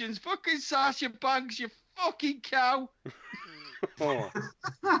emotions. Fucking Sasha Banks, you fucking cow. Well,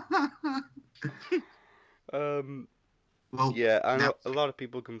 yeah, I know a lot of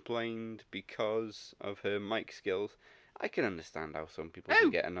people complained because of her mic skills. I can understand how some people can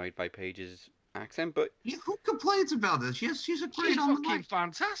get annoyed by Paige's accent, but who complains about this? She's a great on the mic.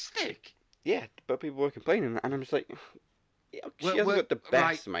 Fantastic. Yeah, but people were complaining, and I'm just like, She hasn't got the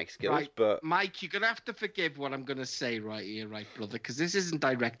best mic skills, right. but Mike, you're gonna have to forgive what I'm gonna say right here, right, brother, because this isn't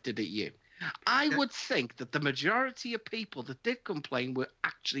directed at you. I would think that the majority of people that did complain were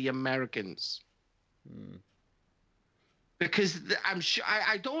actually Americans. Because I'm sure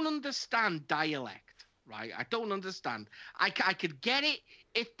I don't understand dialect, right? I don't understand. I could get it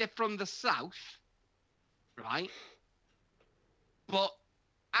if they're from the South, right? But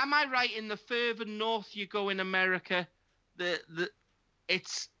am I right in the further north you go in America,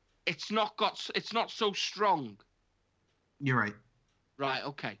 it's not so strong. You're right. Right,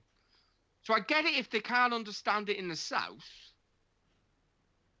 okay. So I get it if they can't understand it in the South.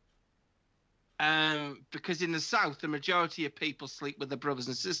 Because in the South, the majority of people sleep with their brothers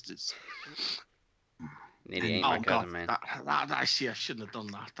and sisters. nearly ain't my cousin, man. I see. I shouldn't have done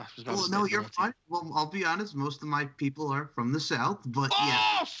that. That was Well, no, you're fine. Well, I'll be honest. Most of my people are from the South, but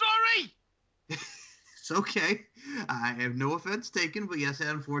oh, sorry. It's okay. I have no offense taken, but yes,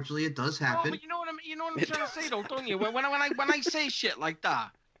 unfortunately, it does happen. But you know what I'm trying to say, though, don't you? When I say shit like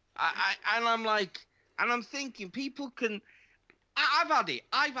that, I'm thinking people can. I've had it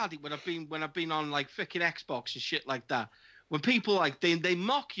when I've been on like freaking Xbox and shit like that. When people like they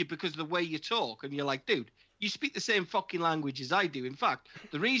mock you because of the way you talk, and you're like, dude, you speak the same fucking language as I do. In fact,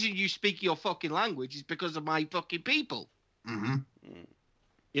 the reason you speak your fucking language is because of my fucking people. Mm-hmm.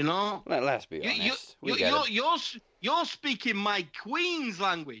 You know. Let's be honest. You're speaking my Queen's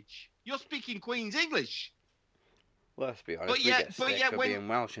language. You're speaking Queen's English. Let's be honest. We get stick for being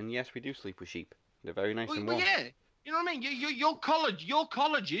Welsh, and yes, we do sleep with sheep. They're very nice and warm. Yeah. You know what I mean? Your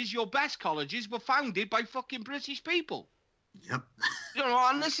colleges, your best colleges were founded by fucking British people. Yep. You know,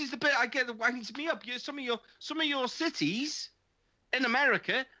 and this is the bit I get that winds me up. Some of your cities in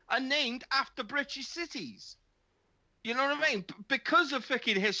America are named after British cities. You know what I mean? Because of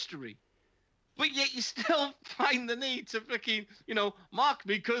fucking history. But yet you still find the need to fucking, mark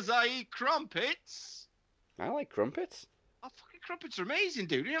me because I eat crumpets. I like crumpets. Oh, fucking crumpets are amazing,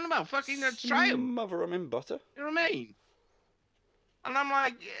 dude. You know what I mean? Fucking try them. Smother them in butter. You know what I mean? And I'm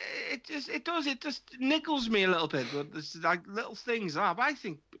like, it just niggles me a little bit. But there's like little things. But I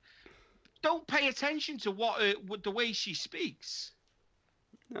think don't pay attention to what the way she speaks.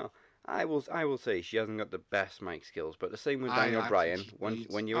 No, I will say she hasn't got the best mic skills, but the same with Daniel Bryan.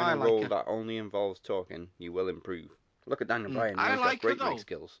 When you're in a role that only involves talking, you will improve. Look at Daniel Bryan. He's got great mic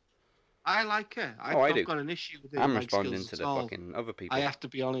skills. I like her. I do. Got an issue with her. I'm responding to the fucking other people. I have to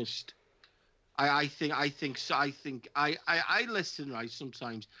be honest. I think so. I listen right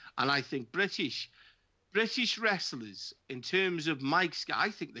sometimes, and I think British wrestlers in terms of mics, I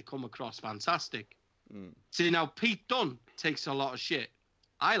think they come across fantastic. See, now Pete Dunne takes a lot of shit.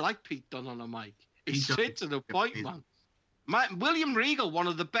 I like Pete Dunne on a mic. He's straight to the point, man. William Regal, one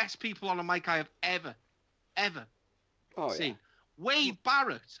of the best people on a mic I have ever seen. Yeah. Wade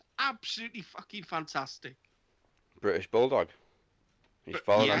Barrett, absolutely fucking fantastic. British Bulldog. He's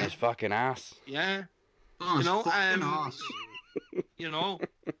fallen on his fucking ass. Yeah. I'm gonna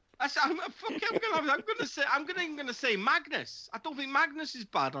say Magnus. I don't think Magnus is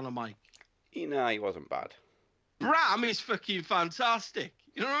bad on a mic. No, he wasn't bad. Bram is fucking fantastic.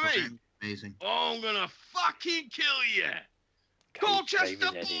 You know what I mean? Amazing. Oh, I'm gonna fucking kill you. Colchester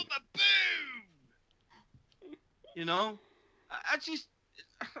Bomber, boom! You know? I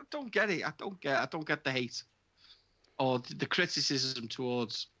don't get it. I don't get the hate. Or the criticism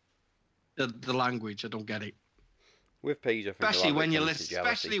towards the language. I don't get it. With Paige, I think especially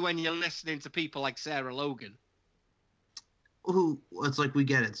when you're listening to people like Sarah Logan. It's like we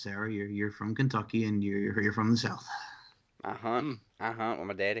get it, Sarah. You're from Kentucky and you're from the South. I'm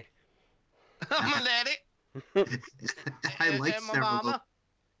a daddy. I'm a daddy. I like Sarah Logan.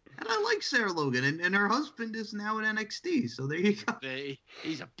 And I like Sarah Logan, and her husband is now at NXT. So there you go.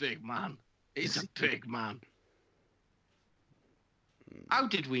 He's a big man. He's a big man. How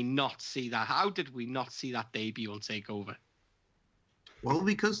did we not see that? How did we not see that debut on TakeOver? Well,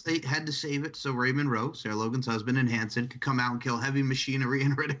 because they had to save it so Raymond Rowe, Sarah Logan's husband, and Hanson could come out and kill Heavy Machinery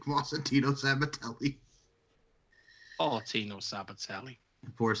and Riddick Moss and Tino Sabatelli. Oh, Tino Sabatelli.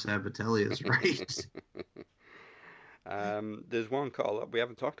 Poor Sabatelli is right. There's one call-up we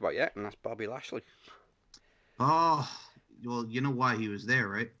haven't talked about yet, and that's Bobby Lashley. Oh, well, you know why he was there,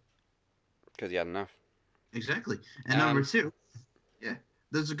 right? Because he had enough. Exactly. And number two,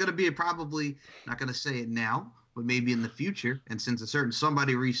 there's going to be probably, not going to say it now, but maybe in the future, and since a certain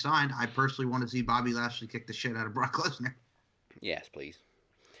somebody re-signed, I personally want to see Bobby Lashley kick the shit out of Brock Lesnar. Yes, please.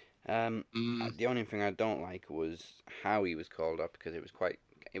 The only thing I don't like was how he was called up, because it was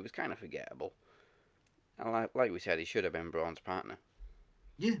kind of forgettable. And like we said, he should have been Braun's partner.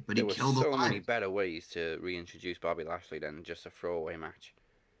 Yeah, but There he were killed so many Elias. better ways to reintroduce Bobby Lashley than just a throwaway match.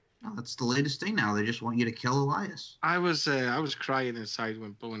 No, that's the latest thing now. They just want you to kill Elias. I was crying inside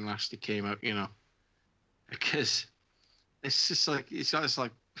when Bowen Lashley came out, because it's just like it's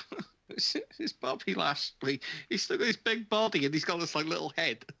like it's Bobby Lashley. He's still got this big body and he's got this like little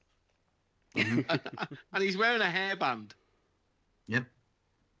head, Mhm. and he's wearing a hairband, Yep.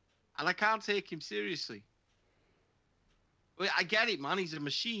 and I can't take him seriously. Well, I get it, man. He's a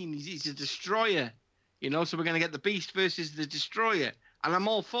machine. He's a destroyer, So we're gonna get the Beast versus the Destroyer, and I'm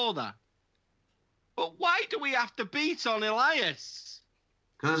all for that. But why do we have to beat on Elias?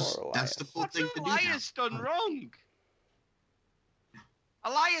 Because Poor that's the Elias. cool What's thing to do now. Elias done wrong?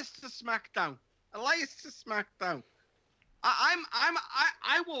 Elias to SmackDown. Elias to SmackDown.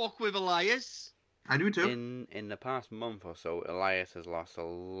 I walk with Elias. I do too. In the past month or so, Elias has lost a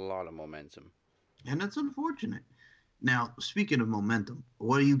lot of momentum. And that's unfortunate. Now, speaking of momentum,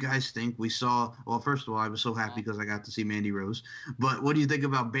 what do you guys think we saw? Well, first of all, I was so happy because I got to see Mandy Rose. But what do you think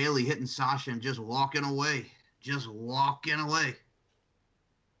about Bayley hitting Sasha and just walking away? Just walking away.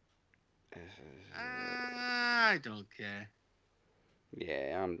 I don't care.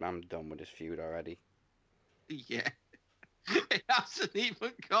 Yeah, I'm done with this feud already. Yeah. It hasn't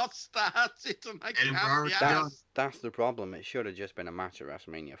even got started, and I And we're can't already be done. asked. That's the problem. It should have just been a match at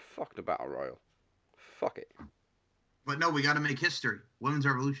WrestleMania. Fuck the Battle Royal. Fuck it. But no, we got to make history. Women's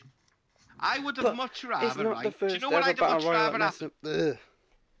Revolution. I would have But much it's rather, not right? the Do you first know what ever I'd have Battle much Royal rather at happen? Ugh.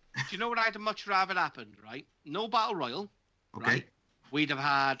 Do you know what I'd have much rather happened, right? No Battle Royal, Okay. right? We'd have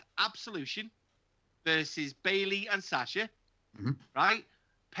had Absolution versus Bayley and Sasha, Mhm. right?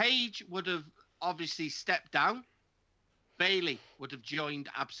 Paige would have obviously stepped down. Bayley would have joined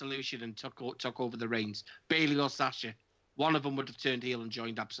Absolution and took over the reins. Bayley or Sasha, one of them would have turned heel and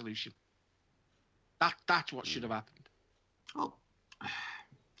joined Absolution. That's what should have happened. Oh,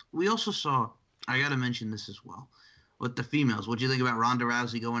 we also saw, I got to mention this as well, with the females. What do you think about Ronda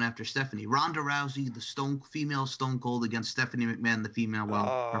Rousey going after Stephanie? Ronda Rousey, the female Stone Cold against Stephanie McMahon, the female,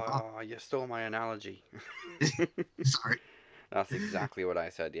 Oh, you stole my analogy. sorry. That's exactly what I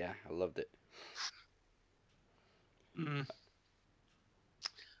said, yeah. I loved it.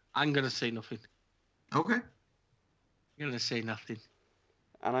 I'm going to say nothing. Okay. I'm going to say nothing.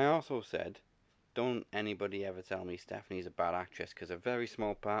 And I also said, don't anybody ever tell me Stephanie's a bad actress, because a very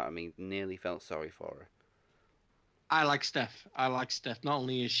small part of me nearly felt sorry for her. I like Steph. Not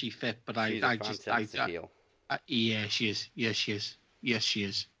only is she fit, but She's a fantastic heel. Yeah, she is. Yes, she is. Yes, she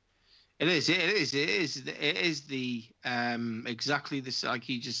is. It is the exactly this, like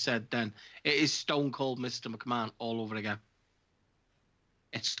he just said then. It is Stone Cold Mr. McMahon all over again.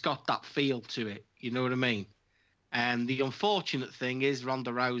 It's got that feel to it. You know what I mean? And the unfortunate thing is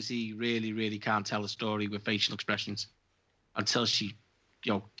Ronda Rousey really, really can't tell a story with facial expressions until she,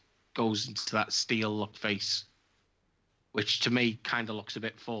 goes into that steel look face, which to me kind of looks a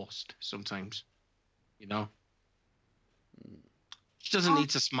bit forced sometimes. She doesn't need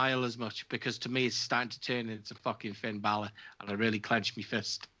to smile as much because to me it's starting to turn into fucking Finn Balor, and I really clench my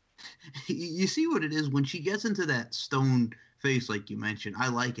fist. You see what it is when she gets into that stone face, like you mentioned. I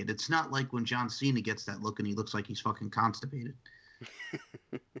like it. It's not like when John Cena gets that look and he looks like he's fucking constipated.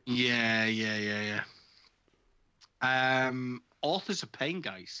 Yeah. Authors of Pain,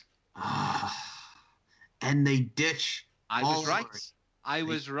 guys. And they ditch. I was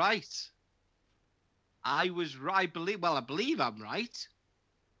right. I believe I'm right.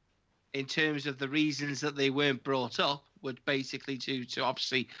 In terms of the reasons that they weren't brought up, were basically due to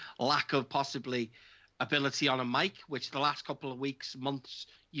obviously lack of possibly ability on a mic, which the last couple of weeks, months,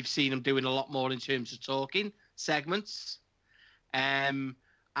 you've seen them doing a lot more in terms of talking segments, and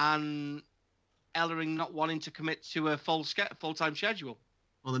Ellering not wanting to commit to a full-time schedule.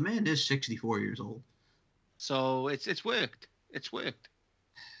 Well, the man is 64 years old. So it's worked. It's worked.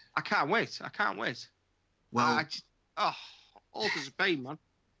 I can't wait. Well, Authors of Pain, man.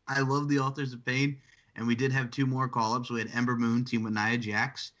 I love the Authors of Pain, and we did have two more call-ups. We had Ember Moon team with Nia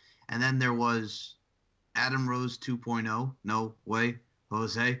Jax, and then there was Adam Rose 2.0. No way,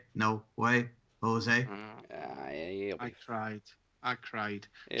 Jose. No way, Jose. I cried.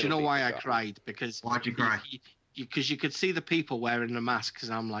 Do you know why I cried? Because why'd you cry? Because you could see the people wearing the masks,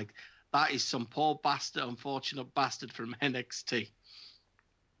 and I'm like, that is some poor bastard, unfortunate bastard from NXT.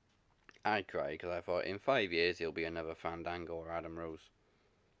 I cried because I thought in 5 years he'll be another Fandango or Adam Rose.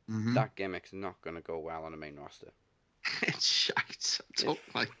 Mm-hmm. That gimmick's not going to go well on the main roster. It's shite. I don't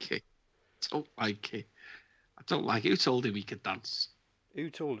like it. I don't like it. Who told him he could dance? Who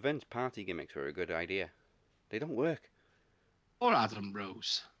told Vince party gimmicks were a good idea? They don't work. Or Adam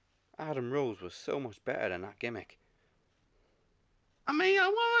Rose. Adam Rose was so much better than that gimmick. I mean,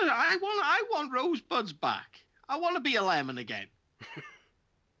 I want Rosebuds back. I want to be a lemon again.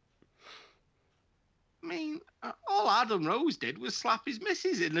 I mean, all Adam Rose did was slap his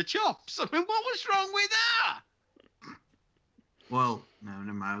missus in the chops. I mean, what was wrong with that? Well, no,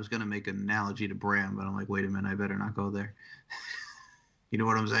 never mind. I was gonna make an analogy to Bram, but I'm like, wait a minute, I better not go there. You know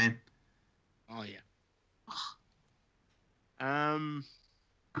what I'm saying? Oh yeah.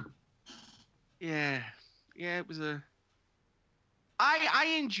 Yeah, it was a.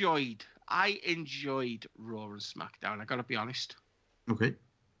 I enjoyed Raw and SmackDown. I gotta be honest. Okay.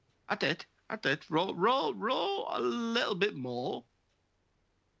 I did. Raw a little bit more.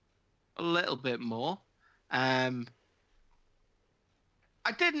 I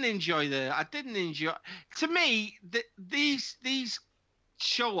didn't enjoy. To me, these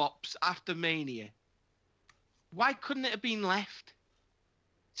show ups after Mania. Why couldn't it have been left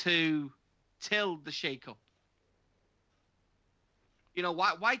till the shake up? You know,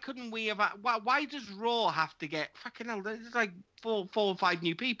 why couldn't we have? Why does Raw have to get fucking hell? There's like four or five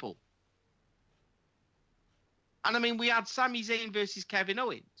new people. And I mean, we had Sami Zayn versus Kevin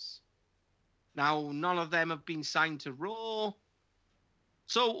Owens. Now, none of them have been signed to Raw.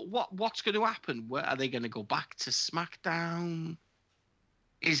 So what's going to happen? Are they going to go back to SmackDown?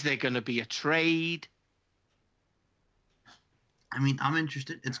 Is there going to be a trade? I mean, I'm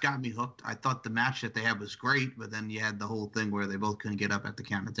interested. It's got me hooked. I thought the match that they had was great, but then you had the whole thing where they both couldn't get up at the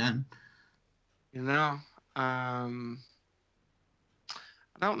count of 10. You know, I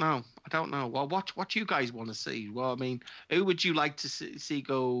don't know. Well, what you guys want to see? Well, I mean, who would you like to see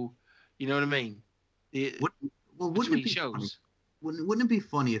go? You know what I mean? Wouldn't it be shows. Funny? Wouldn't it be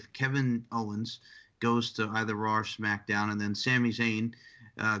funny if Kevin Owens goes to either Raw or SmackDown, and then Sami Zayn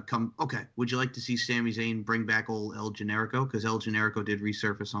Okay, would you like to see Sami Zayn bring back old El Generico? Because El Generico did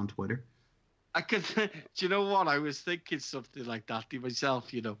resurface on Twitter. I could. Do you know what? I was thinking something like that to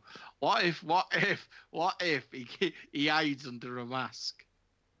myself. You know, what if he hides under a mask?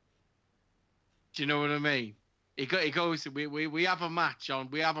 Do you know what I mean? He goes. We have a match on.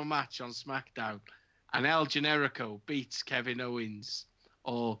 SmackDown, and El Generico beats Kevin Owens,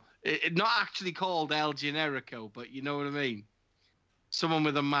 or not actually called El Generico, but you know what I mean. Someone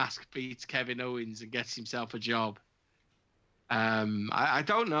with a mask beats Kevin Owens and gets himself a job. I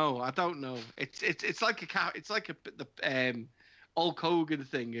don't know. It's like the Hulk Hogan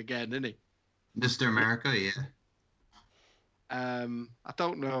thing again, isn't it? Mr. America, yeah. I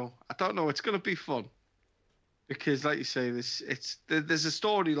don't know. It's going to be fun because, like you say, there's a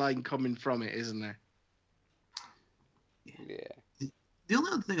storyline coming from it, isn't there? Yeah. The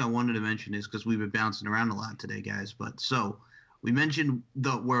only other thing I wanted to mention is because we've been bouncing around a lot today, guys. But so we mentioned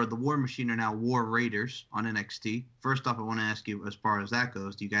where the War Machine are now War Raiders on NXT. First off, I want to ask you, as far as that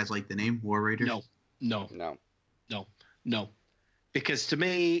goes, do you guys like the name War Raiders? No. Because to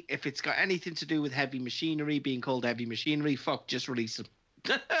me, if it's got anything to do with heavy machinery being called heavy machinery, just release them.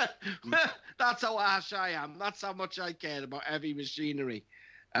 That's how harsh I am. That's how much I care about heavy machinery.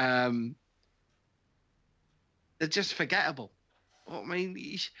 They're just forgettable. I mean,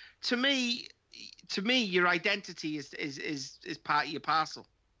 to me, your identity is part of your parcel.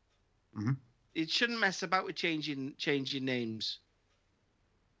 Mm-hmm. It shouldn't mess about with changing names.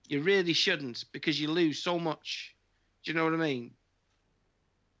 You really shouldn't, because you lose so much. Do you know what I mean?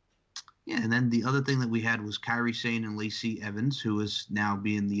 Yeah, and then the other thing that we had was Kairi Sane and Lacey Evans, who is now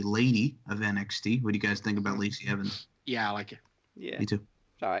being the lady of NXT. What do you guys think about Lacey Evans? Yeah, I like it. Yeah. Me too.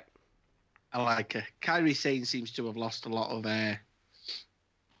 All right. I like her. Kairi Sane seems to have lost a lot of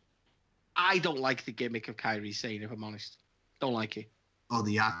I don't like the gimmick of Kairi Sane, if I'm honest. Don't like it. Oh,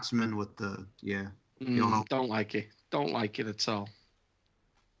 the Yachtsman with the, yeah. Don't like it. Don't like it at all.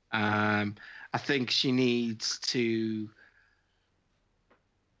 I think she needs to...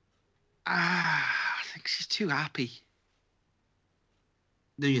 I think she's too happy.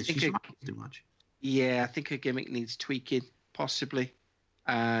 Yeah, she smiles too much. Yeah, I think her gimmick needs tweaking, possibly.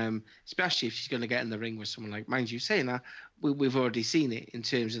 Especially if she's going to get in the ring with someone like, mind you, saying that, we've already seen it in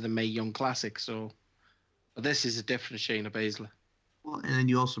terms of the Mae Young Classic. But this is a different Shayna Baszler. Well, and then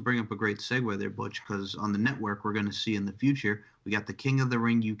you also bring up a great segue there, Butch, because on the network we're going to see in the future, we got the King of the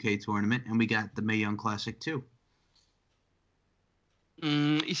Ring UK tournament, and we got the Mae Young Classic too.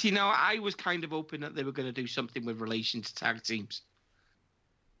 You see, now I was kind of hoping that they were going to do something with relation to tag teams.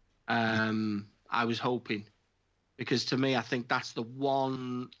 I was hoping, because to me, I think that's the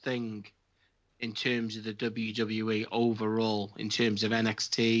one thing in terms of the WWE overall, in terms of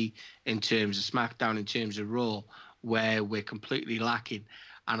NXT, in terms of SmackDown, in terms of Raw, where we're completely lacking.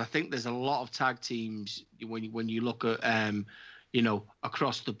 And I think there's a lot of tag teams when you look at,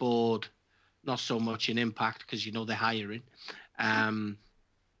 across the board, not so much in Impact because they're hiring, Yeah,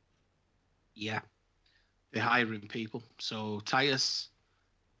 they're hiring people. So Titus,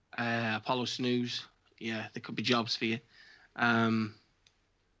 Apollo Snooze, yeah, there could be jobs for you. Not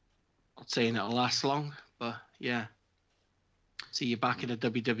saying it'll last long, but yeah. See you back in the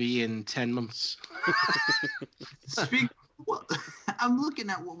WWE in 10 months. Well, I'm looking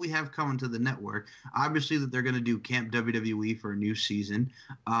at what we have coming to the network. Obviously, that they're going to do Camp WWE for a new season.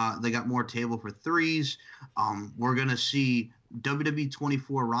 They got more table for threes. We're going to see WWE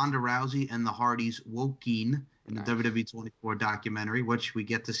 24 Ronda Rousey and the Hardys Woking in the WWE 24 documentary, which we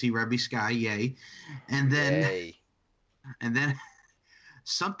get to see Rebby Sky. Yay! And then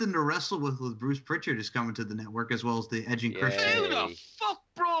something to wrestle with Bruce Pritchard is coming to the network, as well as the Edge and Christian. Who the fuck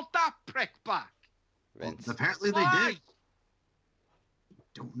brought that prick back? Well, apparently they did.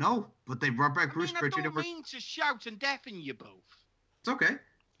 Don't know, but they brought back Bruce Pritchard. I don't mean to shout and deafen you both. It's okay.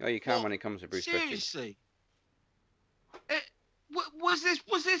 Oh, you can when it comes to Bruce Pritchard. Seriously.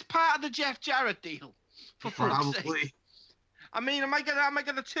 Was this part of the Jeff Jarrett deal? For Probably. I mean, am I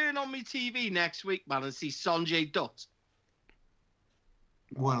gonna turn on my TV next week, man, and see Sanjay Dutt?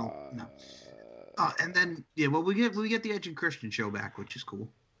 Well, no. And then we get the Edge and Christian show back, which is cool.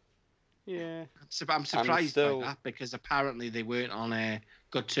 Yeah. I'm surprised by that because apparently they weren't on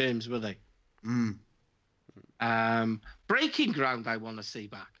good terms, were they? Breaking Ground, I want to see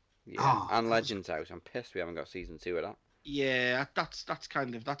back. Yeah, and Legends House. I'm pissed we haven't got season 2 of that. Yeah, that's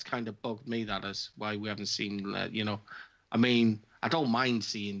kind of bugged me. That is why we haven't seen. I mean, I don't mind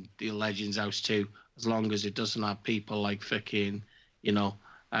seeing the Legends House 2 as long as it doesn't have people like fucking,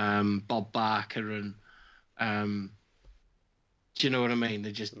 Bob Barker and. Do you know what I mean?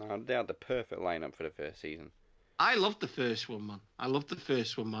 They had the perfect lineup for the first season. I loved the first one, man.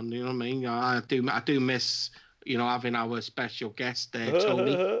 You know what I mean? I do miss, having our special guest there,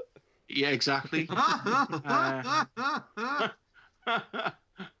 Tony. Yeah, exactly. What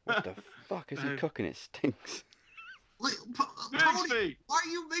the fuck is he cooking? It stinks. Tony, why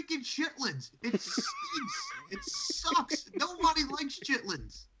are you making chitlins? It stinks. It sucks. Nobody likes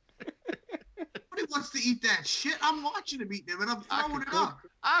chitlins. Nobody wants to eat that shit. I'm watching him eat them, and I'm throwing it up.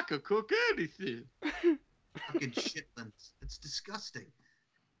 I could cook anything. Fucking chitlins. It's disgusting.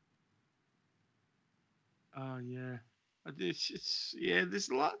 Oh yeah. There's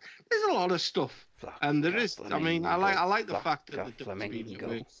a lot of stuff, and there is. I mean, I like the fact that the WWE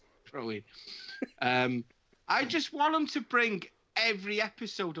works. I just want them to bring every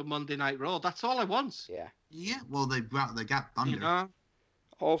episode of Monday Night Raw. That's all I want. Yeah. Yeah. Well, they got Thunder.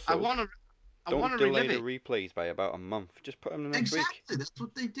 Also, I want to delay the replays by about a month. Just put them in the next week. Exactly. That's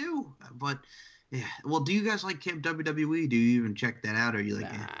what they do. But yeah. Well, do you guys like Camp WWE? Do you even check that out? Or are you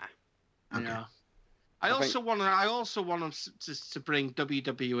like, nah? Okay. Yeah. I also want them to bring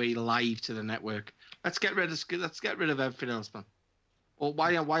WWE live to the network. Let's get rid of everything else, man. Well,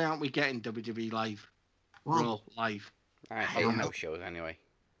 why aren't we getting WWE live? Raw live. I hate house shows anyway.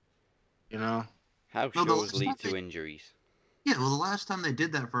 House shows lead to injuries. Yeah, well, the last time they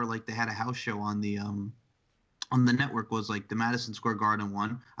did that they had a house show on the network was like the Madison Square Garden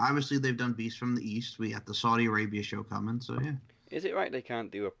one. Obviously, they've done Beast from the East. We got the Saudi Arabia show coming, so yeah. Is it right they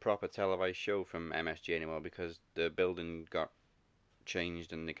can't do a proper televised show from MSG anymore because the building got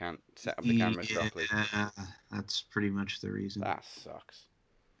changed and they can't set up the cameras properly? Yeah, that's pretty much the reason. That sucks.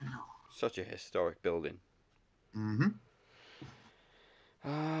 Such a historic building. Mm-hmm.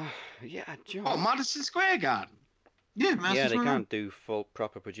 Yeah, John. Oh, Madison Square Garden? Yeah, they can't do full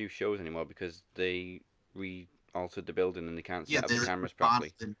proper produced shows anymore because they re-altered the building and they can't set up the cameras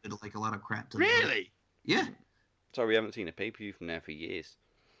properly. Did like a lot of crap to Really? Yeah. Sorry, we haven't seen a pay-per-view from there for years.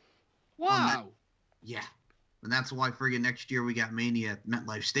 Wow. Yeah. And that's why friggin' next year we got Mania at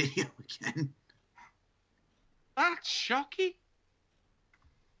MetLife Stadium again. That's shocking.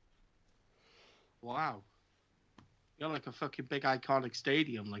 Wow. You're like a fucking big iconic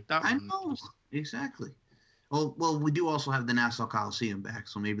stadium like that. I know. Exactly. Well, we do also have the Nassau Coliseum back,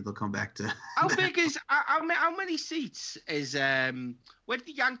 so maybe they'll come back to... How big is... How many seats is... where did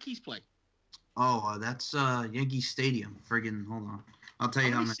the Yankees play? Oh, that's Yankee Stadium. Friggin', hold on. I'll tell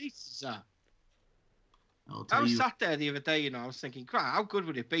you how many seats is that? I was sat there the other day, I was thinking, crap, how good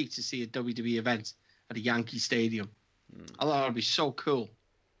would it be to see a WWE event at a Yankee Stadium? I thought it would be so cool.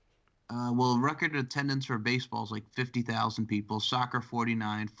 Well, record attendance for baseball is like 50,000 people, soccer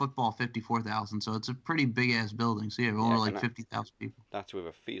 49, football 54,000. So it's a pretty big ass building. So yeah, over like 50,000 people. That's with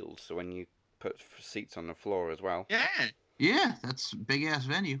a field. So when you put seats on the floor as well. Yeah. Yeah, that's a big ass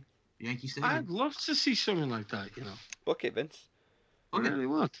venue. Yankee Stadium. I'd love to see something like that, Book it, Vince. I really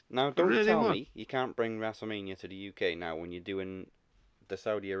would. Now, don't tell me you can't bring WrestleMania to the UK now when you're doing the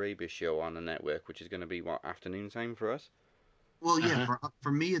Saudi Arabia show on the network, which is going to be, afternoon time for us? Well, yeah, Uh-huh.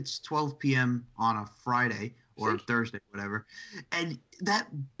 for me, it's 12 p.m. on a Friday or See? Thursday, whatever. And that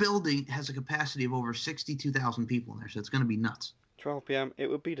building has a capacity of over 62,000 people in there, so it's going to be nuts. 12 p.m. It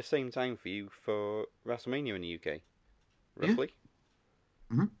would be the same time for you for WrestleMania in the UK, Yeah. roughly.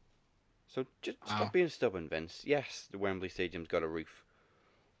 Hmm. So just stop Wow. being stubborn, Vince. Yes, the Wembley Stadium's got a roof.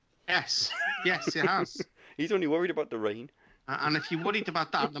 Yes. Yes, it has. He's only worried about the rain. And if you're worried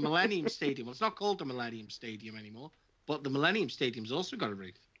about that, the Millennium Stadium, well, it's not called the Millennium Stadium anymore, but the Millennium Stadium's also got a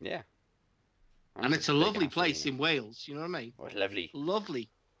roof. Yeah. And it's a lovely place in. in Wales, you know what I mean? Oh, it's lovely. Lovely,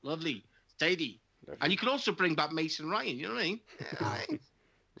 lovely, steady. Lovely. And you could also bring back Mason Ryan, you know what I mean?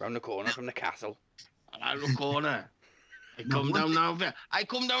 Round the corner from the castle. Around the corner. I No, come one down thing- now, I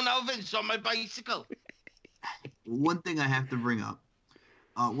come down now, Vince, on my bicycle. One thing I have to bring up.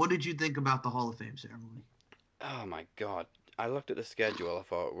 What did you think about the Hall of Fame ceremony? Oh my god. I looked at the schedule. I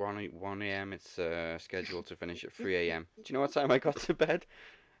thought 1 a.m. it's scheduled to finish at 3 a.m. Do you know what time I got to bed?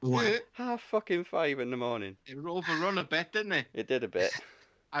 What? 5:30 in the morning. It overrun a bit, didn't it? It did a bit.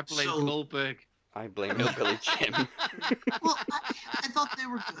 I blame So- Goldberg. I blame Hillbilly Jim. Well, I thought they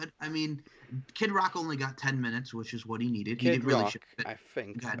were good. I mean, Kid Rock only got 10 minutes, which is what he needed. He Kid didn't really Rock, show it. I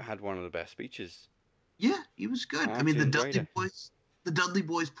think, Go ahead. had one of the best speeches. Yeah, he was good. I I mean, the actually enjoyed Dudley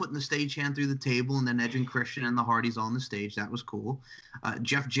Boys putting the stagehand through the table, and then Edge and Christian and the Hardys on the stage. That was cool.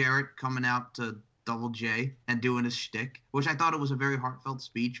 Jeff Jarrett coming out to Double J and doing his shtick, which I thought it was a very heartfelt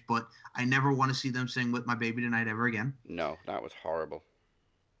speech, but I never want to see them sing With My Baby Tonight ever again. No, that was horrible.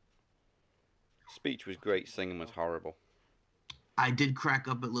 Speech was great, singing was horrible. I did crack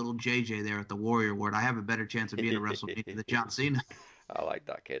up at little JJ there at the Warrior Ward. I have a better chance of being a WrestleMania than John Cena. I like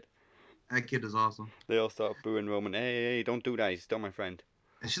that kid. That kid is awesome. They all start booing Roman. Hey, don't do that. He's still my friend.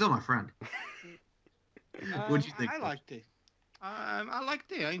 And she's still my friend. What'd you think, I Chris? liked it. I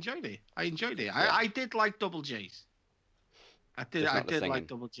liked it. I enjoyed it. I did like Double J's. I did. Just I not the did singing. like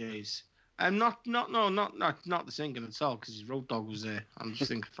Double J's. Not the singing at all, because his Road Dogg was there. I'm just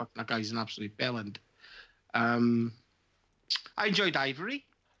thinking, fuck, that guy's an absolute bellend. I enjoyed Ivory.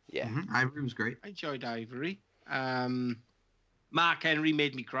 Yeah. Ivory was great. I enjoyed Ivory. Mark Henry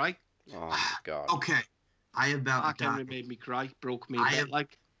made me cry. Oh my god. Okay. I about Mark died. Henry made me cry. Broke me a I bit. have-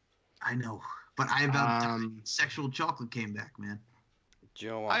 Like, I know. But I about died. um, Sexual chocolate came back, man. Do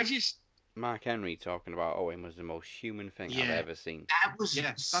you know what? I just Mark Henry talking about Owen was the most human thing I've Yeah. ever seen. That was Yeah,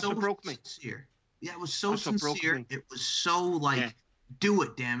 that's so what broke me. sincere. Yeah, it was so That's what broke sincere. me. It was so like, Yeah. do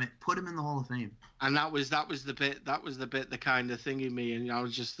it, damn it. Put him in the Hall of Fame. and that was the bit the kind of thing in me, and I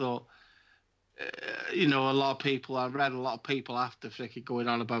was just thought, a lot of people, I read a lot of people after freaking going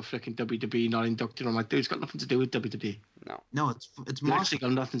on about freaking WWE not inducting. I'm like, dude, it's got nothing to do with WWE. No, it's It's Marshall. actually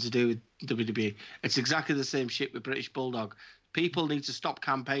got nothing to do with WWE. It's exactly the same shit with British Bulldog. People need to stop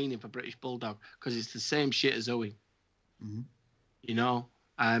campaigning for British Bulldog because it's the same shit as Owen. Mhm. You know,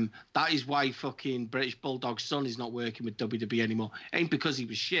 that is why fucking British Bulldog's son is not working with WWE anymore. Ain't because he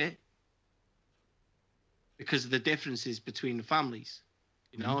was shit. Because of the differences between the families.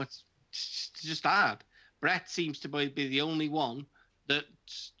 You know, it's just hard. Brett seems to be the only one that,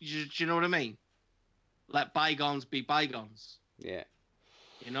 do you know what I mean? Let bygones be bygones. Yeah.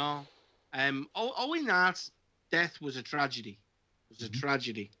 You know, Owen Hart's death was a tragedy. It was a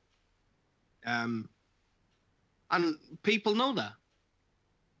tragedy. And people know that.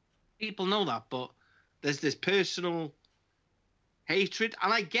 People know that, but there's this personal hatred,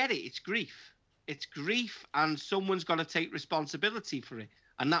 and I get it. It's grief. It's grief, and someone's got to take responsibility for it.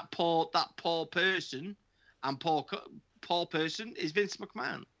 And that poor person, and poor person is Vince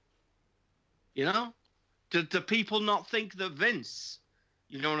McMahon. You know, do people not think that Vince?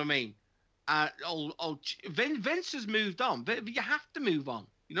 You know what I mean? Vince has moved on, but you have to move on.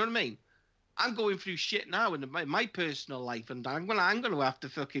 You know what I mean? I'm going through shit now in my personal life, and I'm gonna have to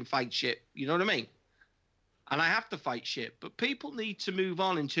fucking fight shit. You know what I mean? And I have to fight shit. But people need to move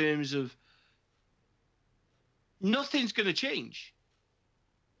on in terms of nothing's gonna change.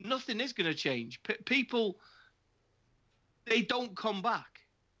 Nothing is gonna change. People, they don't come back.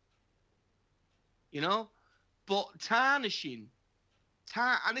 You know, but tarnishing,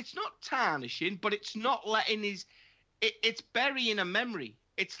 and it's not tarnishing, but it's not letting it's burying a memory.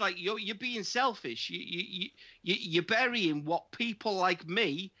 It's like you're being selfish. You're burying what people like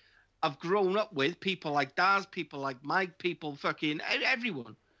me have grown up with. People like Daz, people like Mike, people fucking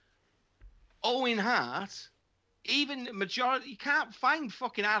everyone. Owen Hart, even the majority, you can't find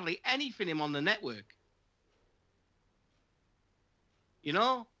fucking hardly anything him on the network. You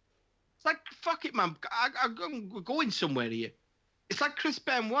know, it's like fuck it, man. We're going somewhere here. It's like Chris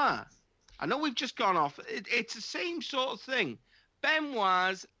Benoit. I know we've just gone off. It's the same sort of thing.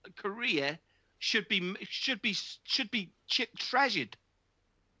 Benoit's career should be treasured.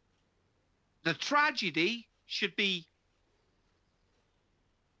 The tragedy should be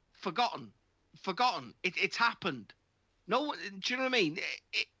forgotten. It's happened. No one. Do you know what I mean?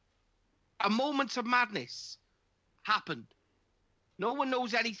 A moment of madness happened. No one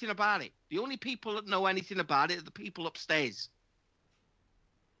knows anything about it. The only people that know anything about it are the people upstairs.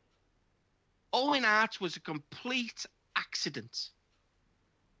 Owen Hart was a complete accident.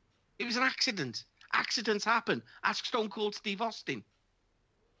 It was an accident. Accidents happen. Ask Stone Cold Steve Austin.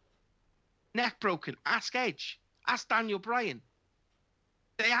 Neck broken. Ask Edge. Ask Daniel Bryan.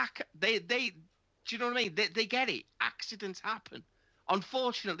 Do you know what I mean? They get it. Accidents happen.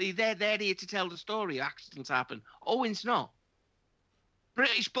 Unfortunately, they're here to tell the story. Accidents happen. Owen's not.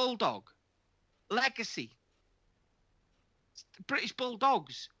 British Bulldog. Legacy. British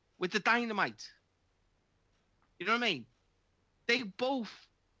Bulldogs with the Dynamite. You know what I mean? They both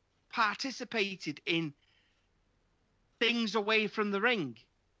participated in things away from the ring.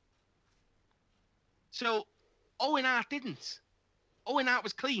 So Owen Hart didn't. Owen Hart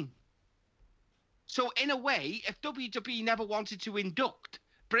was clean. So in a way, if WWE never wanted to induct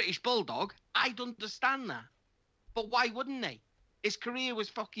British Bulldog, I'd understand that. But why wouldn't they? His career was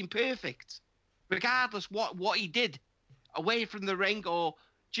fucking perfect, regardless what he did away from the ring, or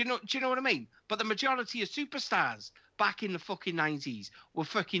do you know what I mean? But the majority of superstars back in the fucking 90s were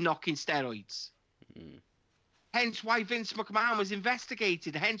fucking knocking steroids. Hence why Vince McMahon was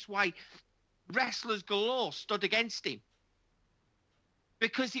investigated. Hence why wrestlers galore stood against him.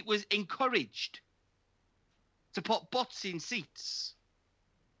 Because it was encouraged to put butts in seats.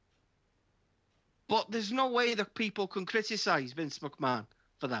 But there's no way that people can criticize Vince McMahon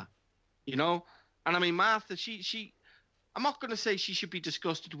for that, you know? And I mean, Martha, she I'm not going to say she should be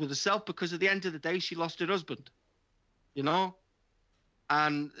disgusted with herself, because at the end of the day, she lost her husband, you know?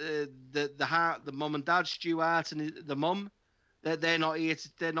 And the mum and dad, Stu Hart and the mum, they're not here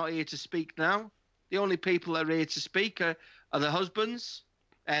to speak now. The only people that are here to speak are the husbands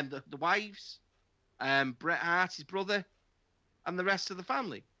and the wives, Bret Hart, his brother, and the rest of the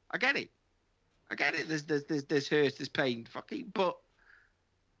family. I get it. There's hurt, there's pain, fucking, but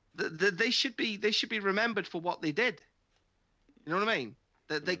they should be remembered for what they did. You know what I mean?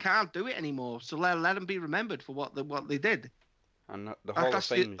 They can't do it anymore, so let them be remembered for what they did. And the Hall of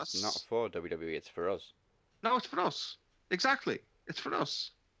Fame is not for WWE; it's for us. No, it's for us. Exactly, it's for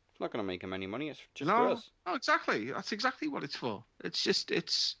us. It's not going to make them any money. It's just for us. No, exactly. That's exactly what it's for.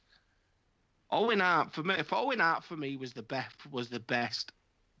 It's Owen Hart for me. If Owen Hart for me was the best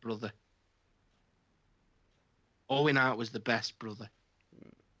brother. Owen Hart was the best brother.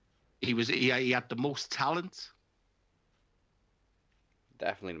 He had the most talent.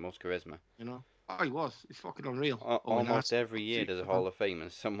 Definitely the most charisma. You know? Oh, he was. He's fucking unreal. Almost every year there's a Hall of Fame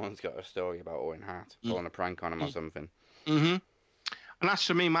and someone's got a story about Owen Hart, pulling a prank on him or something. Mm-hmm. And that's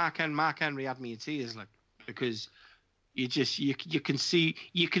for me, Mark Henry had me in tears, like, because you can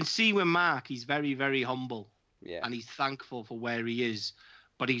see when Mark, he's very, very humble. Yeah. And he's thankful for where he is.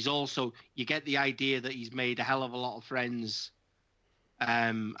 But he's also, you get the idea that he's made a hell of a lot of friends.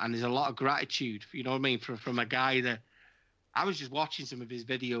 And there's a lot of gratitude, you know what I mean, from a guy that, I was just watching some of his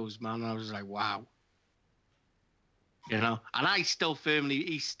videos, man, and I was like, wow. You know? And he's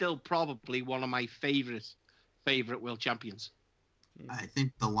still probably one of my favorite world champions. I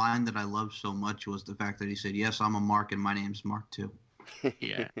think the line that I loved so much was the fact that he said, "Yes, I'm a Mark, and my name's Mark too."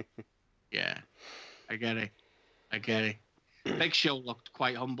 Yeah. Yeah. I get it. Big Show looked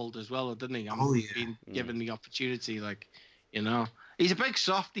quite humbled as well, didn't he? Being given the opportunity, like, you know. He's a big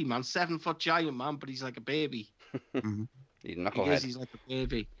softy, man, 7-foot giant, man, but he's like a baby. Mm-hmm. He's a knucklehead. He's like a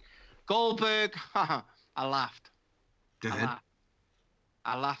baby. Goldberg, I laughed. Go ahead.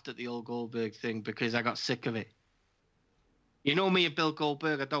 I laughed at the old Goldberg thing because I got sick of it. You know me and Bill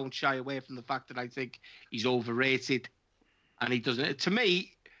Goldberg, I don't shy away from the fact that I think he's overrated. And he doesn't. To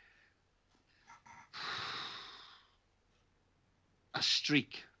me, a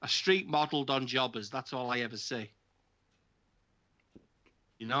streak modelled on jobbers. That's all I ever say.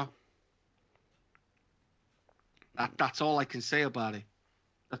 You know? That's all I can say about it.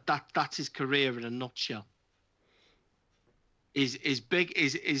 That's his career in a nutshell. Is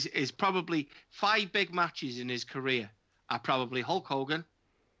probably 5 big matches in his career are probably Hulk Hogan,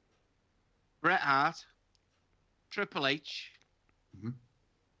 Bret Hart, Triple H,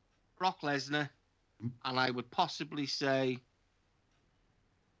 Brock Lesnar, and I would possibly say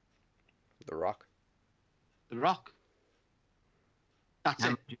The Rock. The Rock. That's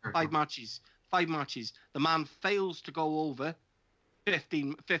it. 5 matches. 5 matches. The man fails to go over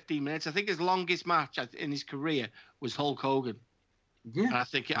 15 minutes. I think his longest match in his career was Hulk Hogan. And Yeah. I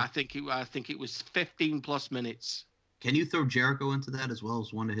think it was 15 plus minutes. Can you throw Jericho into that as well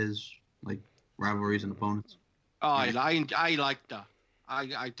as one of his like rivalries and opponents? Oh, Yeah. I liked that.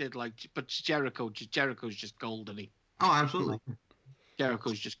 I did like, but Jericho's just gold, isn't he? Oh, absolutely.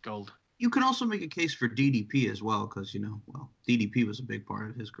 Jericho's just gold. You can also make a case for DDP as well, because DDP was a big part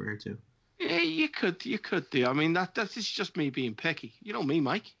of his career too. Yeah, you could do. I mean, that's just me being picky. You know me,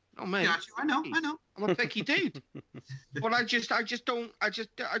 Mike. You know me. Got you. I know. I'm a picky dude. But I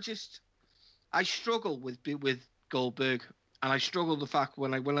struggle with Goldberg, and I struggle the fact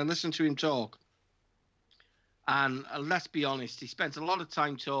when I listen to him talk. And let's be honest, he spends a lot of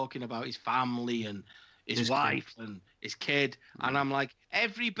time talking about his family and his wife and his kid. And I'm like,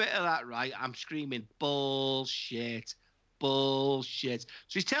 every bit of that, right? I'm screaming bullshit. So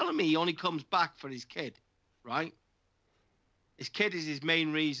he's telling me he only comes back for his kid, right? His kid is his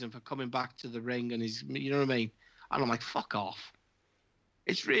main reason for coming back to the ring, and you know what I mean? And I'm like, fuck off.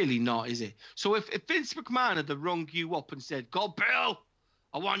 It's really not, is it? So if Vince McMahon had rung you up and said, "Go, Bill,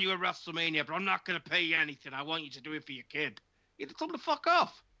 I want you at WrestleMania, but I'm not going to pay you anything. I want you to do it for your kid," you'd have told him to fuck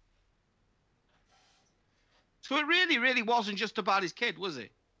off. So it really, really wasn't just about his kid, was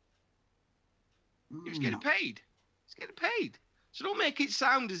it? He was getting paid. He's getting paid. So don't make it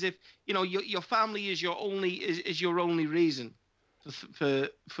sound as if your family is your only reason for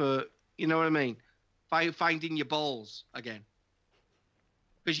you know what I mean, finding your balls again.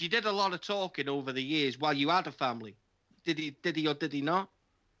 Because you did a lot of talking over the years while you had a family. Did he or did he not?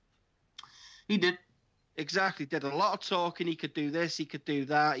 He did. Exactly. Did a lot of talking. He could do this, he could do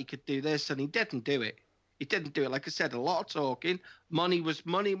that, he could do this, and he didn't do it. He didn't do it. Like I said, a lot of talking. Money was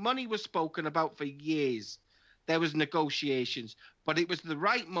spoken about for years. There was negotiations. But it was the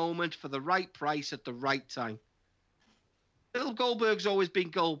right moment for the right price at the right time. Bill Goldberg's always been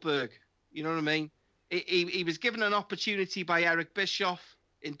Goldberg. You know what I mean? He was given an opportunity by Eric Bischoff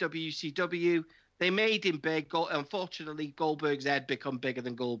in WCW. They made him big. Unfortunately, Goldberg's head become bigger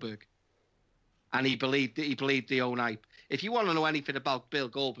than Goldberg, and he believed the own hype. If you want to know anything about Bill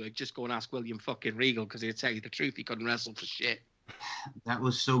Goldberg, just go and ask William fucking Regal, because he'll tell you the truth. He couldn't wrestle for shit. That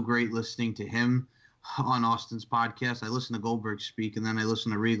was so great listening to him on Austin's podcast. I listened to Goldberg speak, and then I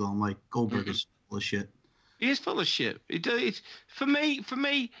listened to Regal. I'm like, Goldberg is full of shit. He is full of shit. For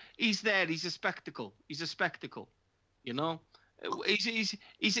me, he's there. He's a spectacle. You know, he's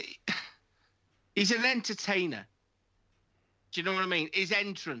an entertainer. Do you know what I mean? His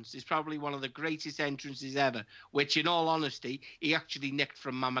entrance is probably one of the greatest entrances ever, which, in all honesty, he actually nicked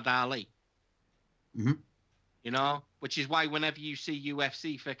from Muhammad Ali. Mm-hmm. You know, which is why whenever you see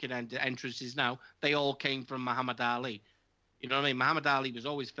UFC fucking entrances now, they all came from Muhammad Ali. You know what I mean? Muhammad Ali was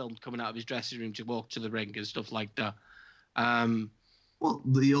always filmed coming out of his dressing room to walk to the ring and stuff like that. Well,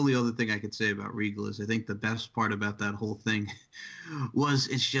 the only other thing I could say about Regal is I think the best part about that whole thing was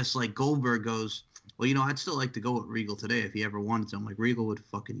it's just like Goldberg goes, well, I'd still like to go with Regal today if he ever wanted to. I'm like, Regal would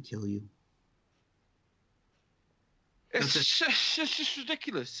fucking kill you. It's just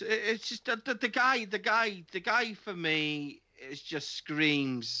ridiculous. It's just the guy for me just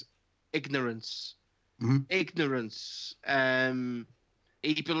screams ignorance. Mm-hmm. Ignorance.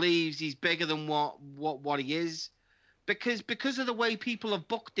 He believes he's bigger than what he is, because of the way people have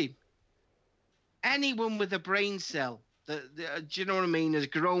booked him. Anyone with a brain cell do you know what I mean, has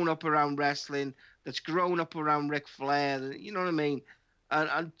grown up around wrestling, that's grown up around Ric Flair, you know what I mean,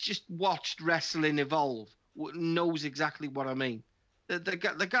 and just watched wrestling evolve, knows exactly what I mean.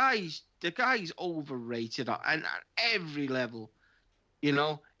 The guy's overrated at every level. You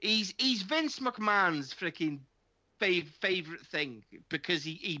know, he's Vince McMahon's freaking favorite thing because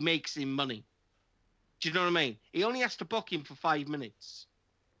he makes him money. Do you know what I mean? He only has to book him for 5 minutes,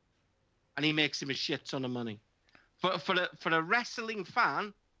 and he makes him a shit ton of money. For a wrestling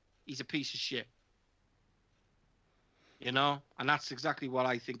fan, he's a piece of shit. You know, and that's exactly what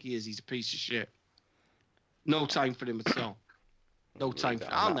I think he is. He's a piece of shit. No time for him at all. No time for.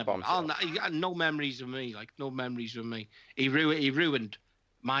 No memories of me. Like, no memories of me. He ruined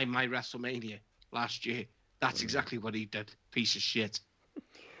my WrestleMania last year. That's exactly what he did. Piece of shit.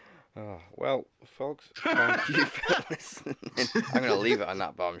 Oh, well, folks, thank you for listening. I'm going to leave it on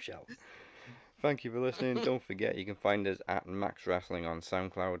that bombshell. Thank you for listening. Don't forget, you can find us at Max Wrestling on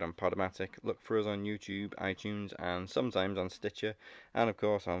SoundCloud and Podomatic. Look for us on YouTube, iTunes, and sometimes on Stitcher. And, of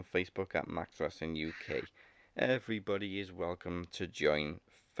course, on Facebook at Max Wrestling UK. Everybody is welcome to join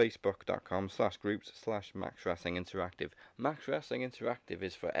facebook.com/groups/Max Wrestling Interactive. Max Wrestling Interactive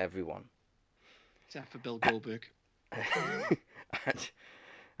is for everyone. Except for Bill Goldberg.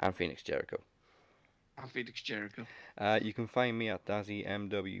 and Phoenix Jericho. You can find me at Dazzy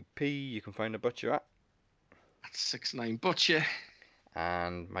MWP. You can find the Butcher at 69 Butcher.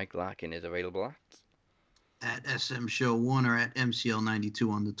 And Mike Larkin is available at SM Show 1 or at MCL92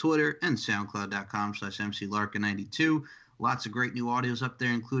 on the Twitter and SoundCloud.com/MCLarkin92. Lots of great new audios up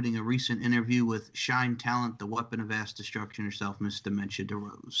there, including a recent interview with Shine Talent, the weapon of vast destruction herself, Miss Dementia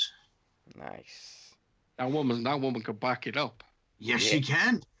DeRose. Nice. That woman could back it up. Yes, she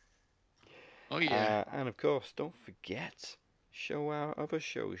can. Oh yeah. And of course, don't forget, show our other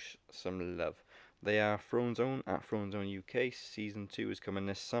shows some love. They are Throne Zone at Throne Zone UK. Season 2 is coming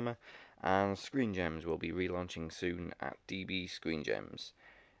this summer, and Screen Gems will be relaunching soon at DB Screen Gems.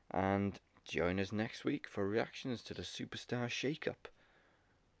 And join us next week for reactions to the Superstar Shake-Up.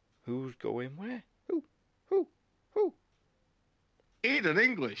 Who's going where? Who? In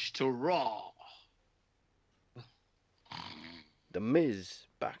English to Raw. The Miz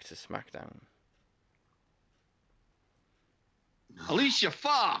back to SmackDown. Alicia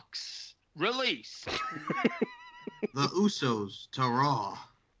Fox released. The Usos to Raw.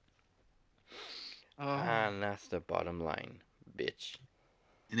 And that's the bottom line, bitch.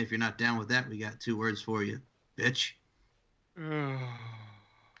 And if you're not down with that, we got 2 words for you. Bitch.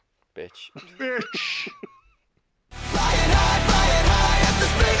 Bitch. Bitch.